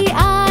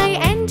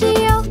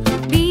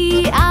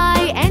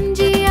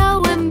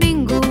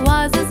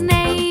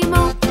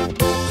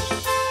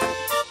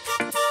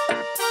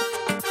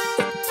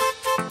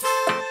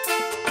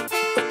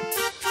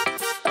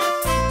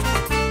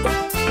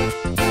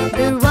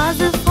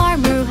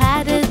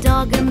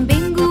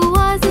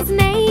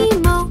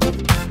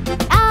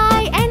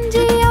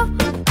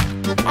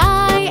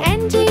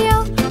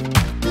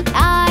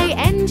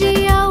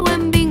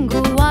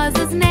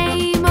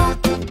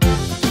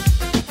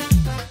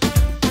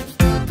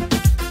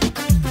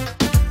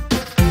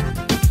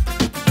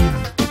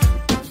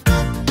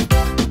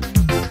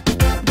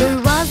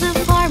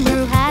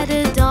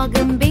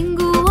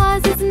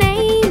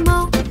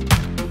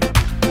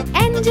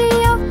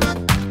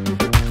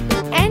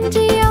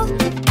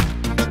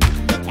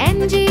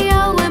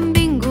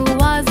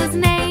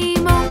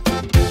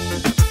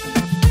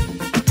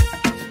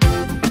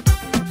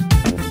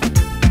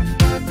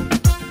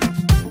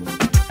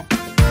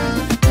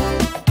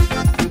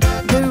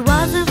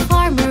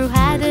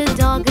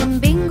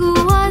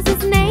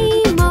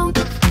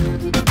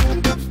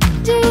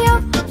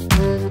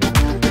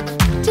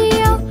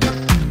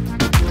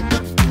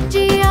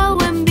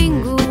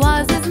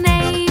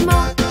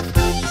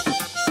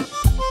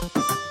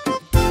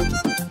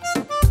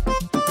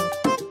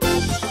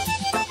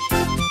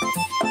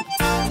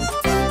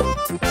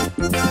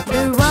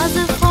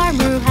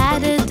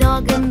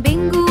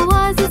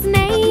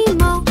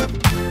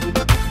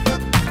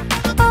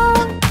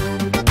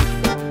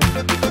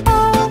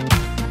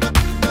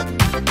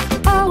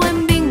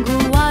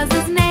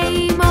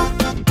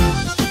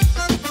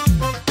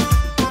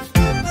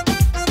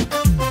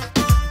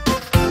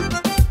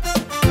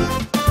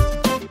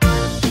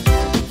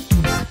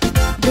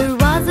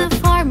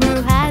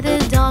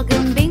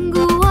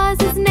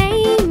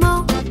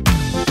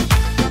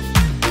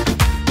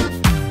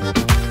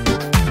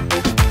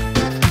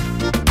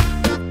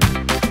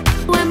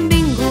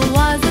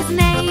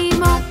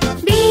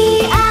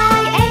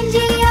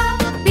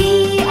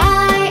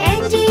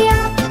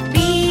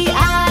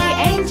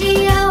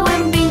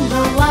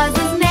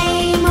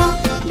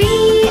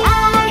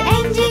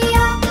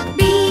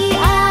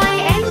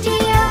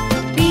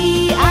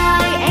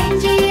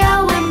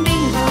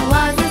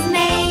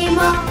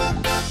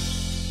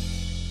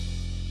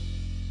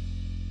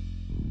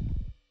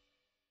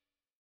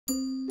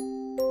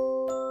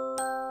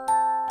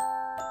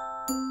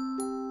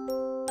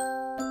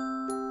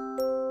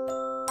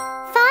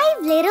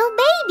 5 little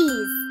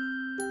babies.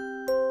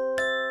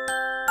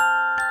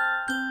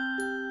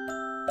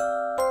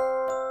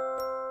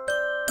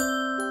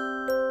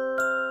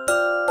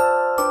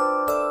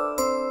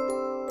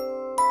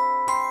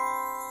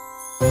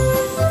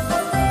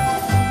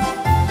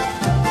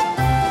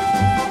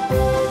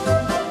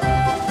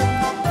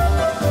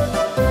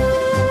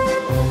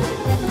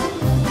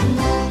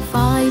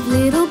 Five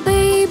little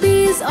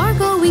babies are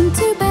going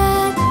to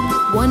bed.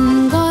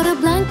 One got a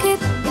blanket,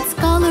 its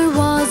color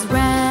was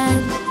red.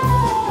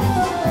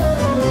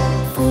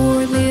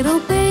 Four little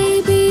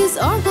babies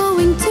are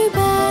going to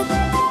bed.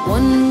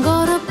 One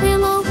got a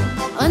pillow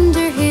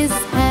under his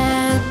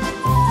head.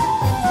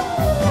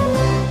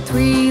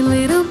 Three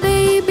little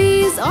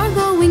babies are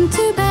going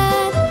to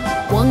bed.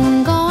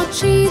 One got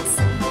sheets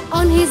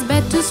on his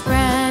bed to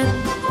spread.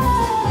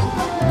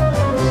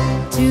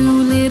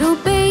 Two little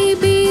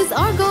babies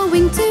are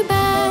going to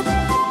bed.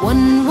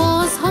 One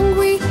was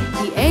hungry,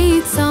 he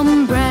ate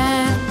some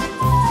bread.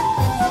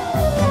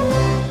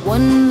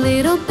 One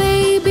little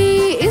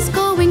baby is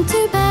going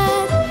to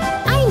bed.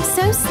 I'm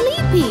so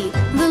sleepy,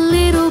 the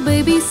little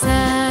baby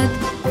said.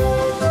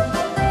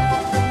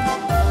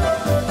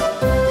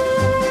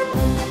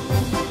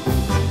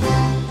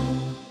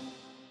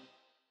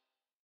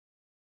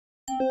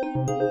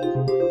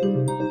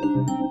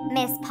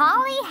 Miss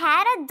Polly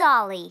had a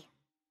dolly.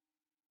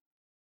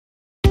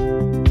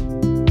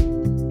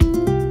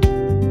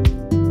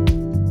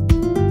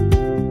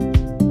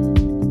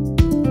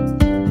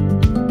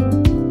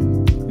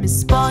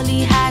 Miss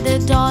Polly had a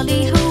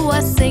dolly who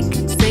was sick,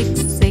 sick,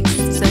 sick.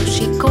 So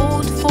she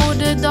called for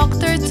the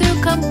doctor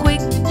to come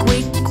quick,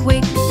 quick,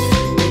 quick.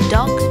 The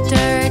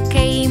doctor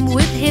came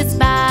with his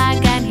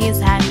bag and his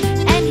hat,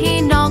 and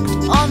he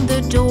knocked on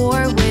the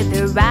door with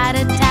a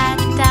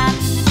rat-a-tat-tat.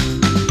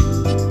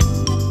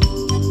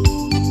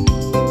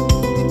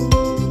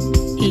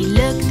 He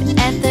looked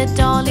at the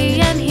dolly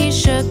and he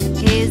shook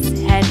his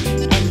head,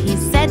 and he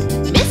said,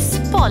 Miss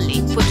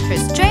Polly, put her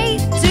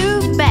straight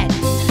to bed.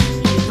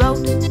 He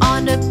wrote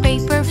on a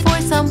paper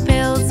for some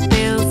pills,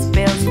 pills,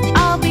 pills.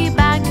 I'll be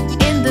back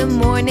in the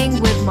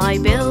morning with my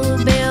bill,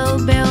 bill,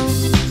 bill.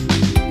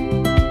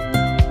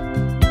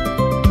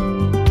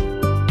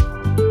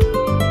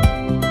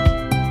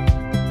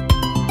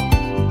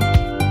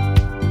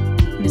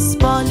 Miss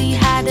Polly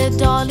had a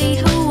dolly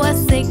who was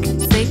sick,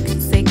 sick,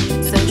 sick.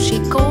 So she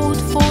called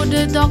for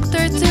the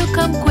doctor to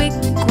come quick,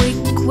 quick,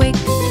 quick.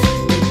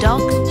 The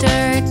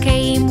doctor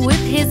came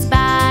with his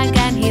bag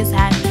and his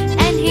hat,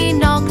 and he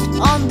knocked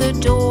on the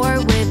door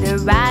with a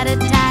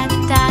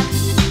rat-a-tat-tat.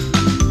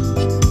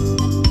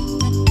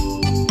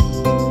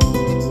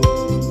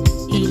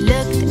 He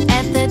looked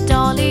at the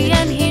dolly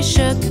and he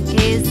shook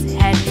his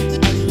head,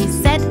 and he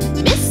said,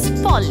 Miss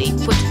Polly,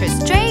 put her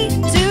straight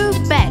to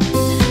bed.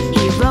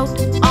 He wrote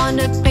on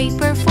a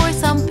paper for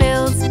some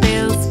pills,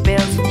 pills,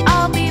 pills.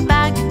 I'll be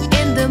back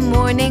in the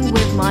morning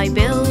with my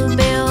bill,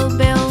 bill,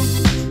 bill.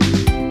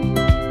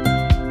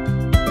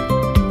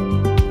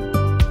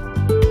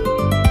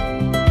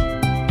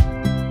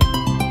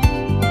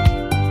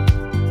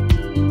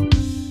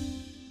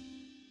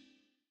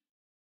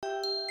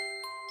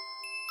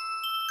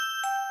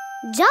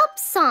 Job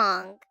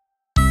song.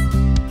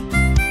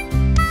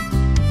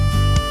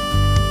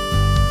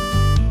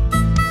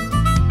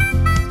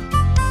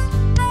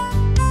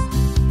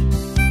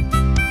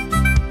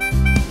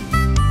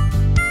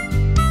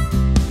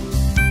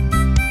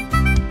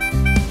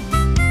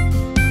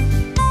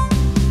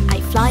 I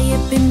fly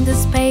up in the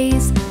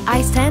space,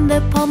 I stand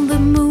up on the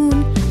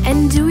moon.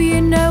 And do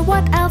you know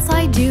what else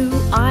I do?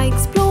 I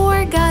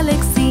explore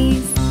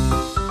galaxies.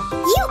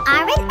 You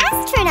are an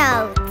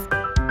astronaut.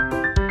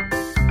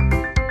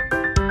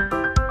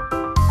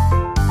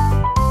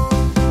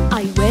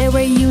 I wear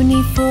a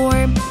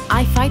uniform,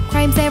 I fight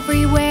crimes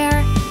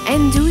everywhere.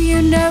 And do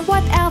you know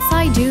what else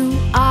I do?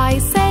 I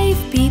save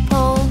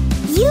people.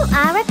 You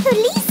are a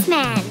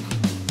policeman.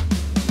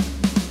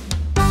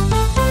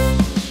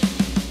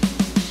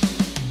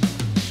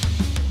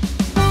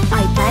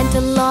 I plant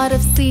a lot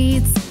of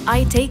seeds,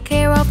 I take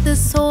care of the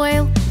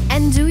soil.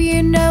 And do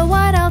you know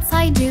what else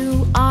I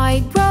do?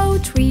 I grow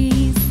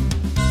trees.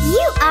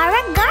 You are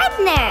a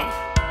gardener.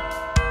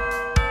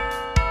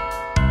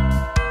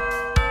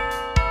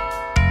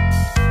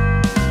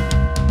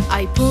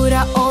 I put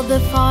out all the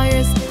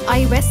fires,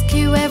 I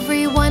rescue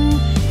everyone.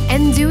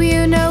 And do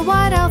you know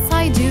what else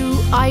I do?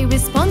 I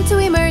respond to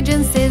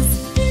emergencies.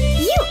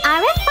 You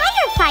are a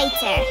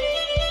firefighter.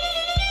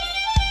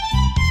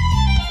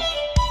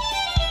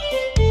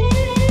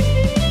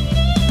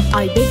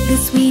 I bake the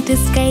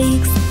sweetest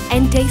cakes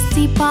and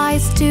tasty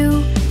pies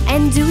too.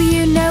 And do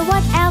you know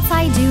what else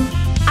I do?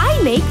 I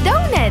make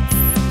donuts.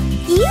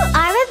 You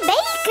are a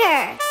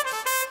baker.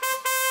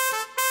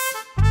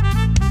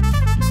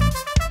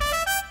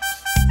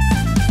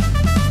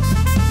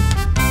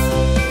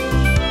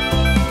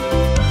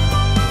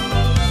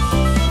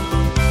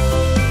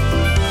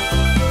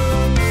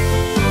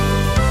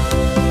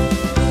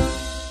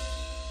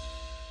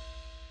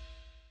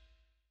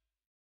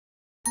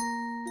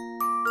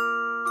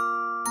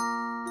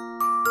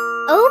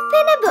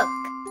 Open a book.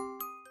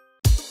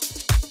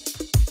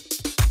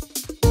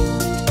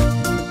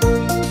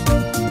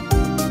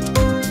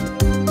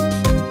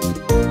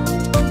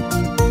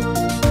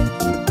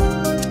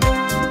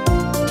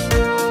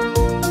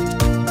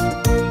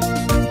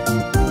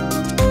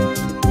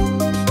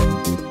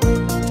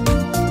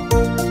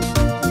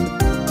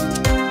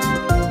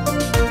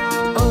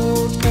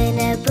 Open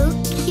a book,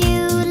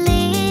 you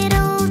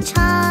little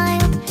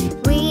child.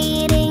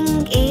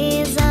 Reading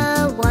is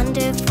a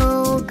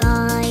wonderful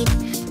guide.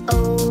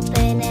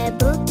 Open a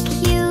book,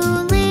 you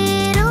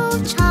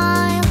little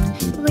child.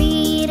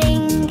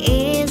 Reading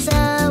is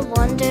a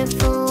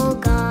wonderful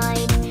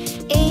guide.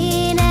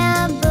 In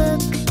a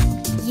book,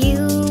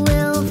 you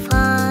will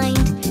find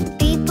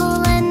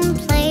people and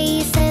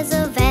places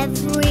of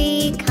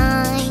every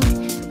kind.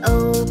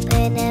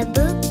 Open a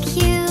book,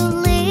 you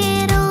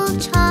little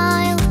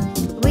child.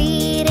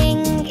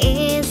 Reading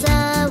is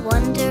a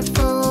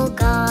wonderful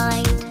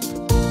guide.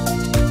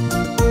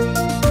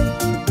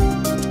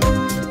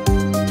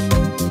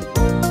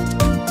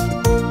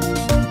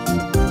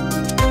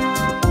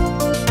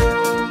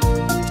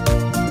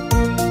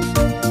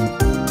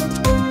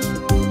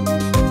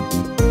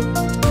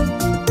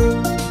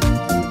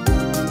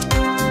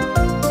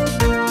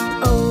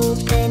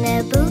 Open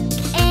a book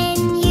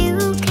and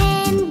you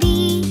can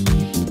be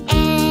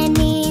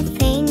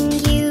anything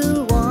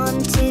you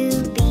want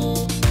to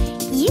be.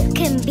 You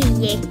can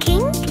be a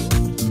king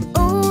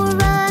or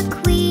a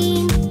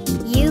queen.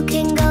 You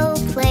can go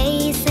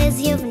places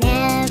you've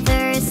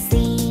never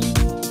seen.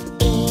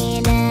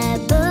 In a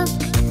book,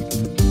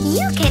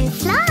 you can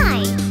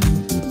fly.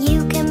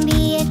 You can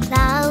be a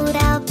cloud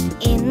up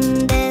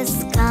in the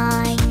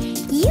sky.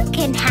 You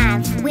can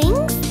have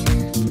wings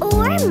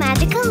or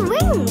magical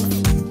rings.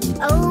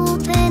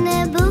 Open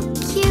a book,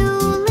 you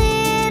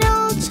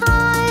little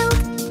child.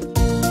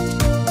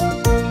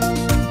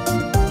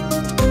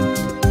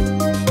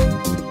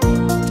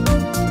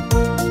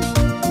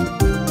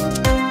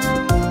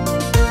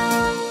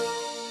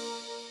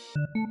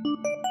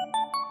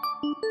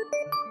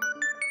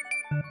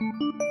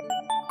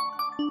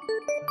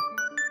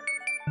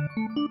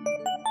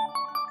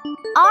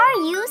 Are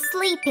you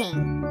sleeping?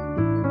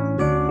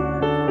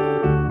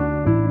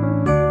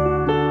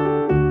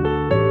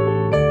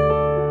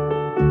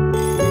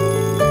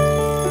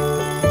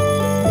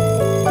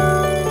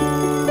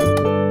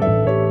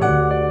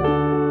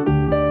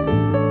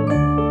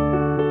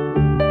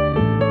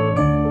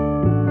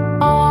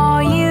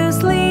 Are you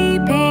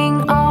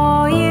sleeping?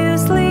 Are you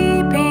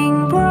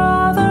sleeping,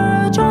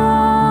 Brother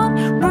John?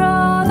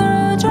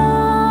 Brother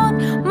John,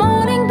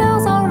 morning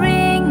bells are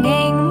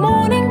ringing,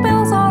 morning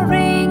bells are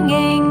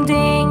ringing,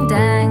 ding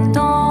dang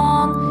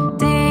dong,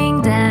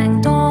 ding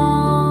dang dong.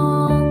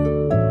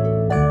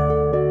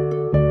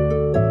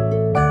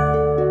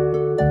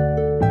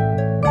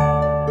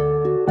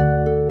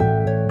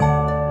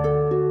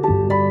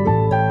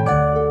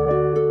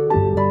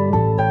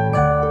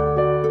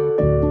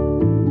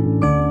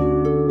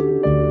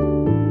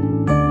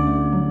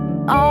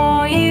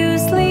 Are you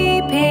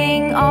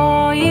sleeping?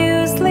 Are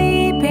you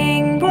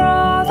sleeping,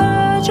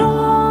 Brother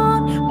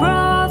John?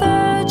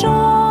 Brother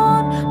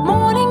John,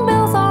 morning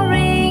bells are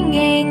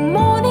ringing,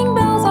 morning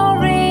bells are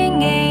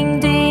ringing,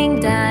 ding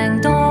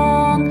dang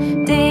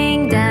dong,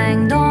 ding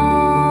dang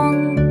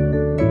dong.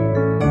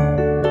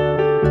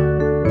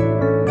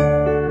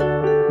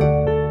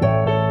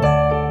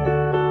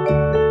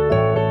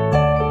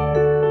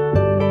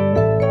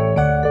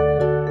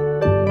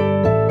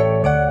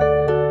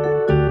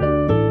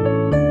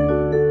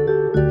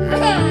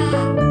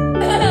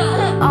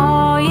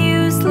 Are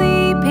you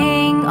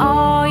sleeping?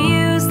 Are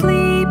you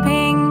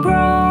sleeping,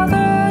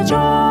 Brother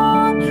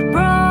John?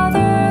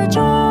 Brother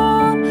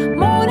John,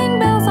 morning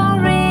bells are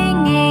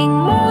ringing,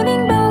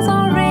 morning bells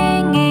are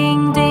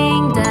ringing,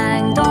 ding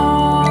dang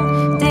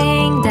dong,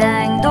 ding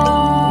dang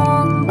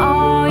dong.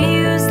 Are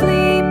you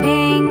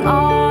sleeping?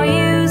 Are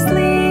you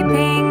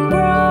sleeping,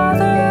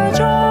 Brother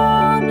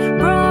John?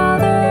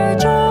 Brother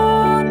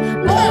John,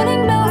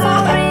 morning bells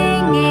are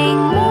ringing,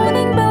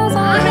 morning bells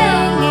are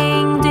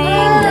ringing,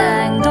 ding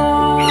dang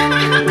dong,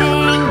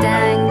 ding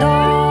dang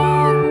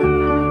dong.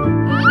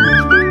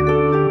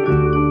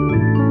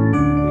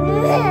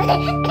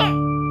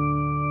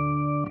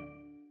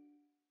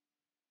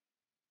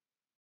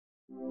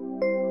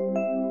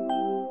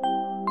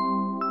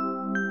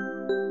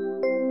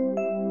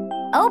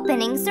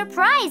 Opening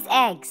surprise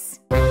eggs.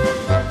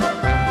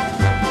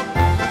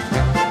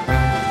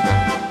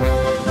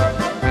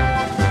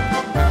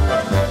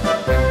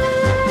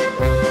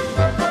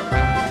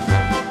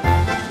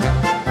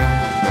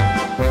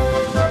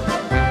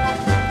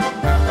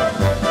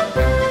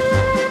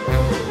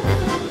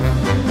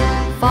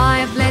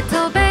 Five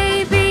little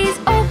babies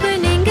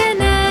opening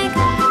an egg.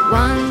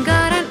 One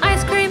got an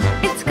ice cream,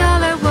 its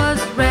color was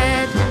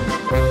red.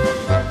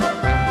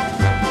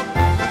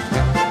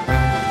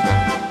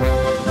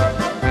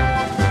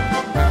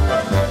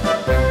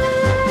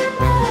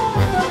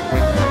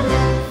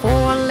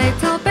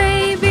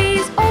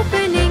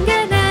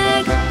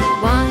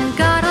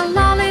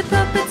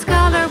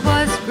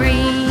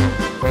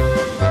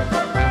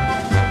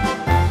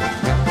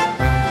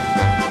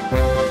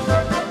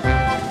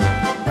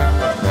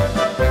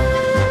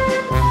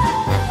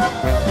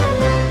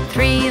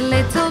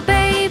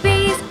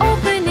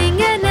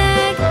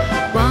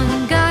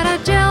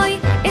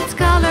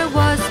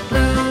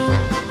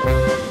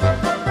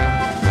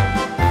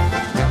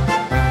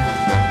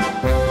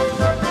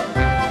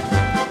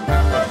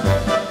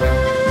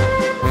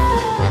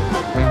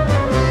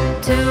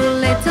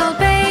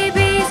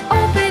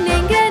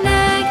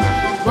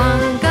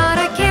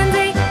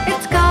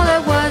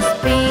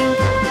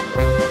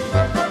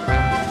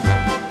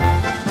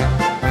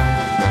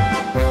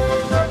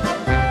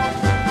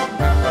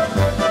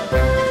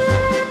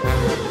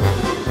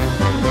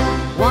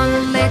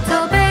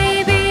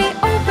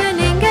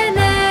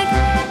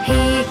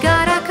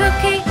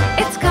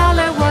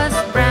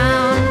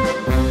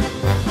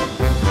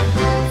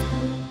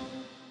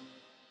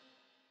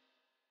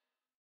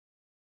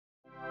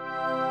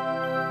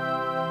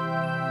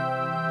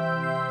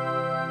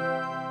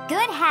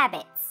 good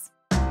habits.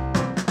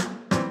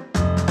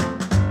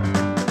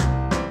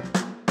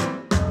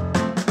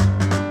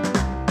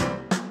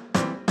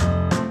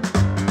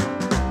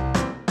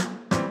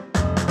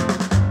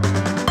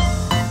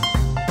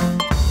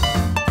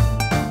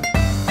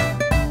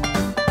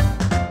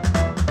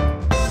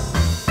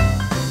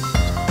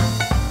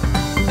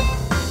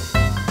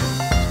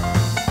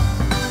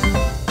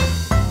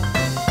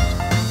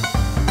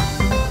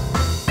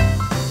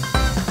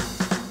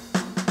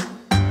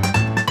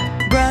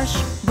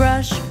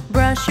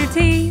 Brush your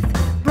teeth,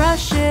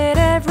 brush it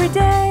every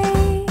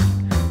day.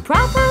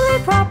 Properly,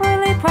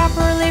 properly,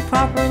 properly,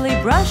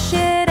 properly, brush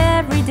it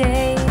every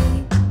day.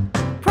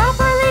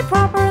 Properly,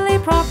 properly,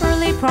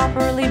 properly,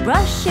 properly,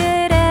 brush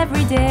it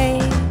every day.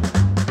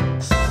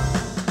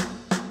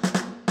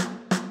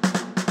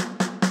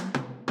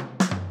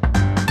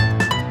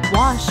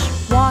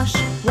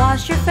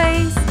 Wash your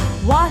face,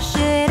 wash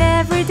it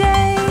every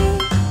day.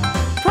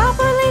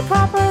 Properly,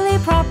 properly,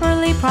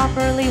 properly,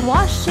 properly,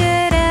 wash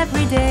it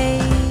every day.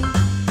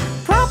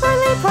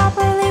 Properly,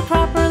 properly,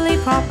 properly,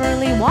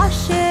 properly,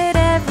 wash it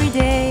every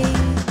day.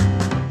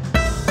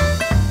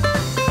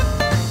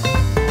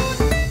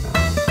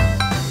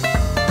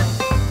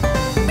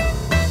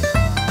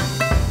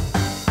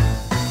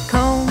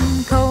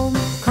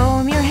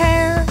 Comb your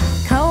hair,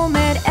 comb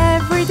it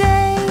every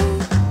day.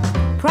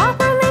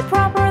 Properly,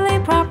 properly,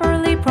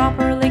 properly,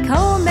 properly,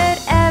 comb it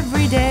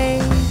every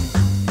day.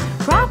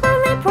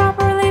 Properly,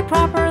 properly,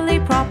 properly,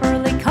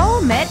 properly,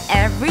 comb it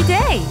every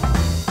day.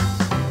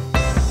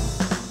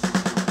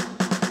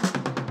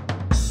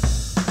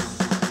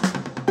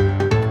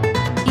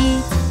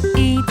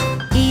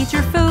 Eat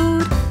your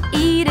food,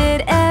 eat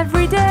it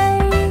every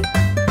day.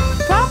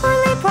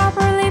 Properly,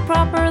 properly,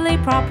 properly,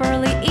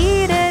 properly,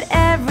 eat it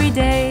every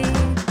day.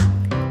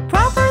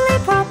 Properly,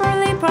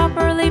 properly,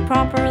 properly,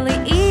 properly,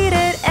 eat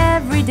it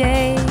every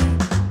day.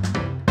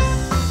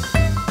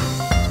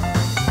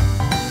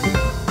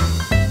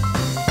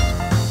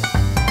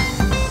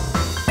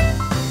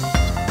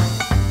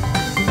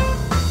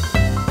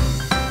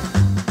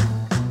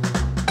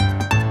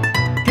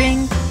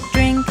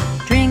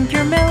 Drink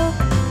your milk,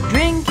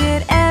 drink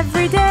it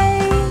every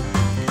day.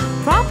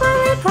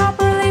 Properly,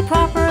 properly,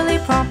 properly,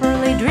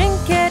 properly,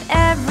 drink it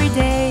every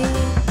day.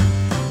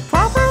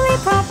 Properly,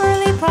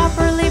 properly,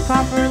 properly,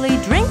 properly,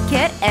 drink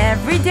it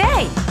every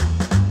day.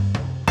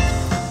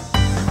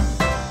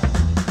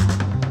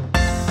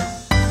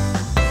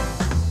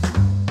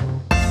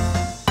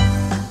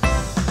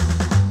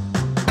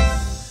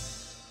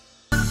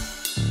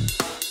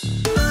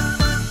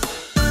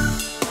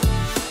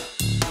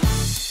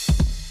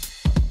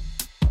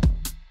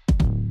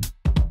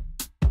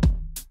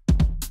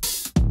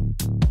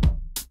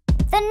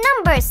 The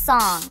Numbers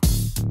Song.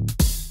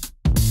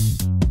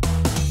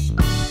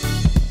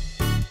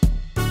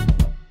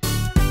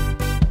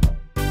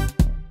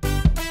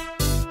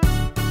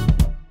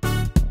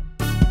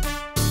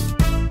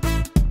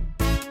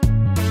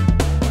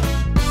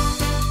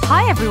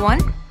 Hi everyone!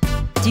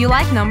 Do you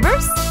like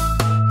numbers?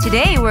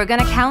 Today we're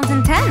gonna count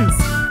in tens,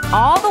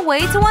 all the way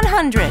to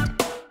 100.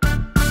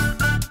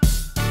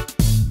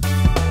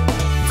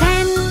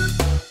 10,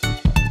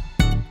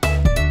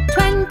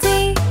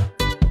 20,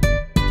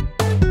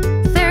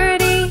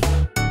 30,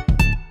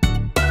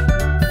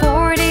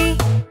 40,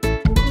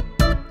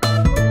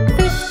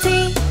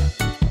 50,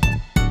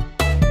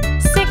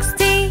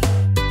 60,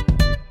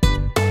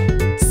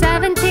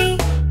 70,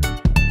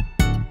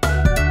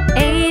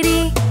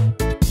 80,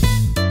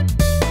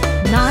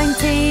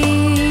 90,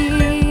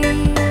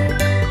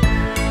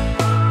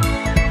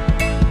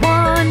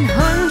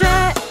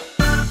 100.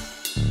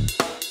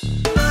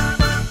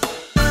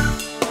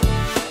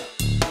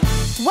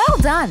 Well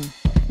done!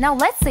 Now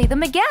let's say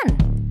them again.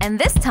 And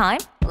this time,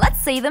 let's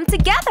say them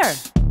together.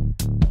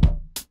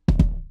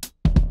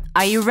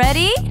 Are you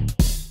ready?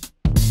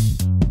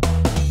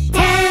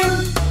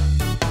 10,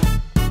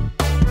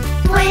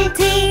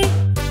 20,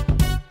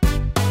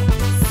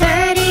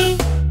 30,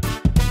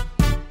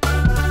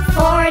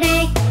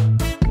 40,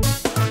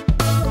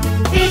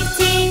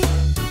 50,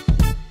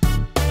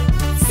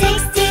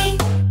 60,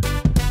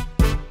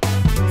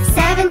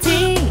 70,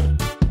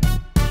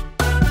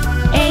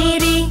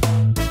 80,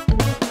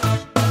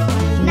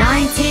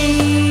 90,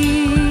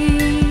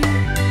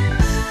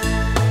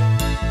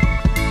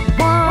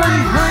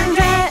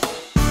 100.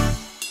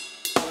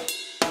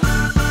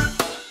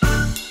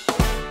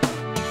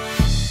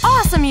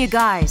 Awesome, you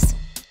guys!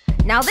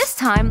 Now this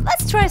time,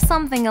 let's try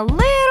something a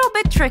little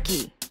bit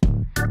tricky.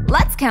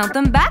 Let's count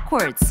them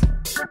backwards.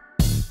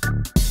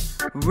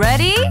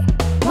 Ready?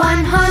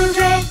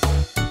 100,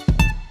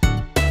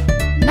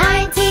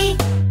 90,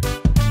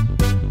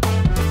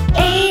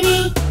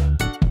 80,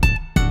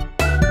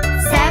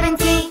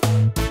 70,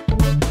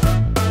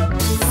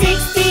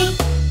 60,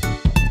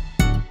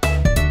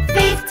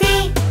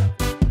 50,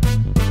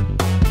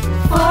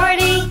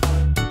 40,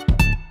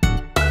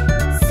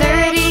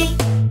 30,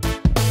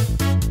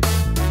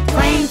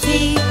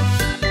 20,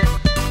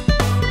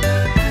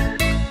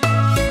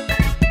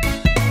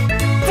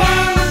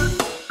 10.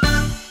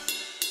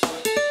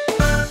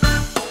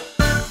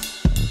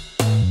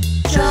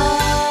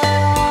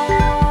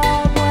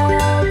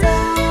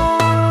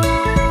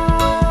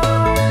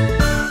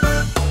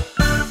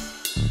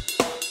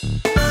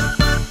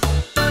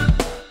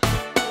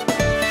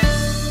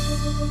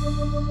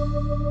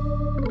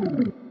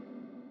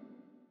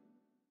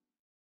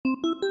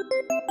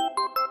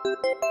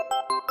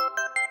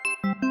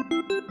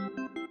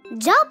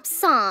 job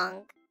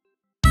song.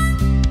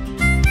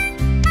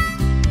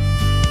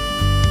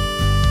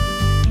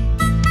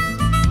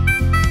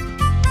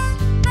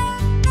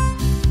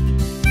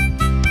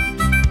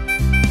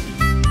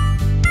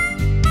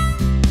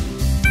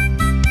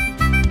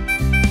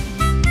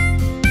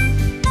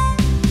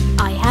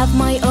 I have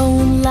my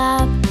own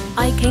lab,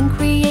 I can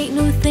create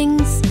new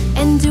things.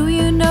 And do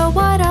you know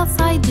what else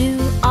I do?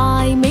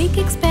 I make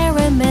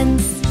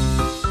experiments.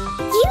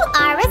 You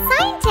are a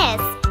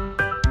scientist.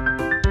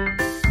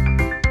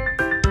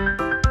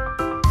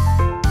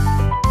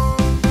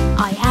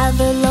 I have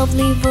a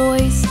lovely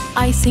voice,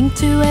 I sing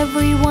to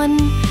everyone.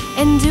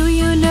 And do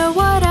you know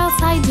what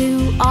else I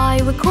do? I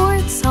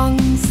record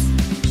songs.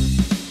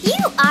 You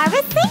are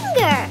a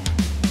singer.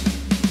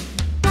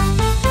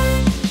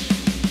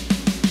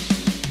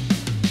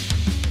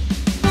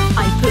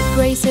 I put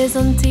braces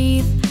on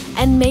teeth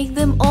and make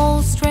them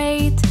all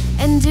straight.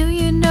 And do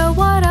you know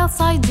what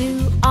else I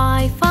do?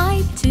 I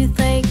fight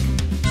toothache.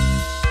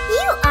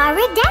 You are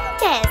a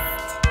dentist.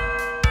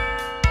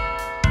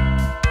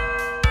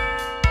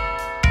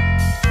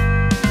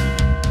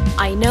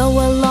 I know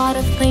a lot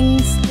of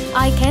things,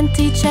 I can't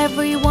teach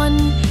everyone.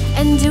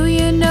 And do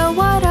you know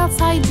what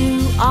else I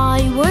do?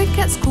 I work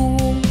at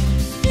school.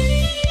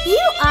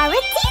 You are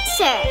a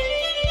teacher.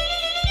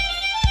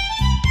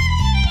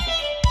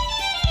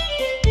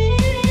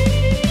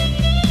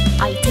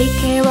 I take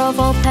care of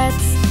all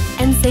pets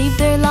and save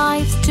their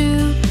lives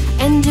too.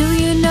 And do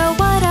you know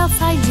what else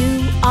I do?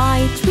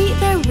 I treat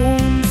their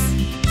wounds.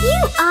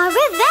 You are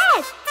a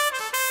vet.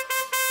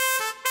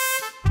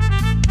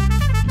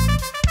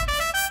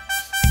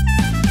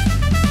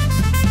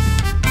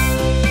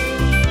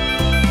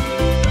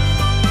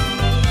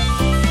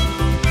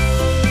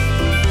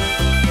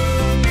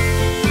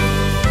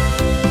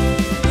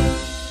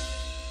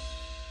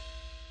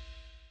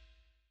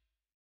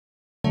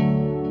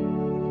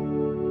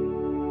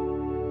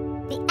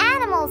 The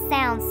Animal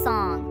Sound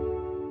Song.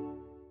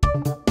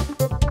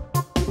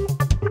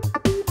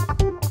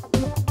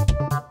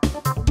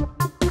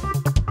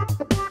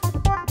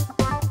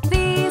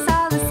 These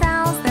are the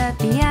sounds that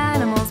the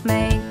animals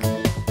make.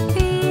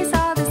 These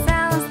are the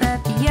sounds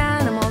that the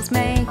animals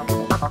make.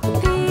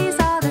 These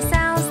are the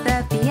sounds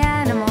that the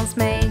animals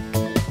make.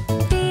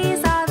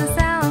 These are the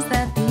sounds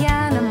that the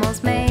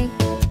animals make.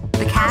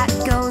 The cat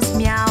goes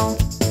meow,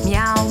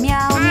 meow,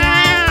 meow,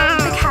 meow.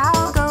 The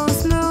cow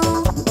goes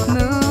moo,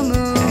 moo,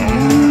 moo.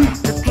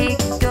 The pig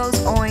goes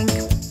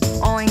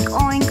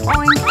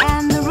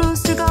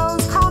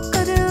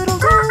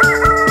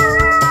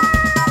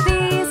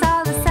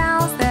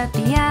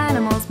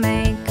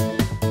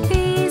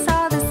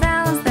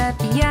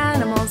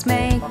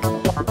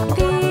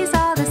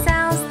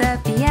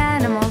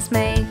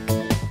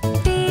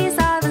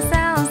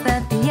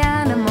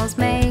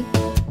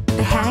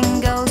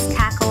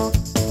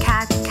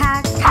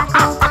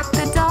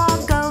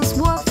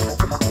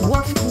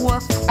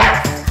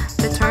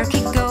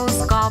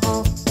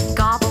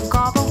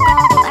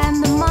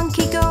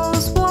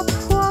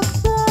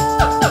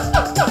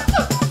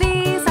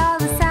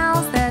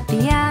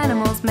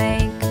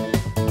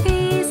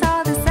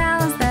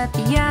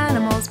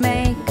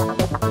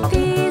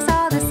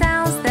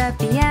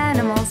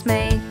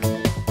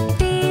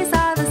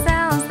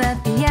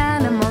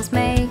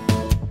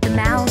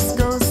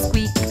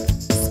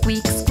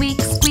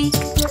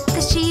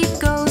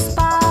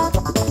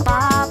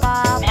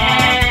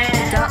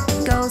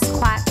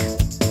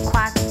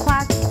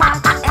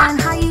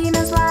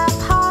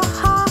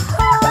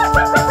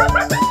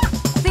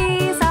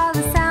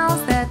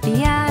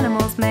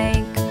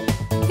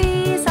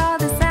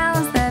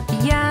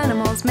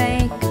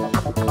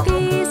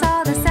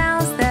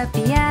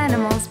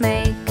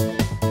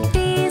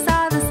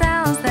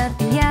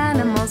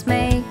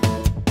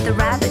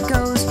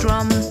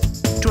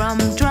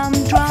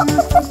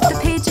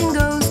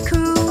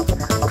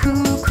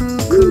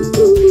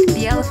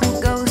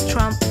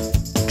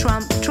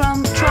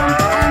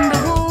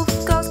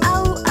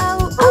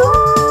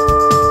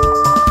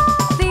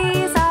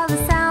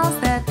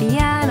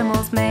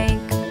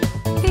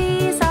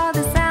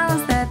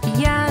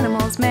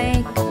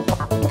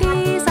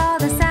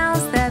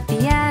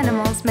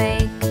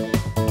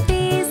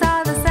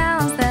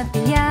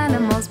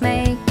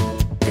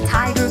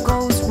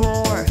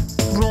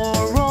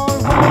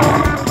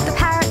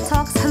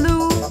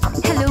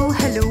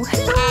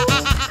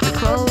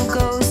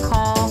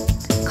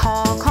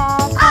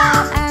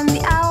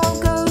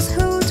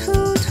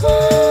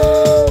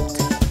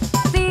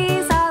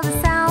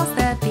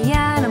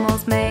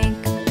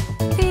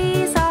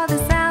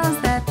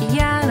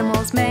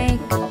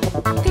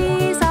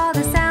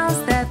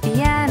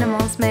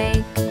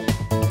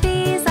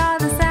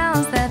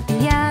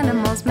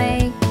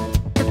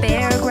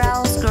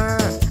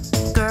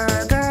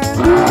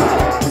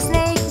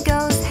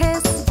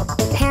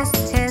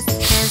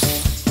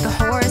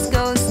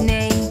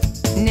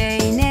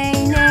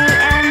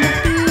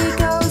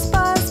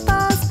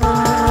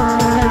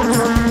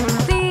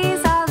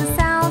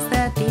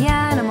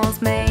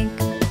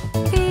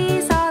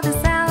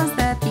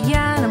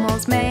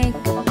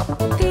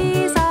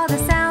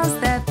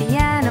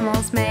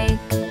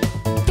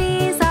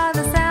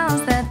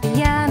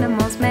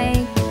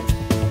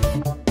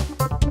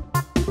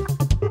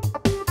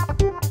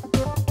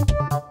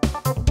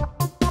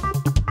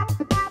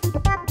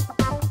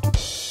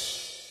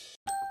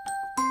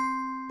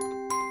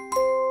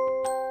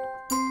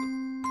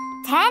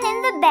 10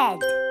 in the bed.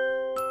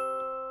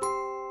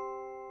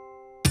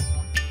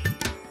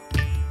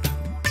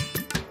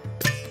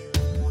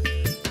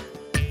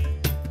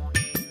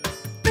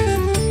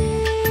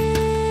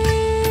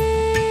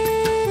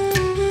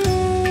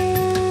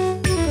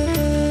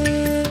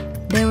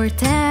 There were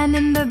 10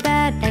 in the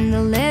bed, and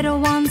the little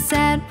one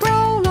said,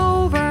 roll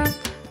over,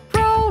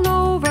 roll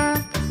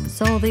over.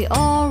 So they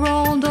all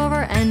rolled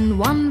over and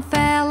one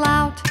fell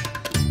out.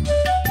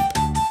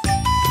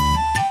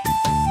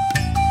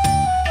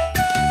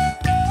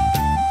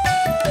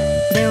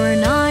 There were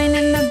 9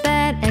 in the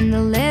bed, and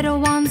the little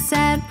one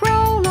said,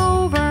 roll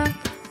over,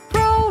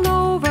 roll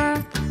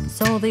over.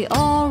 So they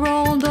all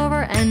rolled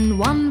over and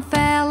one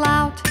fell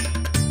out.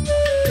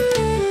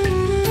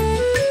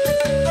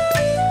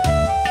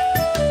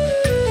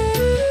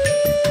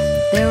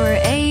 There were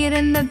 8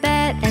 in the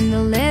bed, and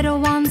the little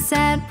one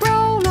said,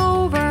 roll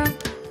over,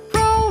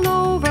 roll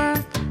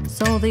over.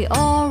 So they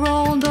all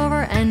rolled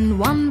over and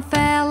one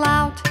fell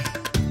out.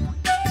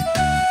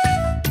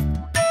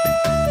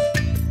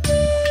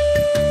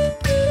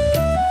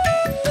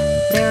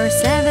 There were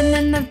 7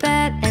 in the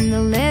bed, and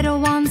the little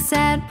one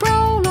said,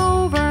 roll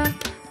over,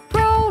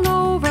 roll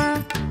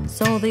over.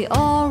 So they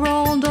all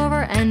rolled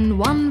over and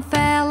one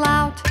fell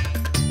out.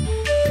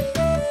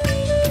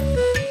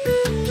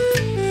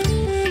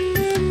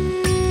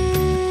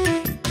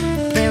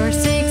 There were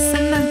 6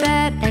 in the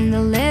bed, and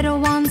the little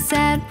one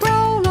said,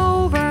 roll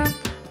over,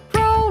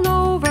 roll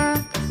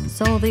over.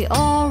 So they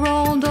all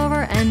rolled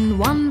over and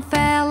one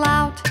fell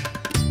out.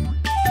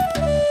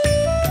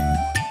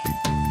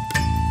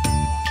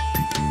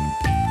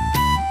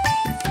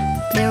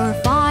 There were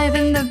 5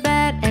 in the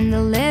bed, and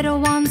the little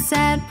one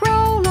said,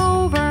 roll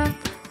over,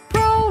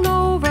 roll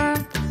over.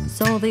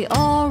 So they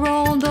all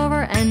rolled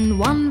over and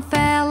one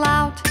fell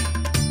out.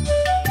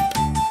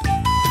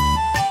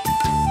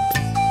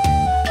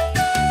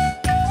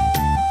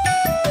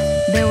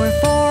 There were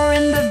 4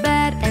 in the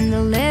bed, and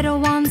the little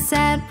one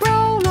said,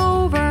 roll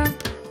over,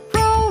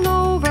 roll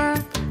over.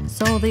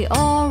 So they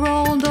all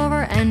rolled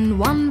over and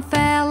one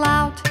fell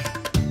out.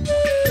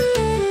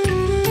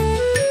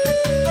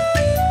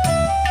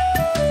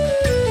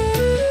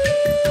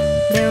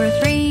 There were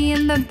 3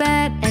 in the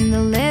bed, and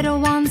the little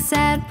one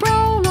said,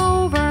 roll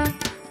over,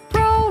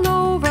 roll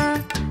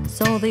over.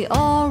 So they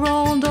all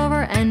rolled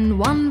over and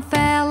one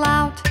fell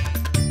out.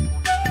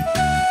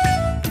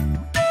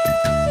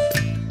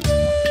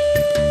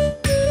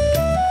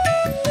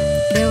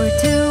 There were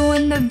 2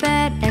 in the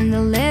bed, and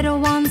the little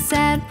one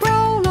said,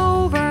 roll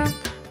over,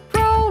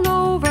 roll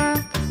over.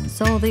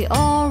 So they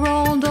all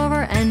rolled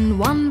over and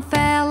one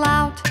fell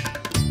out.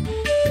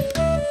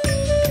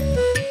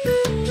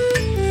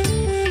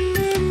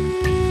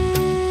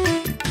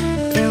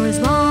 There was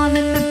 1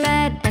 in the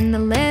bed, and the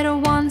little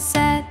one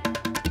said,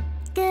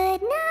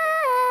 Good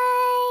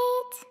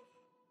night.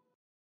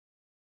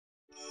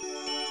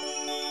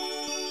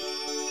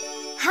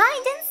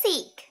 Hide and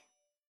seek.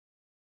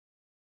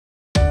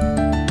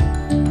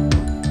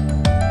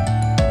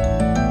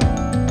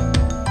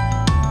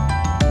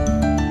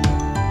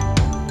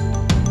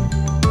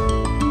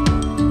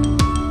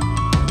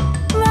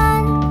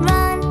 Run,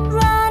 run,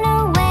 run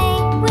away.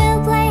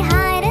 We'll play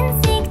hide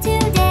and seek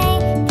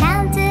today.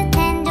 Count to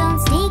 10, don't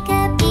sneak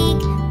a peek.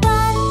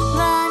 Run,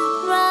 run,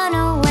 run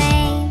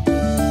away.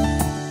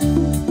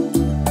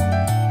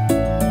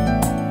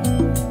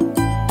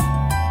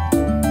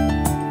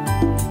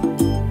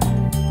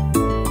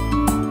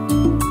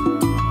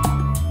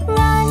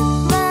 Run,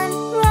 run,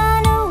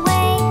 run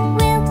away.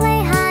 We'll play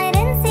hide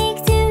and seek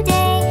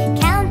today.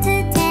 Count to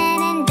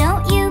 10 and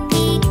don't you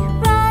peek.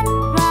 Run,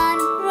 run,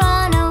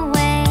 run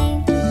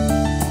away.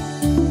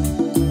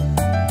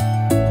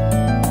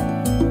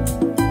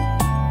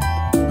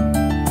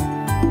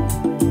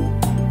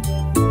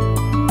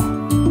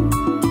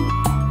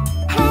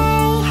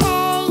 Hey,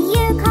 hey,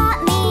 you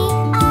caught me.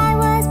 I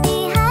was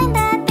behind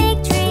that big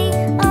tree.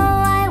 Oh,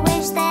 I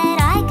wish that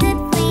I could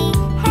flee.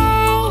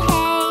 Hey,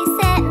 hey,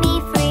 set me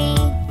free.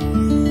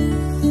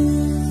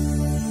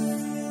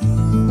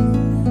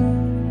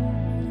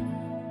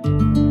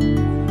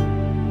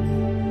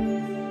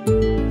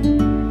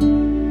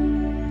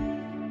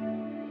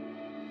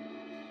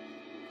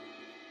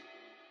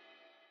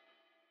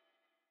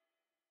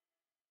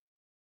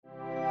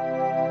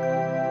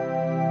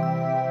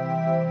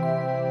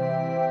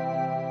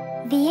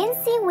 The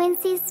Incy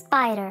Wincy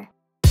Spider.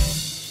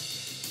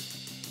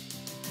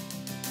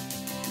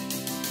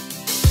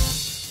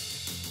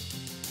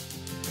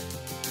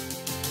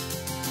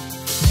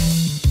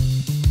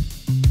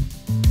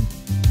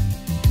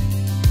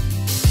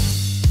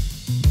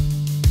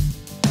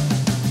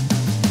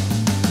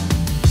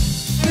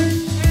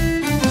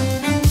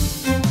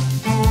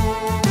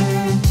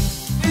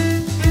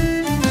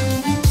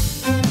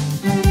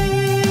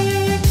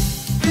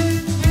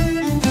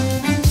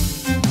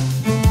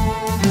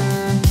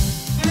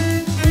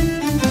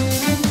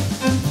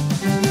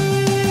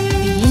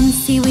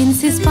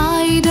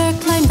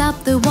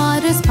 up the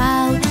water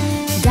spout.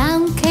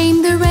 Down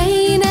came the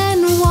rain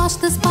and washed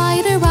the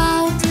spider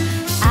out.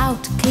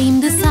 Out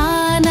came the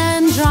sun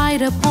and dried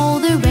dried up all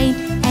the rain,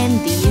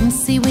 and the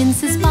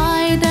incy-wincy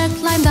spider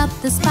climbed up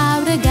the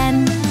spout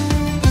again.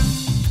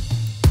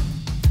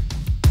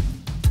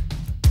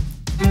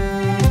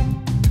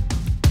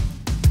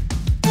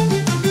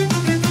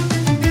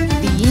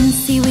 The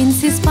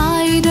incy-wincy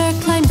spider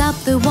climbed up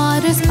the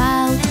water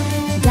spout.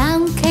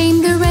 Down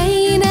came the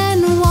rain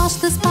and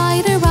washed the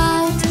spider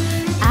out.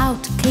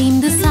 Out came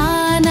the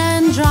sun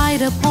and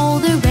dried up all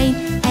the rain,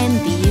 and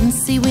the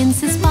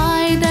incy-wincy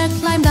spider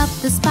climbed up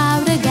the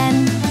spout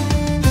again.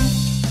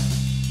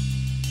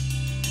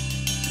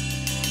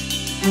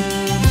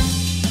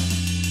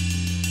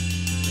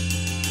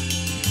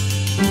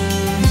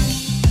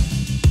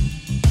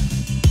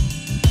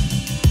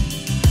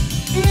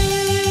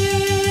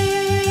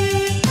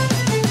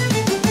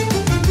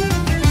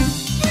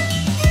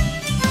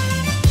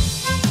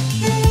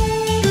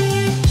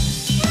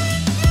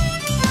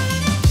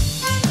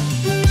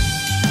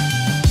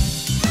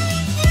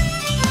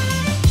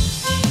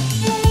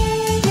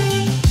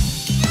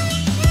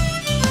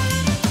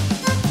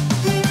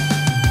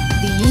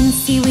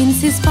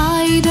 The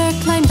spider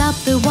climbed up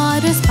the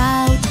water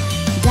spout.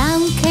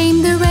 Down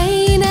came the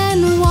rain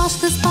and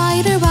washed the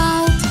spider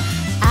out.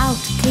 Out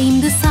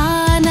came the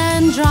sun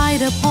and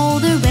dried up all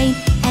the rain,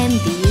 and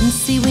the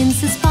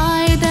incy-wincy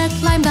spider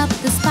climbed up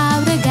the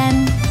spout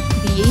again.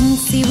 The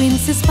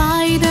incy-wincy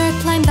spider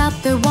climbed up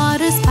the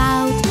water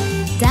spout.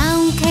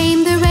 Down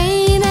came the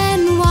rain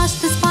and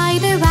washed the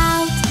spider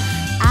out.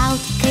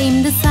 Out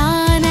came the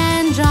sun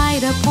and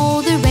dried up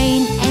all the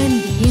rain,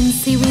 and the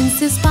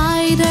incy-wincy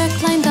spider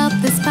climbed up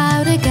the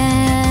spout again.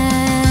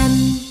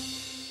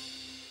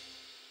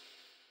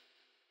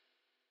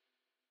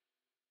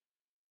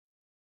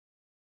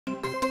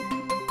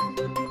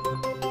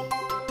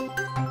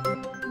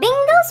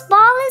 Bingo's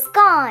ball is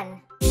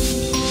gone.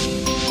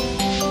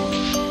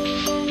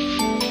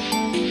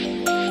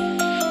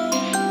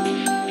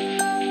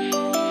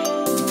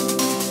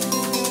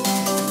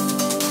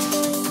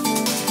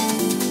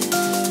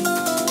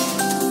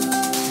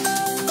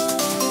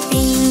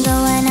 Bingo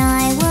and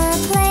I were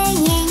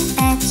playing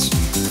fetch,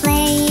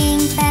 playing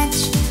fetch,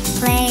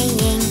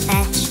 playing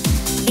fetch.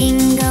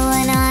 Bingo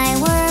and I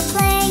were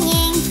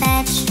playing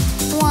fetch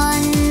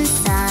one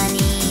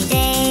sunny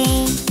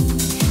day.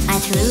 I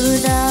threw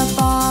the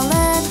ball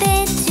a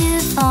bit too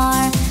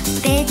far,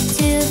 bit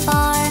too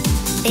far,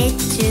 bit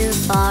too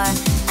far.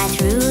 I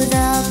threw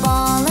the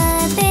ball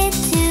a bit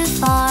too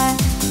far,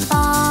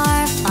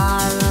 far,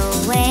 far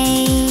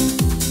away.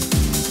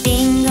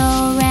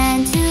 Bingo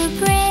ran to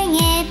bring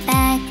it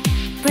back,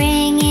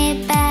 bring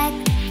it back,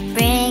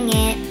 bring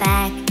it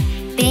back.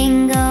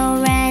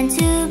 Bingo ran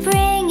to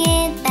bring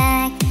it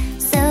back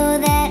so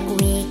that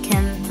we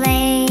can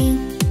play.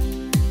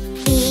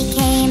 He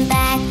came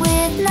back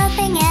with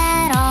nothing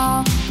at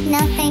all,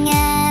 nothing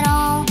at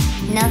all,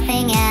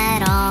 nothing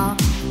at all.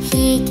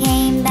 He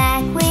came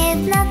back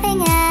with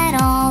nothing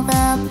at all.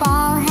 The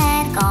ball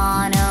had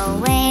gone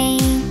away.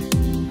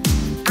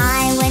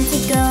 I went to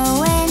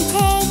go and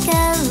take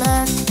a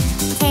look,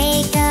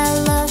 take a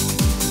look,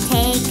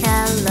 take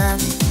a look.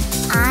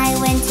 I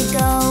went to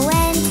go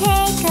and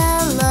take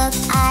a look.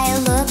 I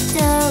looked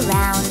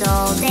around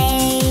all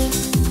day.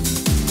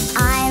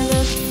 I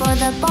looked for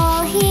the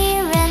ball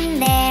here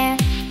and there,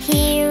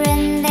 here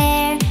and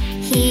there,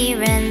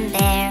 here and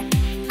there.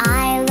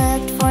 I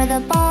looked for the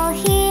ball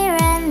here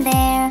and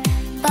there,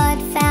 but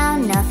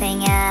found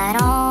nothing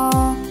at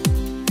all.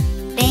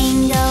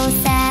 Bingo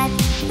sat,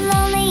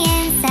 lonely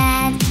and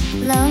sad,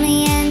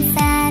 lonely and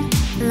sad,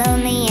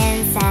 lonely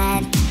and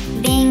sad.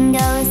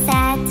 Bingo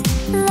sat,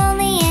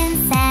 lonely and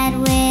sad,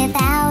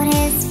 without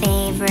his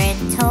favorite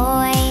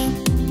toy.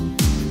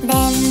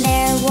 Then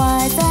there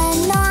was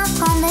a knock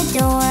on the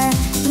door,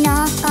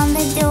 knock on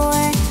the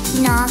door,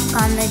 knock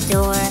on the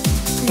door.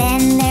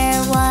 Then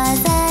there was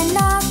a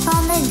knock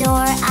on the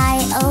door. I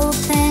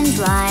opened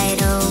right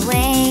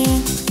away.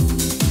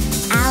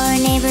 Our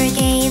neighbor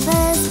gave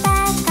us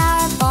back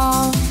our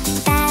ball,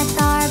 back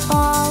our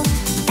ball,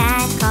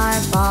 back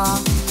our ball.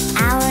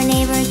 Our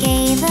neighbor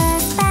gave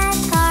us back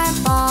our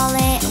ball.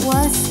 It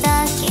was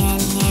stuck in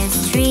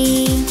his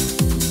tree.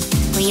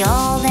 We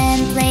all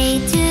then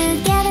played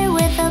together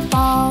with the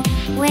ball,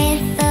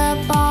 with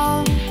the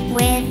ball,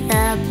 with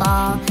the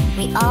ball.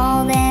 We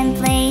all then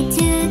played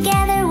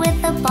together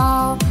with the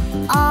ball,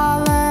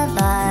 all of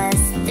us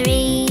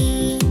three.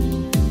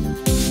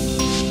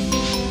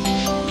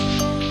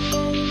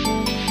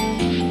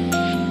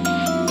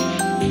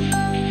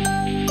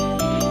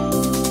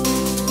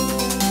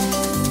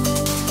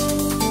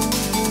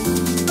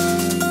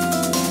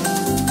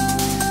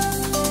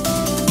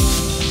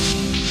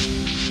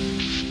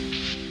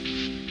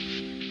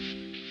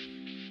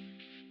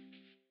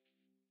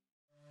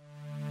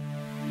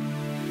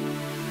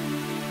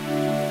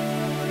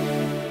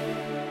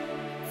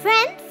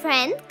 Friend,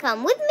 friend,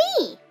 come with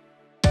me.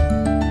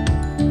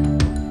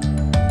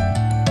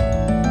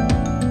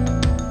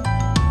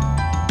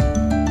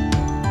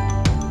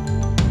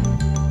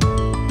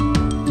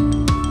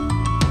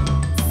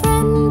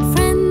 Friend,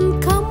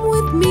 friend, come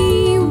with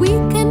me. We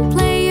can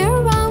play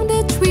around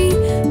a tree.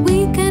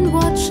 We can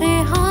watch it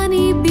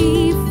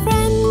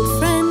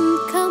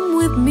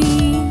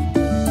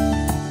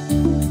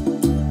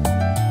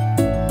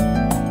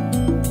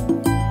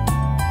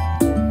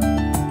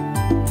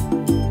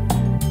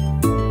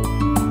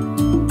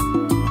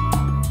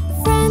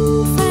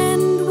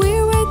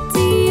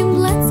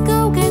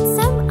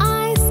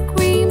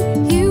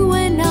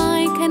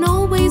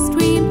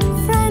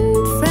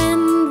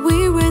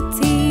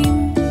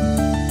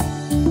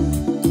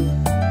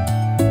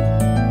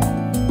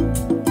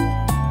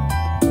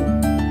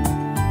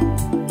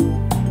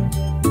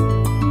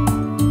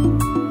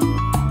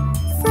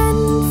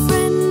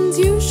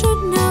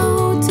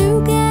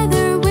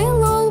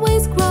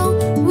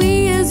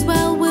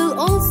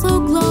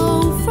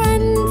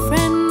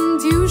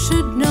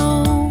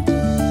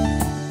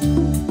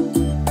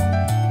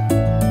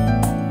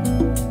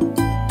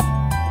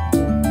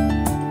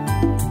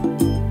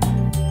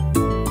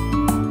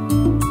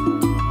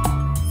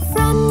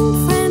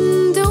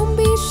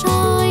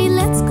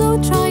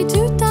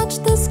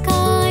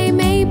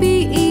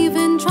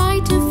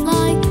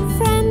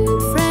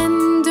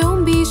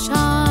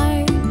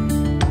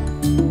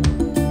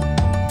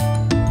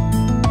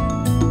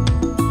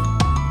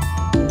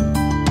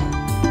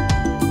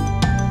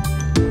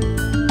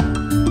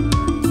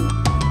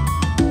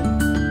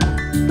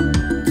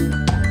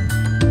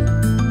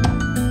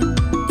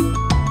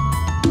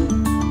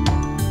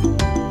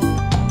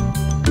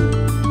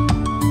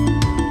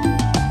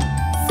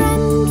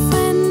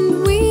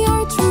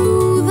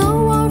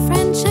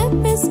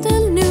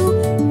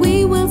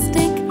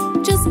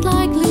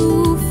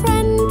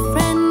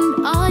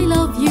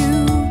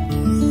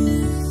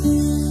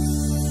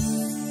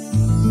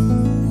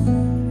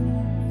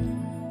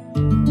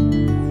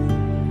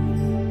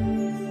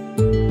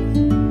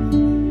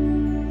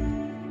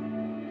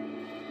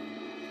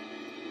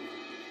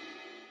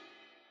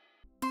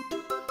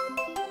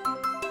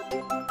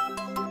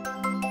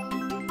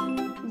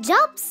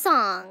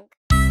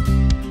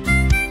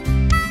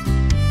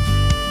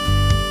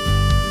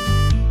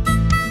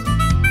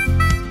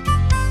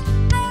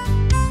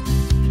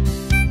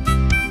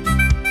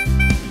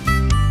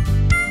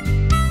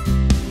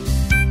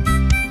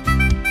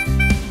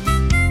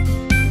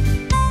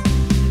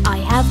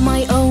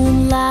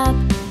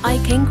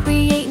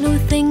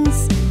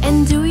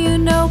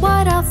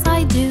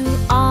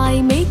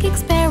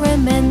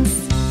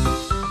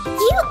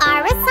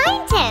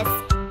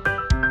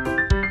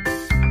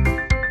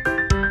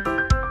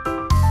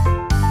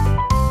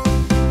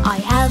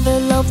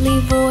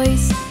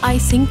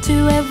sing to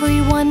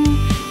everyone.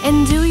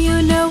 And do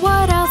you know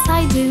what else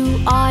I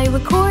do? I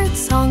record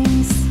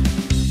songs.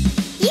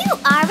 You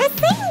are a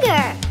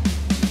singer!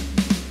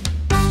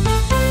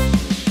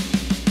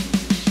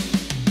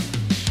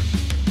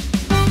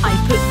 I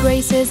put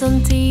braces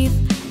on teeth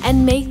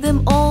and make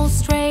them all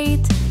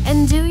straight.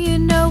 And do you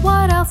know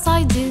what else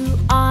I do?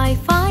 I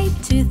fight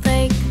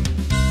toothache.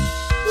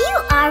 You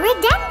are a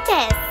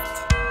dentist!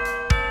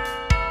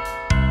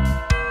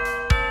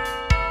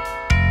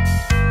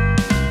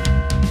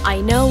 I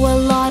know a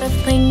lot of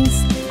things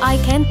I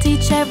can't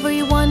teach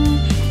everyone.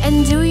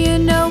 And do you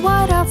know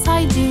what else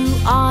I do?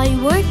 I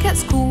work at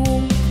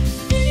school.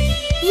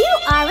 You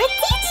are a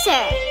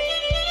teacher!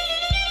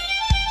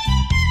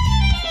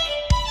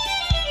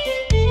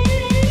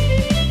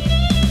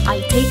 I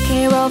take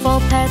care of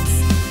all pets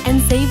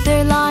and save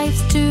their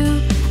lives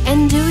too.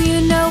 And do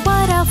you know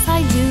what else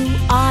I do?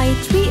 I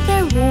treat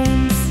their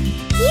wounds.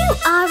 You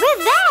are a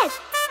vet!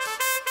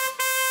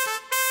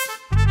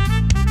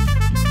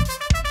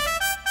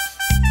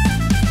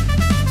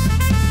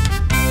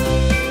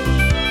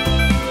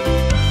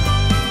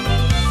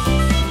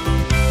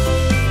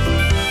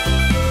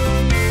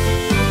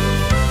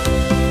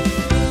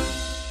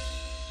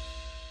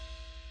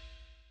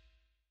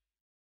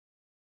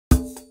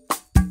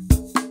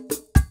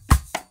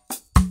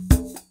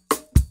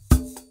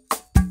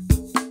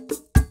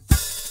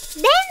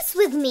 Dance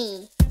with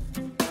me!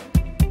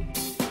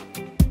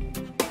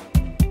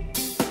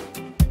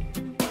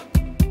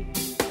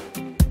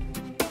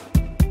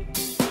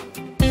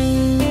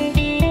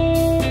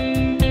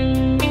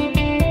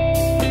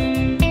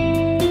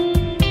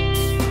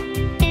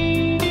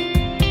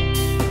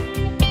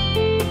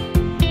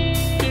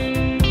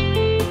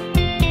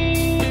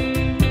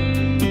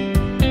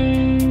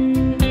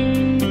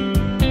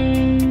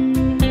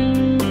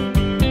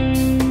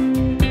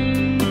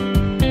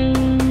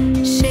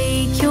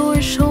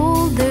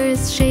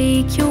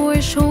 Shake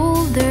your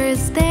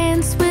shoulders,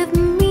 dance with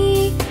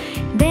me,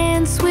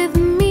 dance with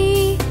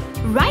me.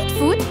 Right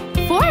foot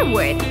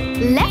forward,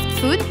 left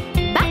foot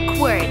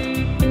backward.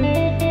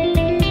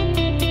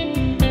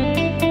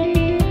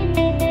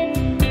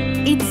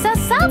 It's a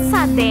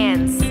salsa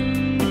dance.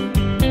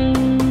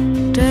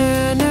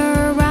 Turn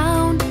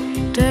around,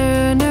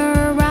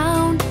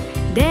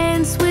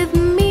 dance with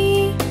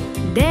me,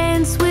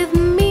 dance with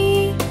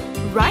me.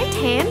 Right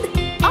hand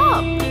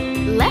up,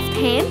 left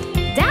hand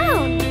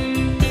down.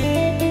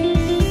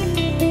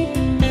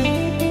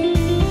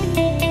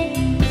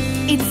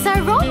 It's a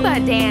rumba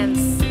dance.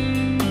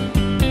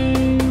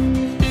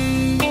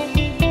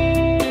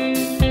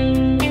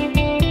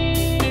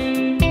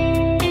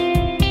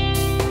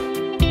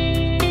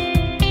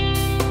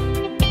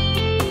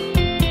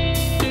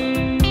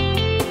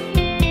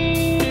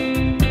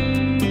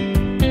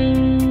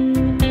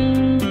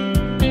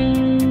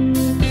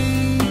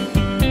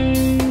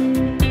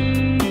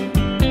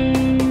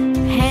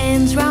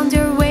 Hands round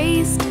your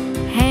waist,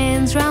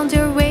 hands round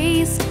your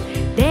waist.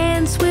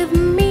 Dance with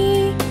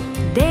me,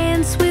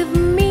 dance with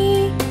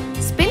me.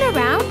 Spin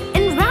around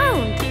and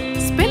round,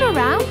 spin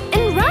around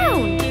and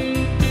round.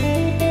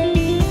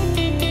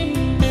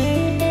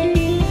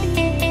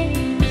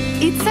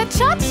 It's a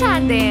cha-cha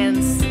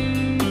dance.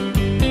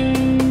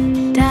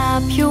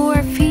 Tap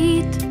your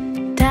feet,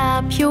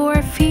 tap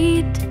your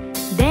feet.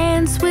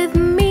 Dance with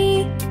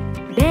me,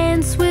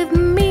 dance with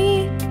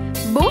me.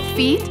 Both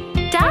feet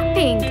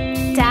tapping,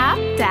 tap,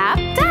 tap,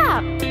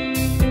 tap.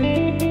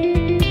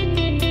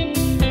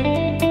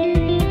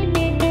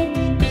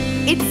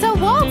 It's a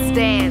waltz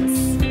dance.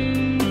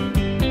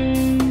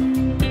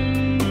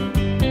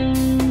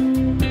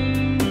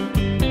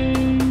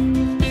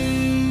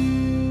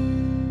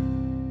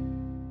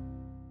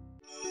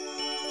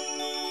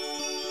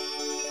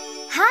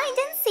 Hide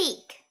and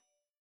seek.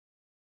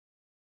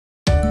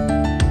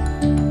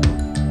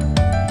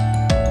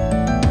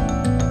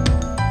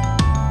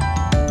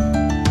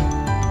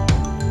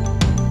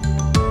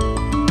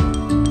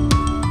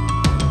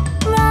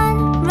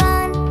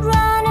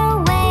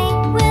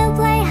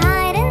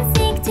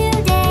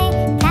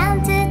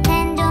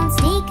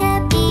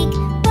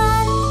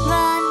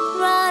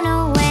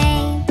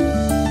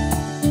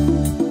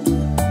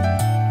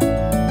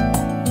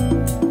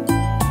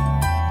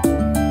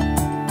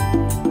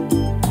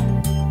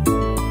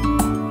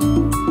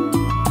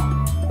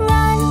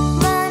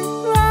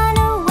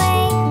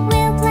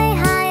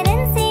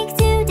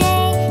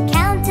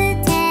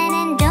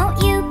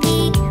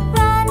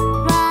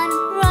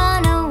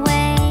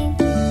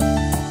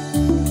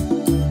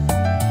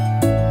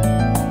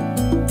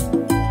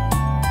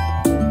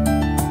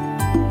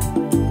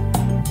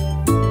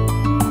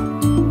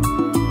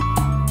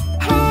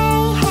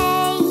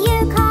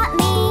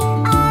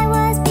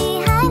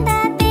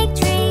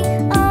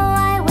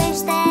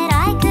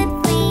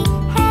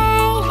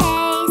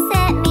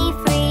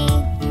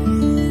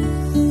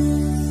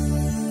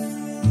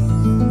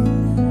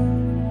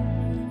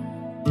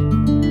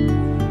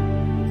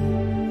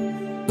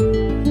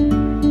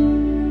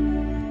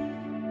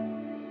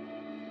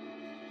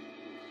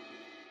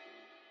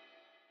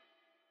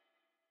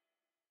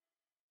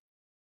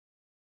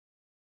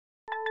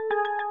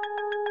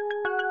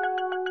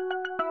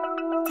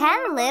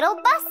 10 little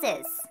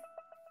buses.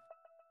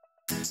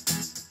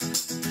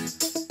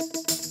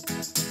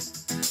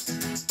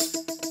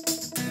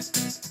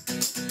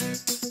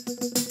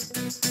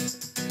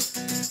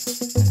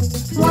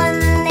 One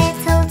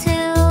little,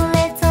 two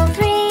little,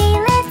 three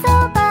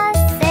little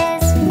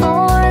buses,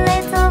 four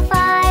little,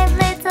 five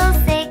little,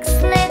 six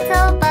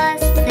little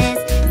buses,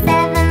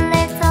 seven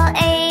little,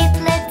 eight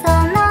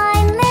little,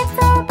 nine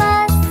little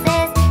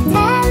buses,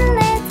 10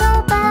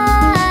 little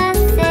buses.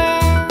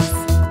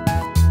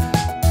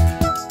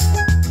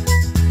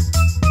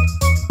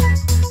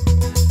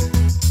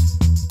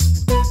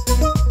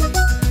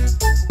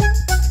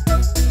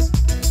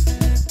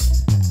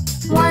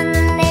 One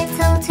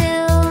little,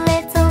 two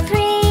little,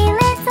 three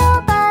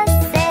little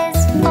buses,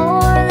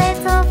 four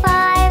little,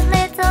 five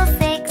little,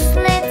 six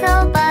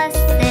little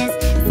buses,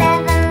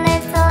 seven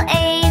little,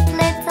 eight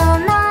little,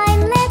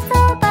 nine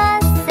little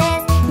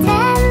buses,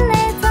 10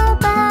 little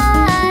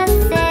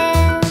buses.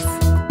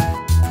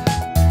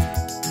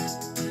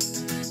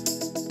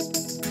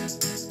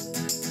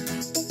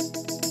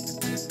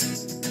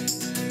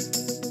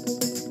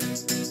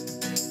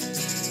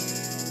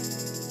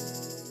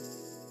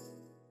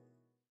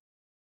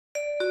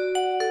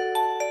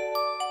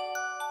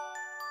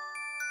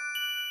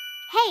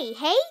 Hey,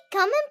 hey,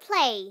 come and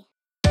play.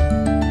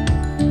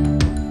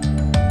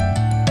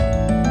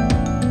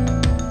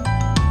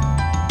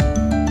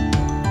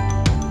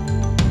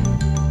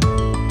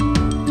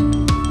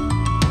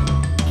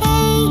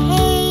 Hey,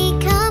 hey,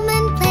 come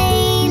and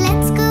play.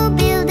 Let's go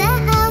build a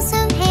house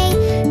of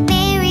hay.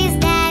 Mary's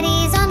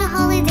daddy's on a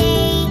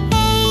holiday.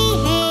 Hey,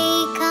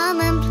 hey,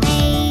 come and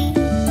play.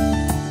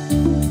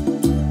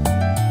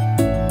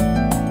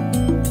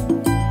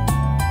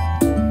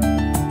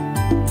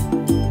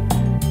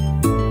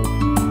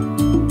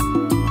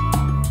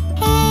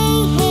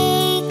 Hey,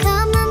 hey,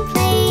 come and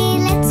play.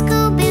 Let's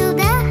go build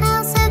a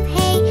house of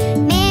hay.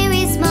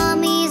 Mary's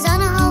mommy's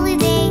on a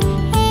holiday.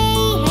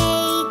 Hey,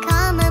 hey,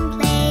 come and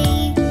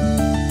play.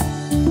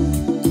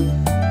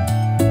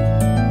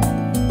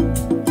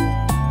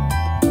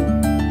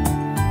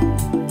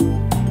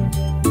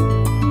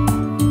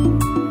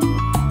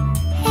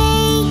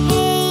 Hey,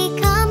 hey,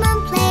 come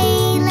and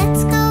play.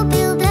 Let's go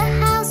build a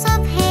house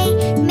of hay.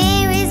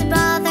 Mary's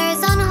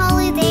brother's on a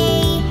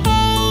holiday.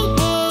 Hey,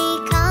 hey,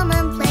 come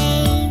and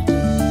play.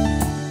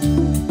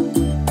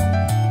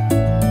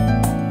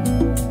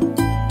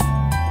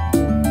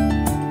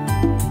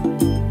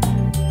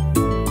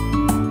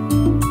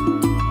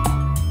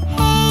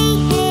 Hey,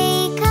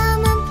 hey,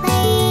 come and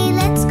play.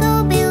 Let's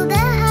go build a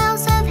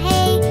house of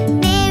hay.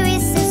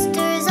 Mary's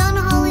sister's on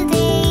a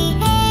holiday.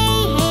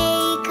 Hey,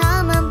 hey,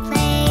 come and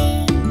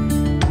play.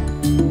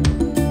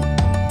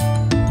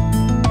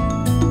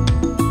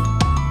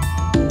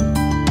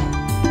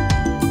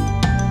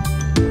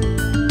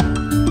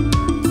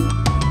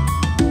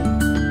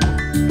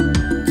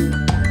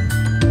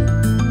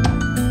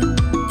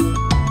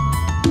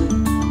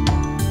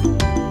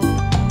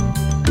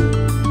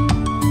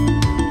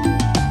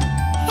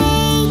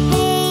 Hey,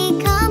 hey,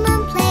 come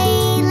and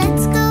play.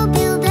 Let's go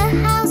build a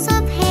house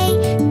of hay.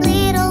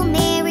 Little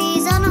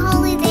Mary's on a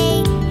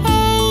holiday.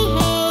 Hey,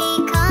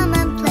 hey, come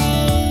and play.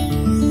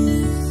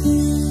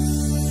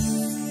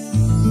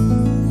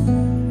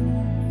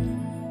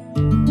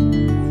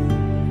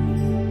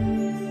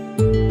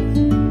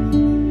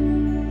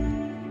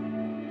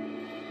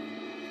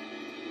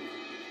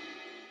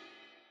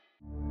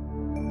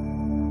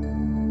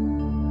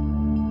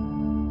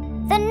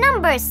 The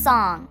Numbers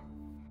Song.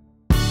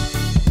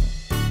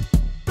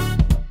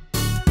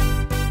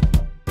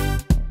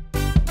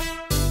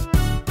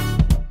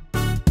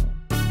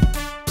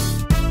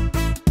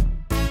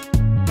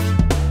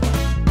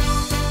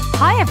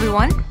 Hi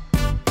everyone!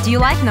 Do you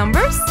like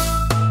numbers?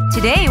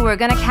 Today we're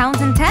gonna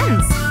count in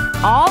tens,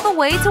 all the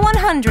way to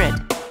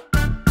 100.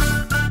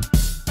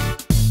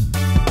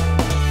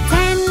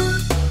 10,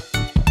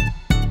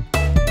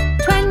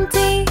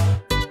 20,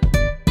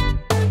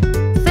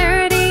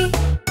 30,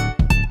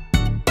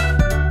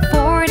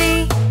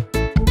 40,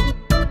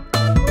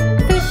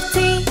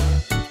 50,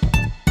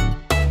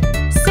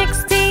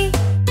 60,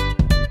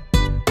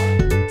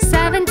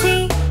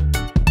 70,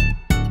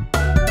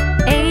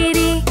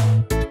 80,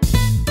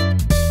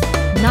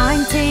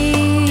 90,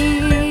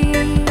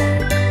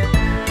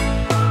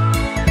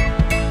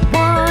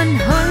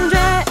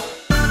 100.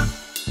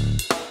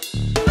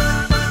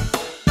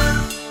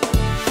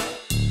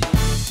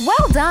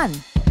 Well done!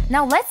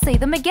 Now let's say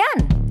them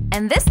again.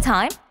 And this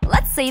time,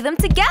 let's say them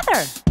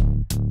together.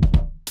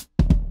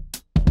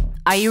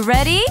 Are you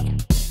ready?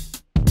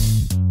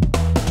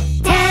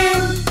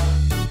 10,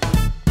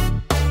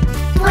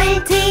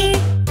 20,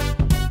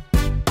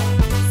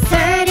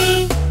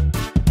 30,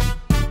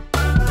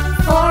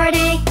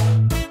 40,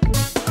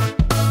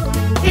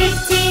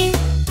 50,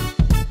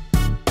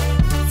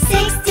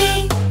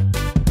 60,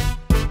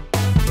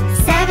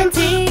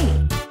 70,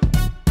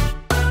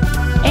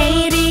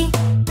 80,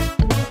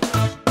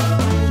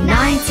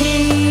 90,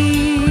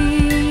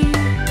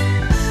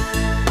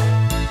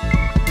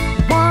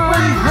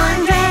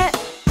 100.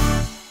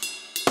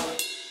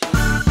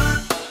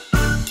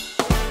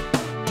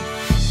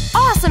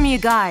 you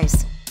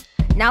guys.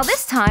 Now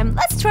this time,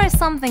 let's try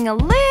something a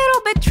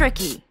little bit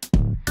tricky.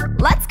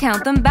 Let's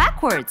count them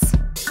backwards.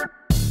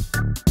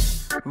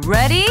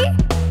 Ready?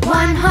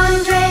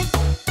 100,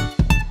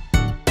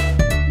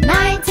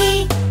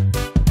 90,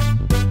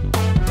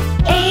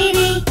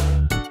 80,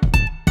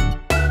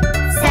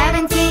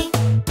 70,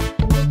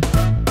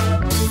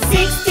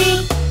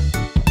 60,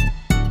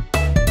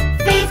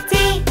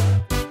 50,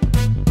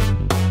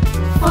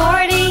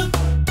 40,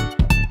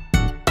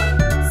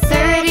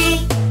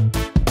 30,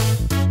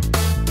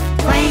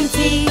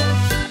 20, 10.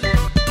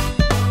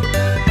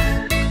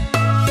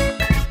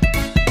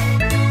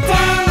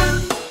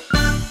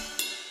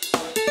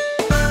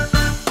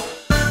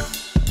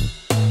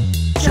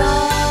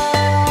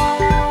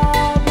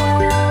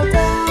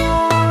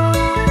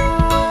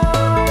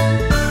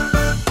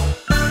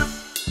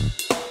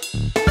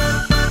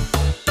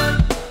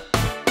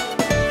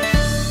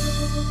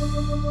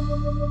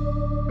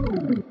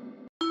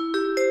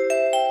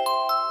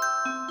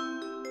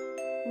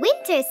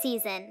 Winter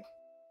season.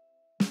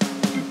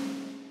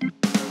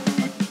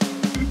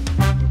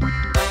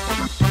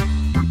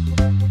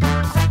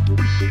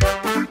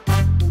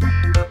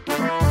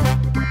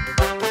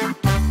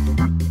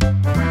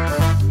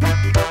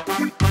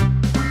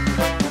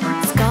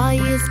 Sky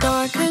is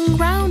dark and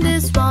ground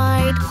is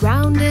white.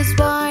 Ground is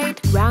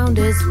white, ground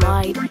is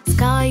white.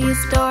 Sky is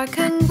dark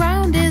and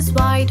ground is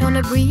white on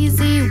a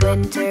breezy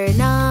winter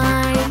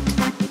night.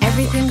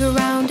 Everything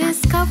around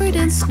is covered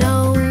in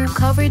snow,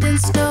 covered in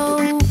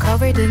snow,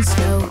 covered in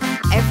snow.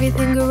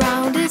 Everything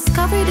around is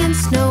covered in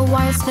snow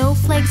while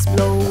snowflakes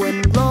blow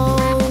and blow.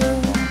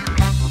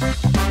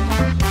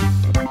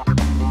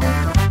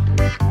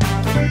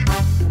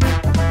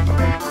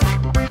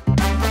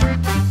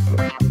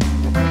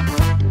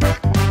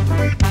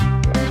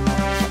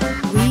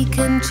 We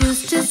can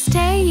choose to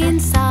stay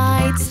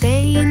inside,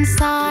 stay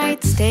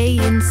inside, stay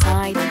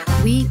inside.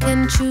 We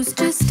can choose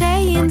to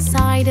stay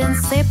inside and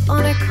sip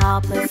on a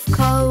cup of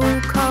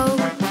cocoa.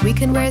 We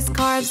can wear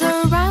scarves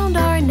around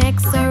our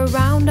necks,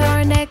 around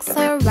our necks,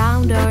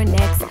 around our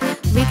necks.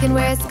 We can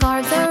wear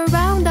scarves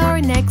around our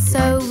necks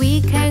so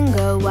we can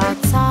go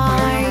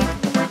outside.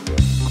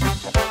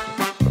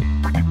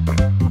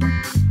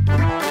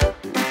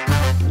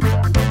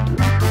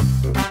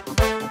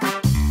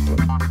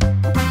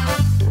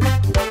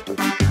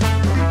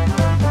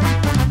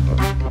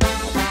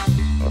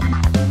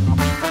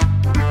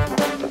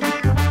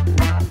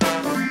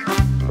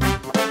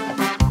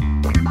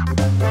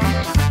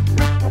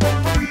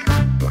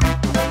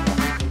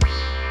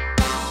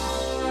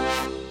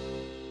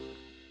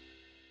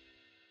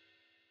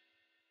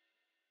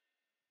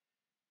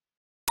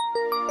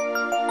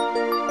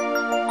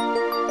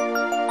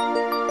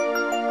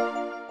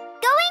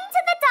 Going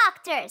to the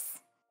doctor's.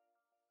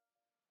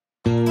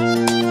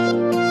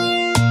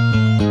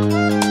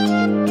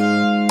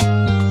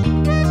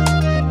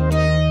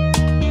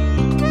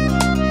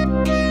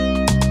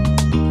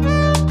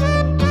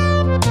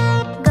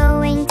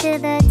 Going to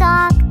the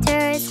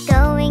doctor's,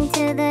 going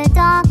to the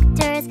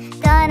doctor's.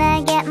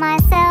 Gonna get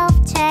myself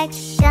checked,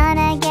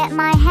 gonna get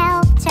my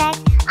health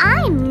checked.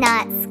 I'm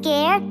not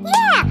scared,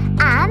 yeah,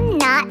 I'm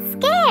not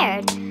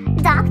scared.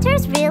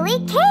 Doctors really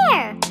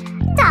care,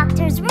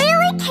 doctors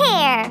really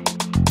care.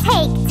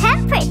 Take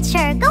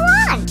temperature, go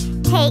on,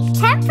 take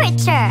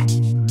temperature.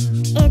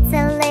 It's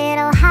a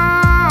little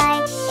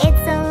high,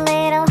 it's a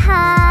little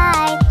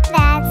high.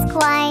 That's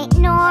quite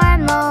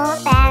normal,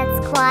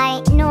 that's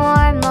quite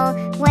normal.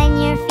 When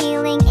you're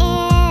feeling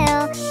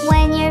ill,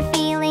 when you're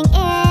feeling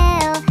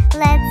ill.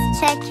 Let's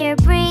check your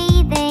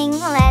breathing,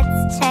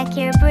 let's check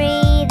your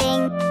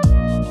breathing.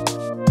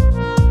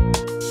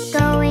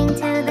 Going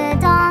to the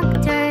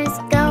doctor's,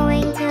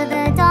 going to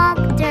the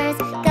doctor's.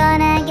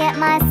 Gonna get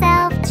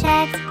myself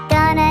checked,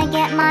 gonna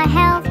get my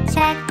health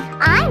checked.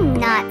 I'm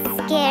not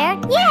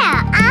scared,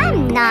 yeah,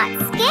 I'm not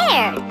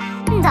scared.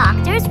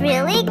 Doctors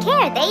really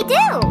care, they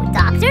do,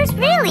 doctors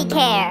really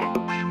care.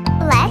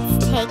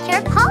 Let's take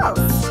your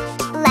pulse,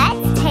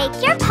 let's take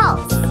your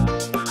pulse.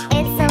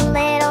 It's a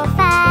little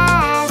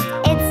fast,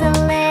 it's a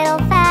little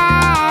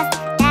fast.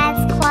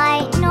 That's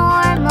quite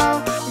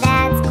normal,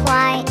 that's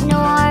quite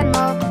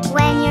normal.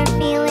 When you're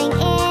feeling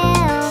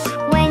ill,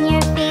 when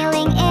you're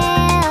feeling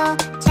ill.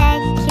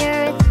 Check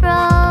your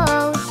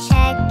throat,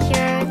 check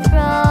your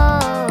throat.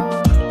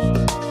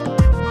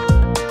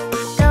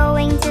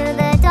 Going to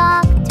the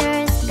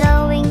doctor's,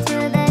 going to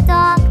the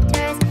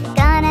doctor's.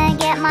 Gonna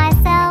get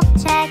myself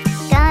checked,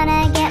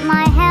 gonna get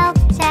my health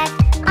checked.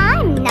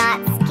 I'm not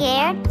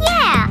scared,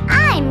 yeah,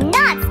 I'm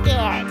not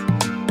scared.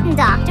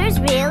 Doctors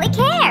really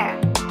care,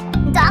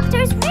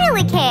 doctors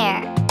really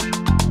care.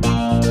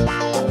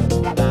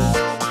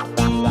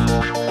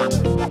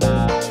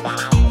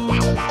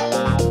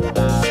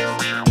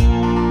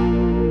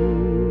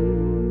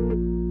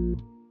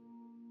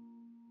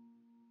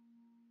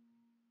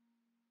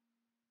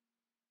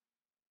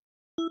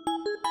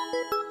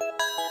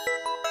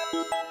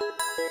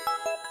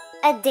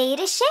 A day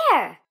to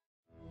share.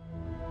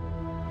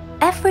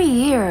 Every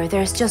year,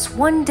 there's just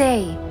one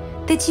day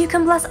that you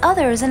can bless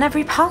others in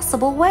every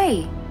possible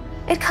way.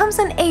 It comes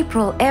in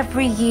April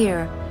every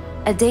year.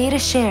 A day to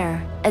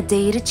share, a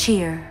day to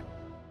cheer.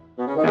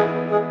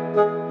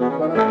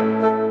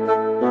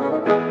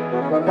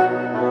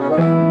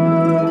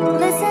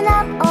 Listen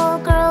up, all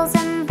girls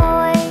and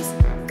boys.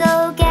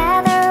 Go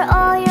gather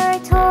all your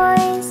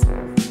toys.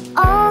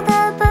 All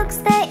the books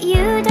that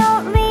you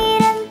don't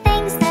read and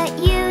things that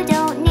you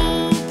don't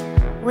need.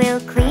 We'll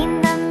clean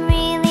them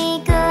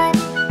really good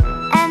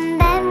and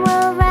then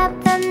we'll wrap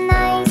them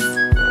nice.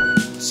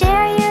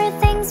 Share your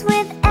things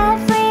with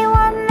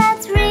everyone,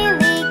 that's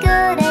really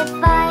good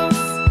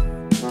advice.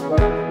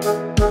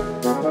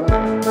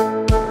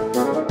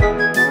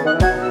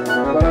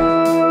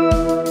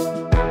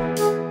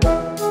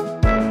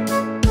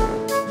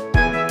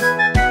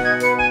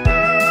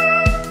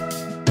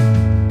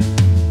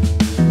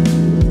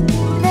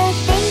 The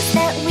things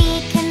that we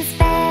can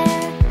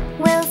spare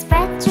will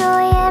spread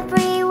joy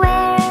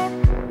everywhere.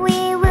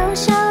 We will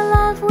show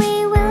love,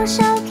 we will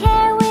show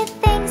care with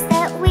things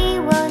that we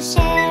will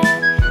share.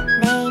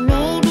 They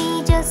may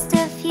be just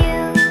a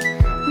few,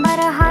 but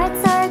our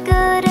hearts are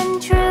good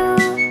and true.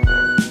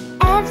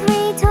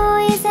 Every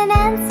toy is an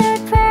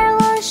answered prayer,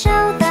 we'll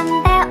show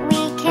them that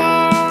we care.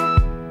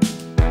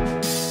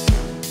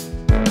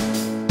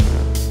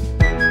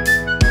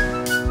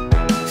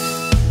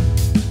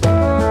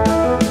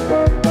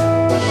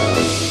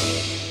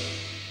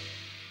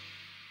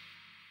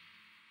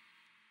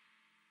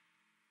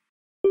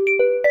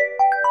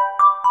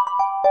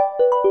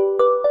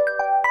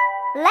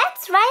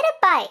 Let's ride a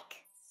bike.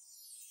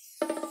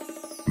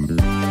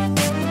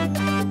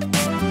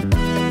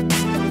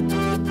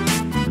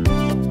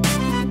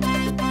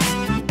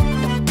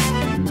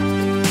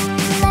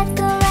 Let's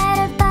go ride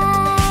a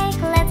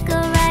bike, let's go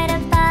ride a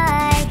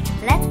bike.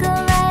 Let's go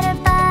ride a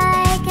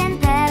bike and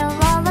pedal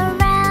all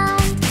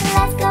around.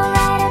 Let's go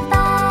ride a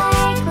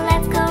bike,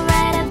 let's go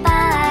ride a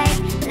bike.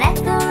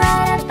 Let's go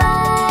ride a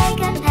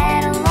bike and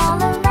pedal all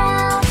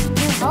around.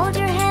 You hold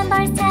your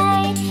handlebars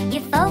tight,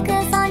 you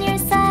focus on your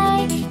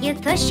side. You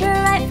push your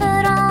right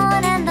foot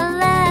on and the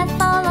left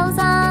follows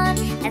on.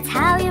 That's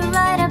how you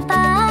ride a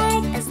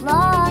bike, as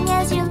long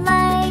as you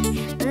like.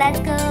 Let's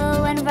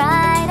go and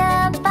ride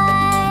a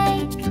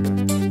bike.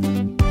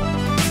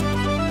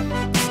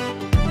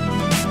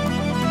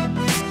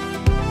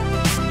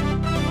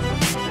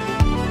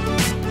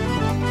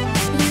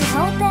 You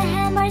hold the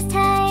handlebars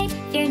tight,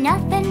 fear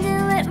nothing,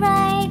 do it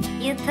right.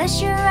 You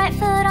push your right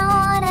foot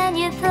on and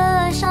you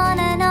push on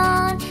and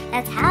on.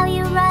 That's how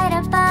you ride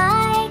a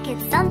bike,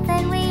 it's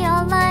something we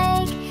all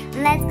like.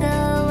 Let's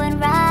go and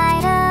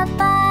ride a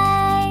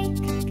bike.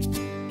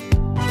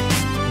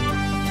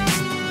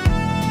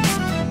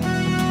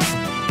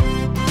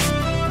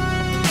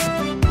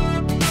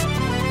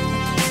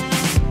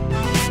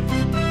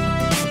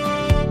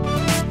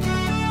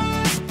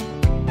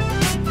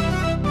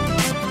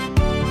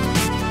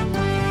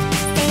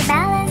 Stay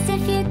balanced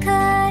if you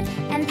could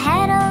and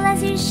pedal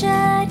as you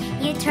should.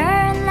 You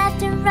turn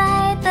left and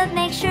right, but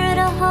make sure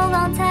to hold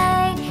on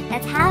tight.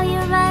 That's how you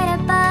ride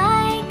a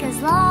bike, as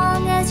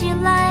long as you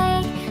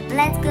like.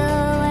 Let's go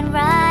and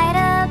ride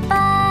a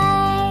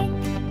bike.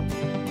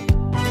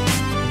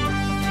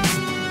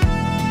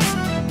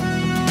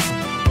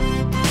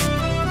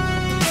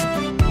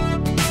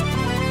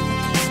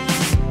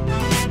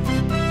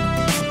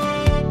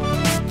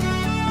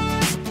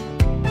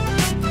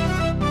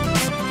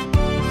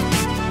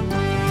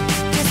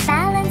 Just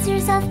balance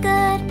yourself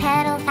good,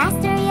 pedal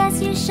faster,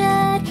 yes you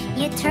should.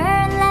 You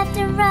turn left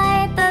and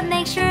right, but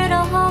make sure to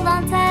hold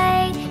on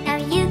tight. Now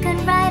you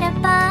can ride a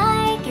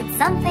bike, it's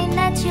something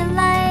that you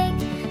like.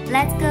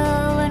 Let's go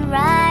and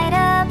ride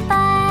a